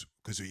like this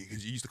because he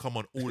used to come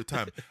on all the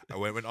time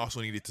when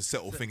Arsenal needed to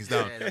settle things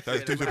down. Yeah,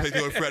 That's going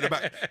through at the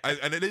back,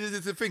 and it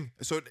is the thing.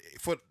 So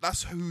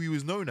that's who he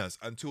was known as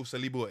until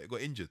Saliba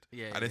got injured,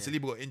 Yeah, and then yeah.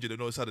 Saliba got injured,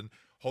 and all of a sudden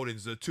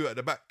Holden's the 2 at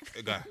the back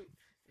guy.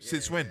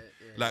 Since when?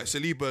 Like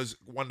Saliba's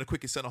one of the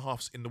quickest centre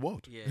halves in the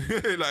world. Yeah.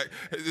 Like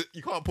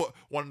you can't put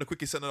one of the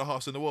quickest centre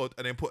halves in the world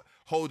and then put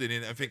Holden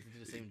in and think,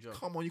 Do the same job.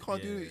 come on, you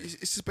can't do Yeah. it. It's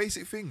just a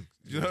basic thing.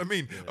 Do you know what I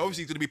mean?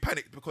 Obviously, he's going to be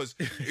panicked because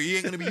he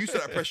ain't going to be used to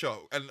that pressure.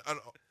 And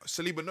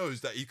Saliba knows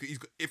that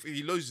if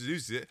he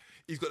loses it,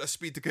 he's got that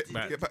speed to get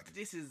back.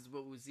 This is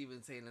what we was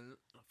even saying in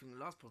I think the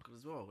last podcast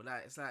as well.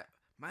 Like it's like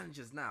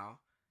managers now,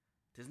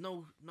 there's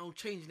no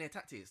change in their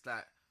tactics.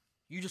 Like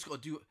you just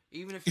got to do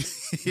even if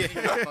you, you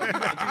gotta do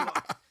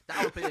what, the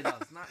other player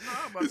does. Nah,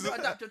 bro. You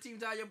adapt your team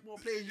to how your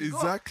what players you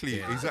Exactly.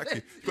 got.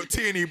 You got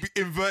Tierney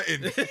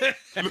inverting,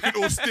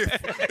 looking all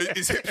stiff,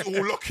 his hips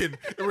all locking,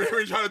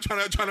 trying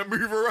to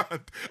move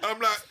around. I'm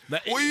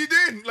like, what are you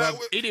doing? Like,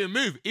 he didn't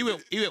move. He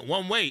went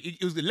one way. He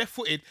was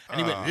left-footed, and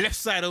he went left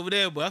side over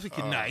there. But I was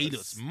thinking, nah, he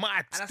looks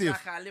mad and stiff.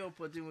 that's like how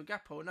Liverpool doing with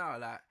Gakpo now.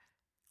 Like,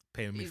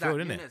 Paying he's midfield,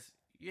 like, innit? Nunes,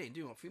 you ain't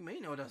doing what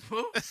Firmino does,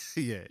 bro.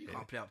 Yeah. You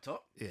can't play up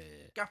top. Yeah.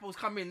 Gakpo's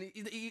come in.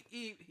 He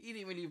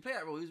didn't really play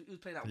that role. He was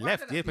playing that wide.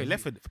 Left. Yeah, played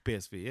left for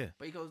PSV. Yeah.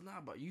 But he goes, nah,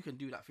 but you can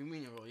do that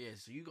Firmino role. Yeah,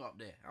 so you go up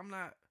there. I'm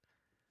like,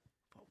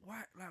 but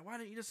why? Like, why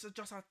don't you just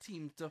adjust our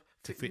team to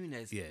fit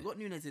Nunes? Yeah. You got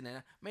Nunes in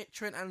there. Make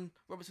Trent and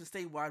Robertson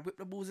stay wide. Whip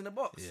the balls in the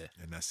box. Yeah.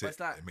 and that's But it. it's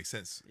like- It makes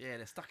sense. Yeah,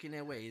 they're stuck in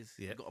their ways.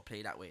 Yeah. You got to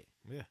play that way.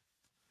 Yeah.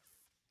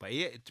 But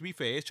yeah, to be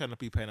fair, he's trying to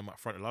be playing him up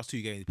front. The last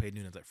 2 games he played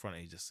Nunes up front,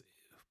 and it just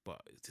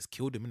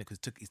killed him, innit? Because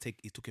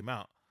he took him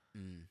out,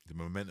 The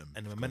momentum.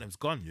 and the momentum's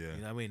gone. Yeah.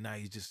 You know what I mean? Now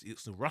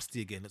it's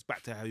rusty again. It's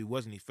back to how he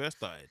was when he first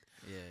started.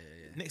 Yeah.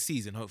 Next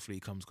season, hopefully, he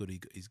comes good.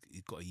 He's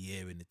got a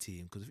year in the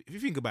team. Because if you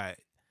think about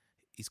it,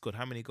 he scored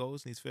how many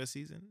goals in his first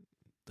season?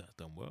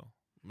 Done well.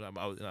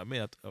 I look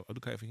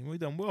at it thinking, well, he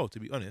done well, to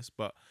be honest.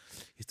 But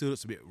he still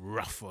looks a bit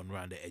rough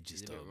around the edges,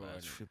 He's a though, bit man. raw,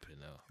 It's innit? flipping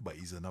out. But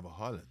he's another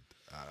Haaland.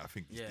 I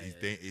think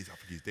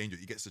he's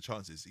dangerous. He gets the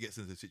chances. He gets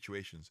into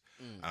situations,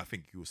 and I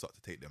think he will start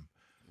to take them.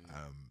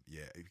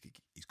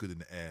 He's good in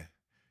the air.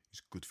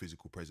 He's good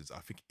physical presence. I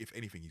think if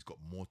anything, he's got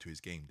more to his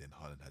game than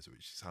Haaland has,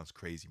 which sounds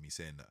crazy me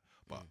saying that,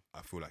 but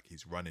I feel like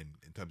he's running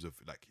in terms of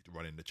like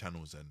running the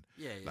channels and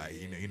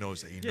he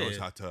knows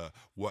how to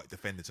work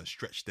defenders and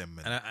stretch them.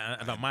 And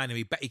I don't mind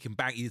him. He can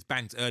bang. He's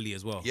banged early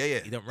as well. Yeah.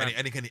 He don't and, ramp.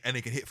 and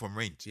he can hit from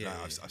range. Yeah,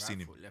 I've seen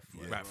him. Left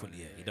foot, Right foot.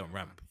 Yeah, he don't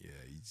ramp. Yeah,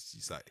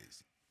 he's like,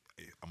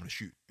 I'm gonna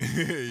shoot.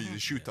 He's a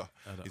shooter.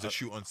 He's a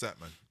shoot on set,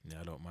 man.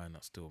 Yeah, I don't mind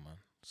that still, man.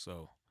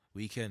 So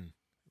weekend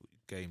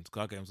games,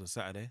 car games on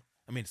Saturday.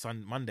 I mean,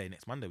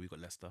 next Monday we got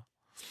Leicester.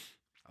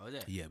 Oh,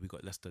 yeah. Yeah, we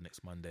got Leicester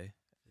next Monday.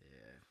 Yeah.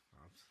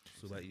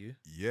 So about you?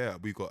 Yeah,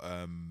 we got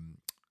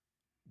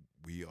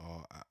we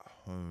are at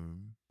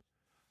home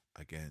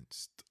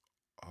against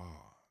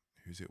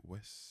who's it?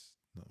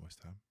 Not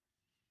West Ham.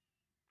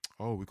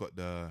 Oh, we got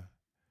the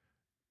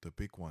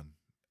big one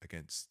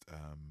against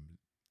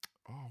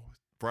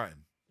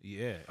Brighton.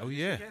 Yeah. Oh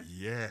yeah.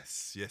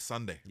 Yes,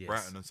 Sunday. Yes.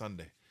 Brighton on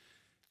Sunday.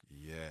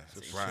 Yeah,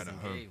 That's an Brighton at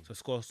interesting home. game.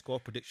 So score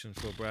predictions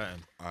for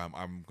Brighton.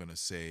 I'm gonna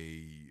say,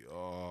 You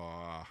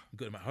got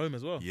them at home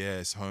as well. yeah,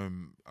 it's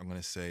home. I'm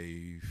gonna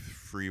say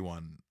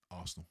 3-1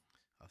 Arsenal.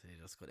 I think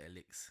they just got their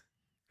licks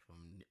from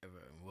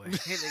Everton. Boy.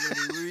 They're going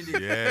to be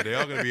wounded. Yeah, they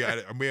are gonna be,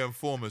 and we're in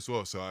form as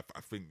well. So I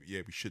think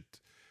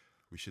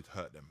we should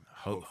hurt them.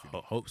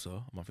 Hope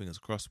so. My fingers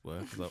crossed, boy.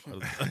 'Cause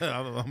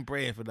I'm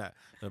praying for that.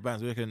 The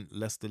bands, we reckon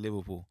Leicester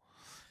Liverpool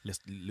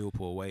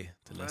away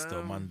to Leicester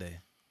on Monday.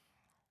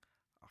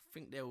 I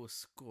think they will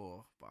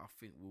score, but I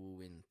think we will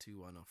win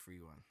 2-1 or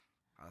 3-1.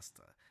 I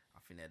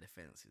think their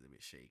defense is a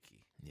bit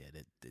shaky. Yeah,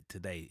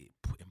 today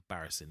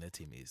embarrassing. Their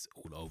team is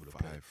all over the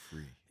place.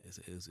 5-3.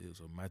 It was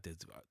so mad.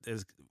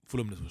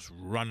 Fulham just was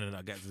running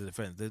against the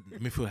defense. The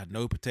midfield had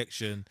no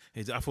protection.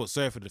 I felt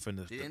sorry for the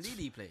defenders. Did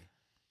Ndidi play?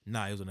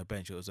 Nah, he was on the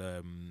bench. It was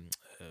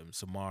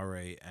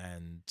Samare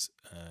and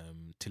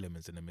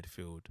Tillemans in the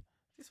midfield.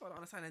 This is what I don't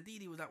understand.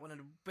 Ndidi was like one of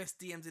the best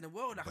DMs in the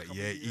world. Like But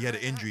yeah, he had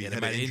an injury. Yeah, He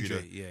had an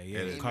injury.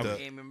 Yeah.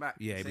 Aiming back.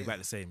 Yeah, he'd be back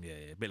the same. Yeah,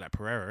 a bit like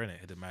Pereira,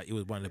 innit? He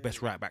was one of the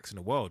best right backs in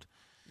the world.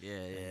 Yeah.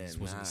 It just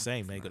wasn't the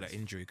same. Now he got that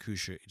injury,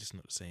 crucial. He's just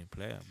not the same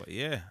player. But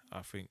yeah,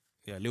 I think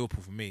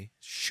Liverpool for me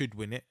should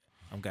win it.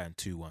 I'm going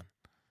 2-1.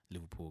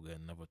 Liverpool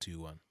getting another 2-1.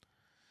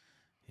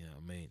 You know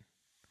what I mean?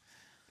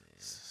 Yeah.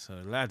 So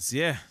lads,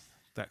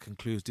 that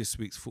concludes this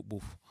week's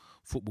football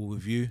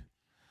review.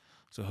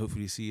 So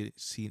hopefully see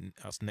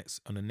us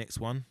next on the next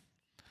one.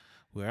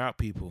 We're out,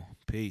 people.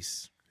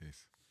 Peace.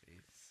 Peace.